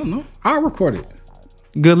shit? I don't know. I'll record it.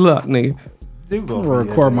 Good luck, nigga. I'm gonna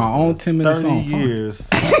record my own 10-minute song. 30 years.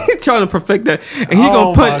 Trying to perfect that, and he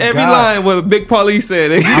gonna punch every line what Big Paulie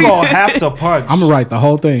said. I'm gonna have to punch. I'm gonna write the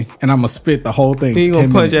whole thing, and I'm gonna spit the whole thing. He gonna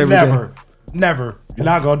punch everything. Never. You're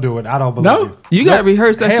not gonna do it. I don't believe you. You gotta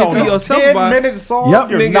rehearse that shit to yourself. 10-minute song.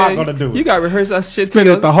 Yep. You're not gonna do it. You gotta rehearse that shit. Spit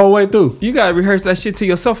it the whole way through. You gotta rehearse that shit to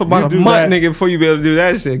yourself about a month, nigga, before you be able to do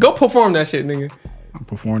that shit. Go perform that shit, nigga.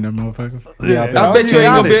 perform that motherfucker. Yeah, I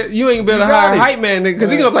bet you ain't gonna hire a hype man, nigga,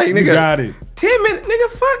 because he gonna be like, nigga, You got it. 10 minutes, nigga,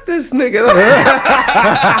 fuck this nigga.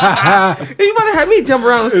 You about to have me jump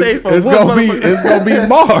around the stage for It's one gonna be motherfucker. it's gonna be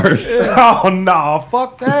Mars. Oh no,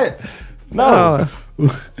 fuck that. No.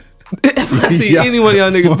 If I see any one of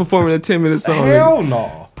y'all niggas performing a 10-minute song, Hell nigga,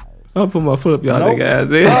 no. I'll put my foot up y'all Nope. nigga ass.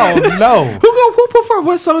 Nigga. Oh no. Who perform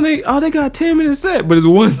what song? They got a 10-minute set, but it's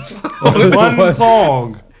one song. One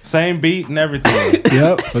song. Same beat and everything.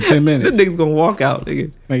 Yep, for 10 minutes. This nigga's gonna walk out,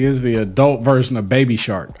 nigga. Like it's the adult version of Baby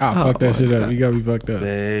Shark. Fuck that shit up. You gotta be fucked up.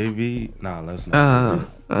 Baby. Nah, let's not.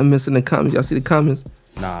 I'm missing the comments. Y'all see the comments?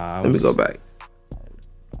 Nah. Let me go back.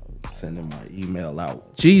 Sending my email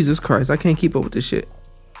out. Jesus Christ, I can't keep up with this shit.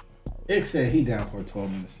 Ick said he down for a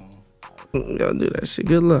 12-minute song. Y'all do that shit.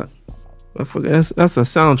 Good luck. Motherfucker, that's a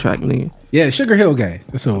soundtrack, nigga. Yeah, Sugar Hill Gang.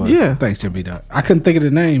 That's what it was. Yeah. Thanks, Jimmy Dot. I couldn't think of the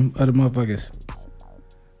name of the motherfuckers.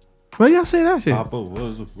 Why y'all say that shit? Papa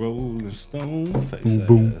was a Rolling Stone. Face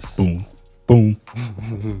Boom, ass. boom, boom.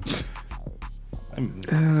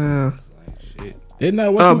 Isn't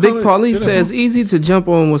that what Big Paulie says easy to jump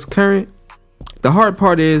on what's current. The hard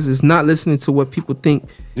part is not listening to what people think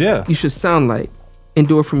you should sound like and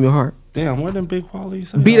do it from your heart. Damn, what them Big Paulie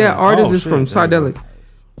say? Be that artist is from shit, there you Psydelic.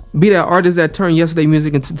 Be that artist that turned yesterday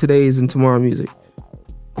music into today's and tomorrow music.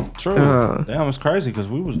 True. Damn, it's crazy because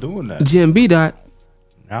we was doing that. GMB dot.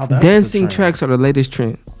 Now that's Dancing the trend. tracks are the latest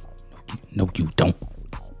trend. No, you don't.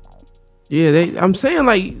 Yeah, I'm saying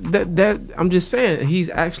like that. I'm just saying he's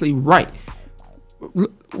actually right.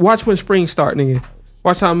 Watch when spring start, nigga.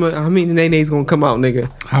 Watch how many nays gonna come out, nigga.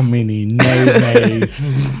 How many nays?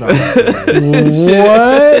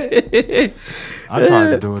 What? I tried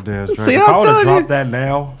to do a dance track. See, If I I would told have you. dropped that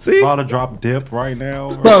now, if I would have dropped Dip right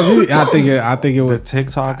now, Bro, I think it was the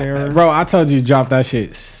TikTok era. Bro, I told you to drop that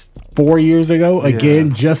shit 4 years ago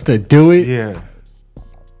again just to do it. Yeah.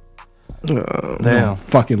 Damn. Damn.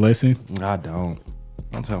 Fucking listen. I don't.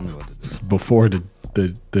 Don't tell me what to do. It's before the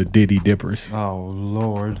Diddy Dippers. Oh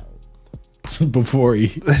Lord. Before he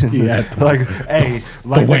had the, like, hey,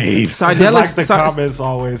 like the waves. Like the comments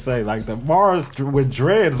always say, like the Mars with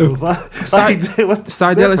dreads was like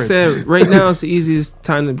Psydelic said, right now it's the easiest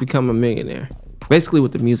time to become a millionaire. Basically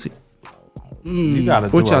with the music. You gotta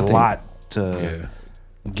do What y'all a think? lot to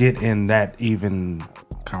get in that even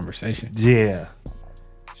conversation. Yeah.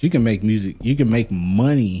 You can make music. You can make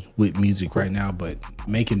money with music right now, but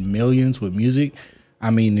making millions with music, I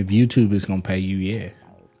mean, if YouTube is gonna pay you, yeah.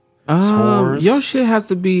 Your shit has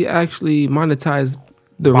to be actually monetized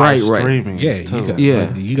the By right way. streaming,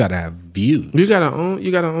 Yeah, you gotta have views. You gotta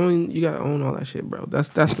own all that shit, bro.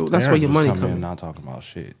 That's where your money come in. Not talking about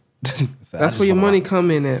shit. That's where your money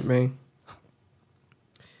come in at, man.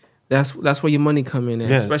 That's where your money come in at,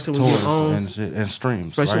 Yeah, especially when you own and, shit, and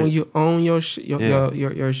streams, especially right? when you own your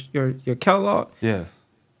your catalog. Yeah.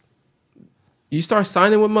 You start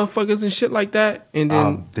signing with motherfuckers and shit like that, and then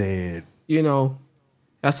I'm dead. You know,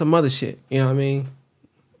 that's some other shit. You know what I mean?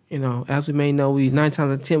 You know, as we may know, 9 times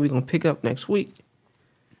out of 10 we gonna pick up next week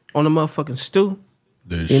on the motherfucking stew.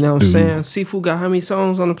 You know what I'm saying? Seafood got how many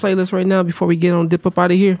songs on the playlist right now before we get on dip up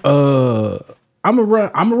out of here? I'm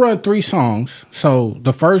gonna run 3 songs. So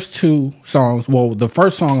the first 2 songs, the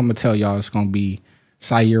first song I'm gonna tell y'all is gonna be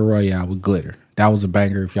Sire Royale with Glitter. That was a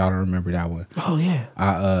banger if y'all don't remember that one. Oh yeah.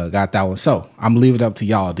 I got that one. So I'm gonna leave it up to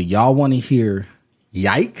y'all. Do y'all want to hear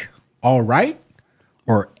Yike, All Right,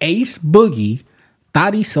 or Ace Boogie,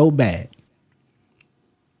 Thought He So Bad?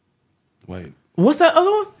 Wait. What's that other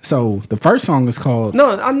one? So the first song is called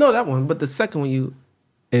No, I know that one, but the second one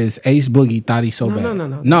is Ace Boogie, Thought He So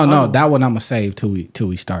Bad. No. That one I'm gonna save till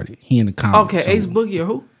we started. He in the comments. Okay, So Ace Boogie or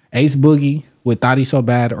who? Ace Boogie with Thought He So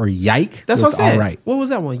Bad or Yike. That's with what I said. All Right. What was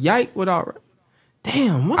that one? Yike with All Right.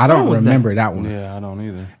 Damn, what I song don't was remember that one. Yeah, I don't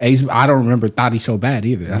either. Ace, I don't remember Thought He So Bad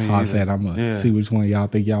either. That's Me why I either. said I'm gonna Yeah. see which one y'all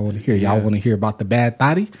think y'all want to hear. Y'all Yeah. want to hear about the bad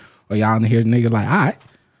Thotty, or y'all want to hear the nigga like, all right,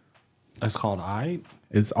 It's called I.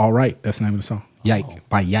 it's All Right. That's the name of the song. Yike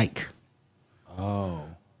by Yike. Oh.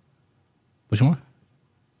 Which one?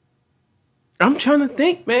 I'm trying to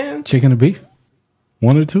think, man. Chicken or beef?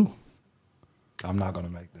 1 or 2? I'm not gonna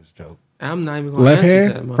make this joke. I'm not even gonna Left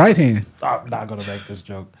answer hand, that, right hand. I'm not gonna make this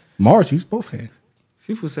joke. Mars, use both hands.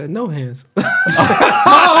 Seafood said no hands. Oh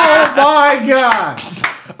my god!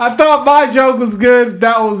 I thought my joke was good.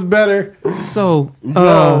 That was better. So,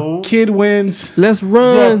 Kid wins. Let's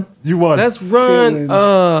run. Yeah, you won. Let's run.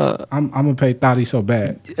 I'm gonna pay Thotty So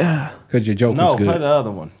Bad because your joke No, was good. play the other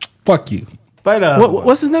one. Fuck you. Play the other one.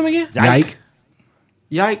 What's his name again? Yike.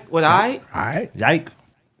 Yike. What I? All right. Yike.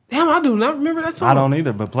 Damn, I do not remember that song. I don't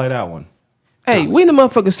either, but play that one. Hey, we in the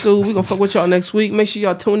motherfucking stew. We gonna fuck with y'all next week. Make sure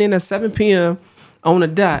y'all tune in at 7 p.m. on the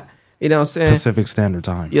dot. You know what I'm saying? Pacific Standard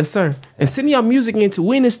Time. Yes, sir. And send y'all music into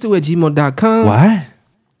weinthestu@gmail.com. What?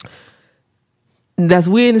 That's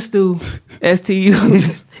weinthestu, STU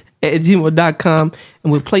 @gmail.com,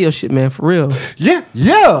 and we'll play your shit, man, for real. Yeah.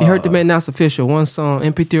 You heard the man, now it's official. One song,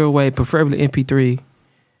 MP3 away, preferably MP3.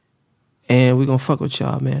 And we're gonna fuck with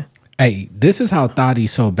y'all, man. Hey, this is how Thotty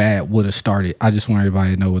So Bad would have started. I just want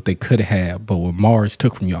everybody to know what they could have had, but what Mars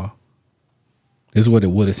took from y'all. This is what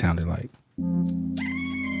it would have sounded like.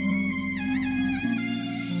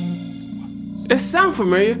 It sound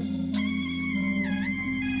familiar.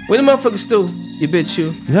 When the motherfuckers do, you bitch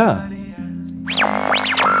you. Yeah.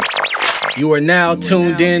 You are now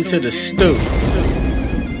tuned in to the Stew.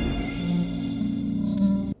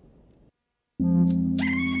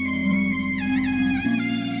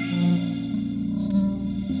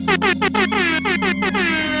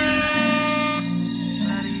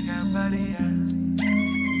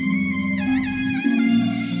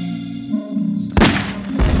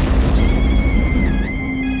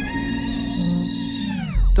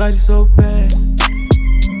 Thotty so bad.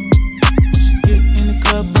 When she get in the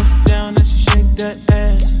club, bust it down and she shake that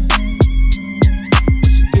ass. When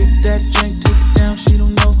she get that drink, take it down, she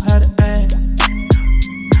don't know how to act.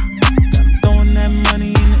 Got me throwing that money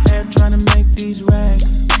in the air, trying to make these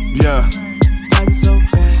racks. Yeah. Thotty so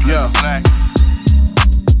bad. Yeah.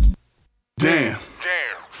 Damn.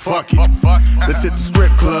 Fuck it. Let's hit the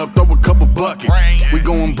strip club, throw a couple buckets. We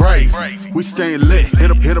going brave, we staying lit.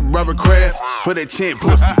 Hit a rubber craft for that chin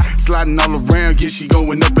pussy. Sliding all around, yeah, she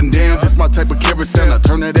going up and down. That's my type of carousel, I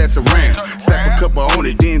turn that ass around. Slap a couple on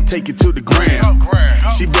it, then take it to the ground.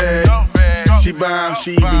 She bad, she bomb,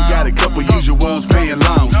 she even got a couple usuals paying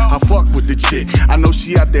loans. I fuck with the chick, I know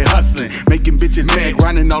she out there hustling, making bitches mad,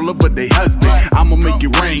 grinding all over their husband. I'ma make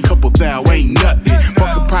it rain, couple thou ain't nothing.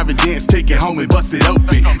 Fuck a private dance, take it home and bust it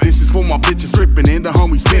open. This is for my bitches stripping and the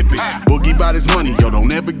homies pimping. Boogie bout his money, yo,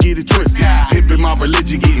 don't ever get it twisted. Pimping my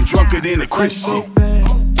religion, getting drunker than a Christian.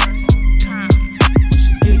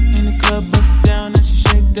 In the club, bust it down and she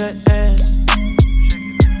shake that ass.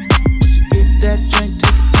 When she get that drink,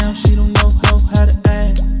 take it down, she don't know how to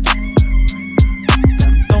act.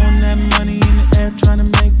 Got me throwing that money in the air, trying to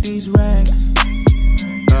make these racks.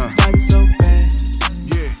 Thotty so bad.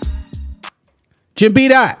 Yeah. Jim B.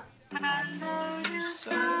 Dot.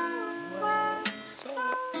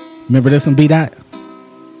 Remember this one, B. Dot?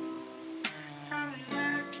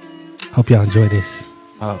 Hope y'all enjoy this.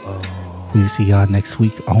 We'll see y'all next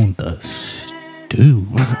week on the Stew.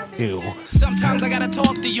 Sometimes I gotta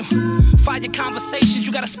talk to you. Find your conversations,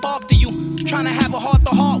 you gotta spark to you. Trying to have a heart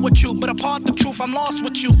to heart with you, but apart the truth, I'm lost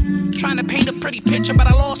with you. Trying to paint a pretty picture, but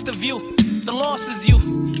I lost the view. The loss is you.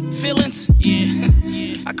 Feelings? Yeah.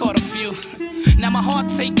 I caught a few. Now my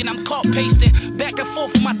heart's aching, I'm caught pasting. Back and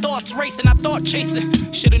forth with my thoughts racing, I thought chasing.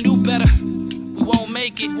 Shoulda knew better. We won't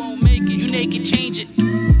make it. You naked, change it.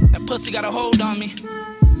 That pussy got a hold on me.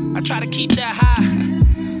 I try to keep that high,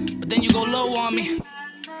 but then you go low on me.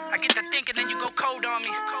 I get to thinking, then you go cold on me.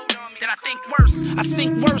 Then I think worse, I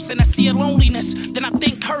sink worse, and I see a loneliness. Then I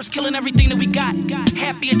think hers, killing everything that we got.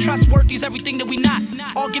 Happy and trustworthy's everything that we not.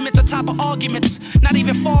 Arguments on top of arguments. Not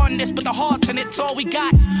even far in this, but the heart's in it's all we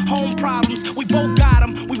got. Home problems, we both got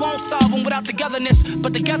them. We won't solve them without togetherness.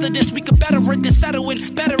 But together this, we could better it than settle it.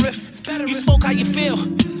 It's better if you spoke how you feel.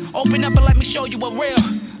 Open up and let me show you what real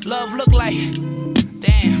love look like.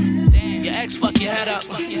 Damn, your ex fuck your head up.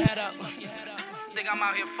 Think I'm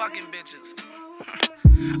out here fucking bitches.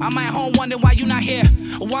 I'm at home wondering why you not here,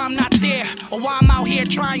 or why I'm not there, or why I'm out here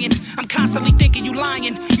trying. I'm constantly thinking you lying.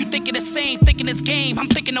 You thinking the same, thinking it's game. I'm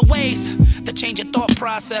thinking of ways to change your thought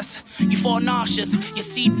process. You fall nauseous, your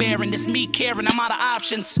seed bearing, it's me caring. I'm out of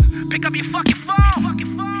options. Pick up your fucking phone.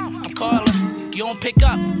 I'm calling, you don't pick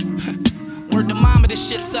up. Word to mama, this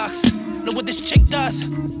shit sucks. Look what this chick does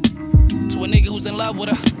to a nigga who's in love with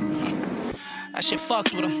her. That shit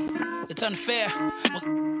fucks with him. It's unfair.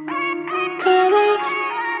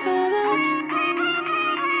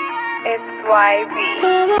 It's YB,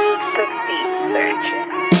 the beat surgeon.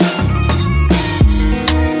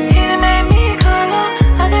 You done made me color.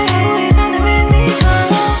 I know you done made me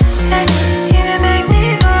color. You done make me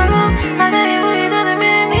color. I know you done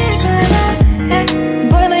made me color.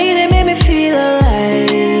 Boy, now you done made me feel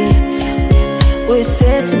alright. We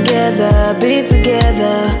stay together, be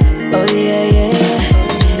together. Oh yeah, yeah,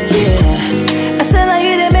 yeah. I said now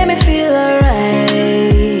you done made me feel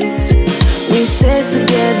alright. We stay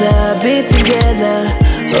together, be together.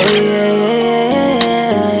 Oh yeah, yeah,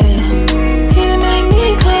 yeah. You done make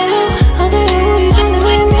me clear. I know you done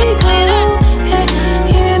make me clear. Yeah,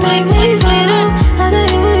 you done make me clear. I know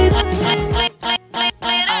you done make me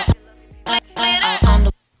clear.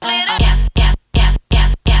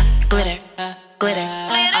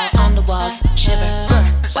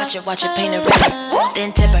 Watch it paint a river.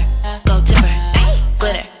 Then tip her, go tip her.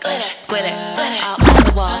 Glitter, glitter, glitter. All on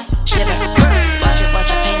the walls, shiver. Watch it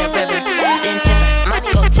paint a river. Then tip her,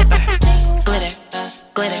 go tip her. Glitter,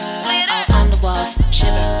 glitter. All on the walls,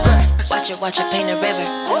 shiver. Watch it paint a river.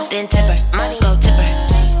 Then tip her, go tip her.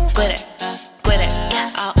 Glitter, glitter.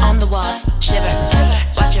 All on the walls, shiver.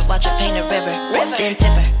 Watch it paint a river. Then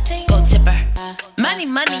tip her, go tip her. Money,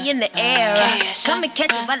 money in the air. Come and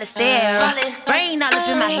catch it while it's there. Brain all up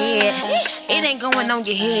in my head. It ain't going on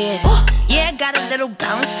your head. Yeah, I got a little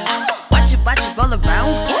bounce. Watch it roll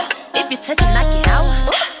around. If you touch it, knock it out.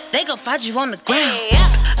 They gon' find you on the ground.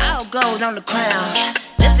 All gold on the crown.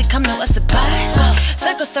 Listen, come to a surprise.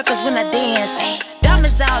 Circle circles when I dance.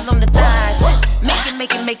 Diamonds all on the thighs.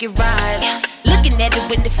 Make it rise. Looking at it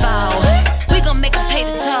when it fall. We gon' make 'em pay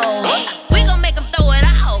the toll. We gon' make 'em throw it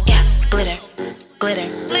out. Glitter, glitter,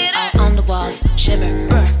 all on the walls, shiver.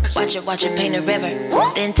 Watch it paint a river.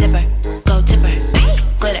 Then tip her, go tip her.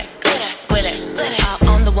 Glitter, glitter, glitter, all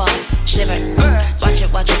on the walls, shiver.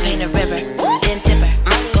 Watch it paint a river. Then tip her,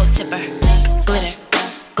 go tip her. Glitter,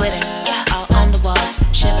 glitter, all on the walls,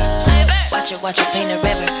 shiver. Watch it paint a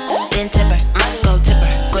river. Then tip her, go tip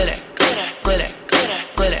her. Glitter, glitter, glitter,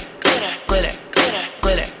 glitter, glitter, glitter,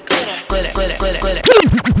 glitter, glitter, glitter, glitter, glitter.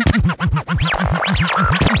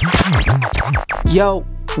 Yo,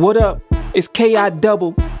 what up? It's KI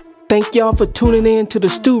Double. Thank y'all for tuning in to the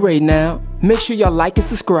Stew right now. Make sure y'all like and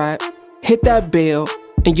subscribe. Hit that bell.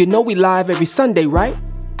 And you know we live every Sunday, right?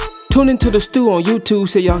 Tune into the Stew on YouTube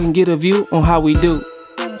so y'all can get a view on how we do.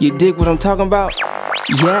 You dig what I'm talking about?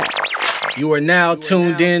 Yeah. You are now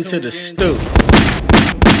tuned in to the Stew.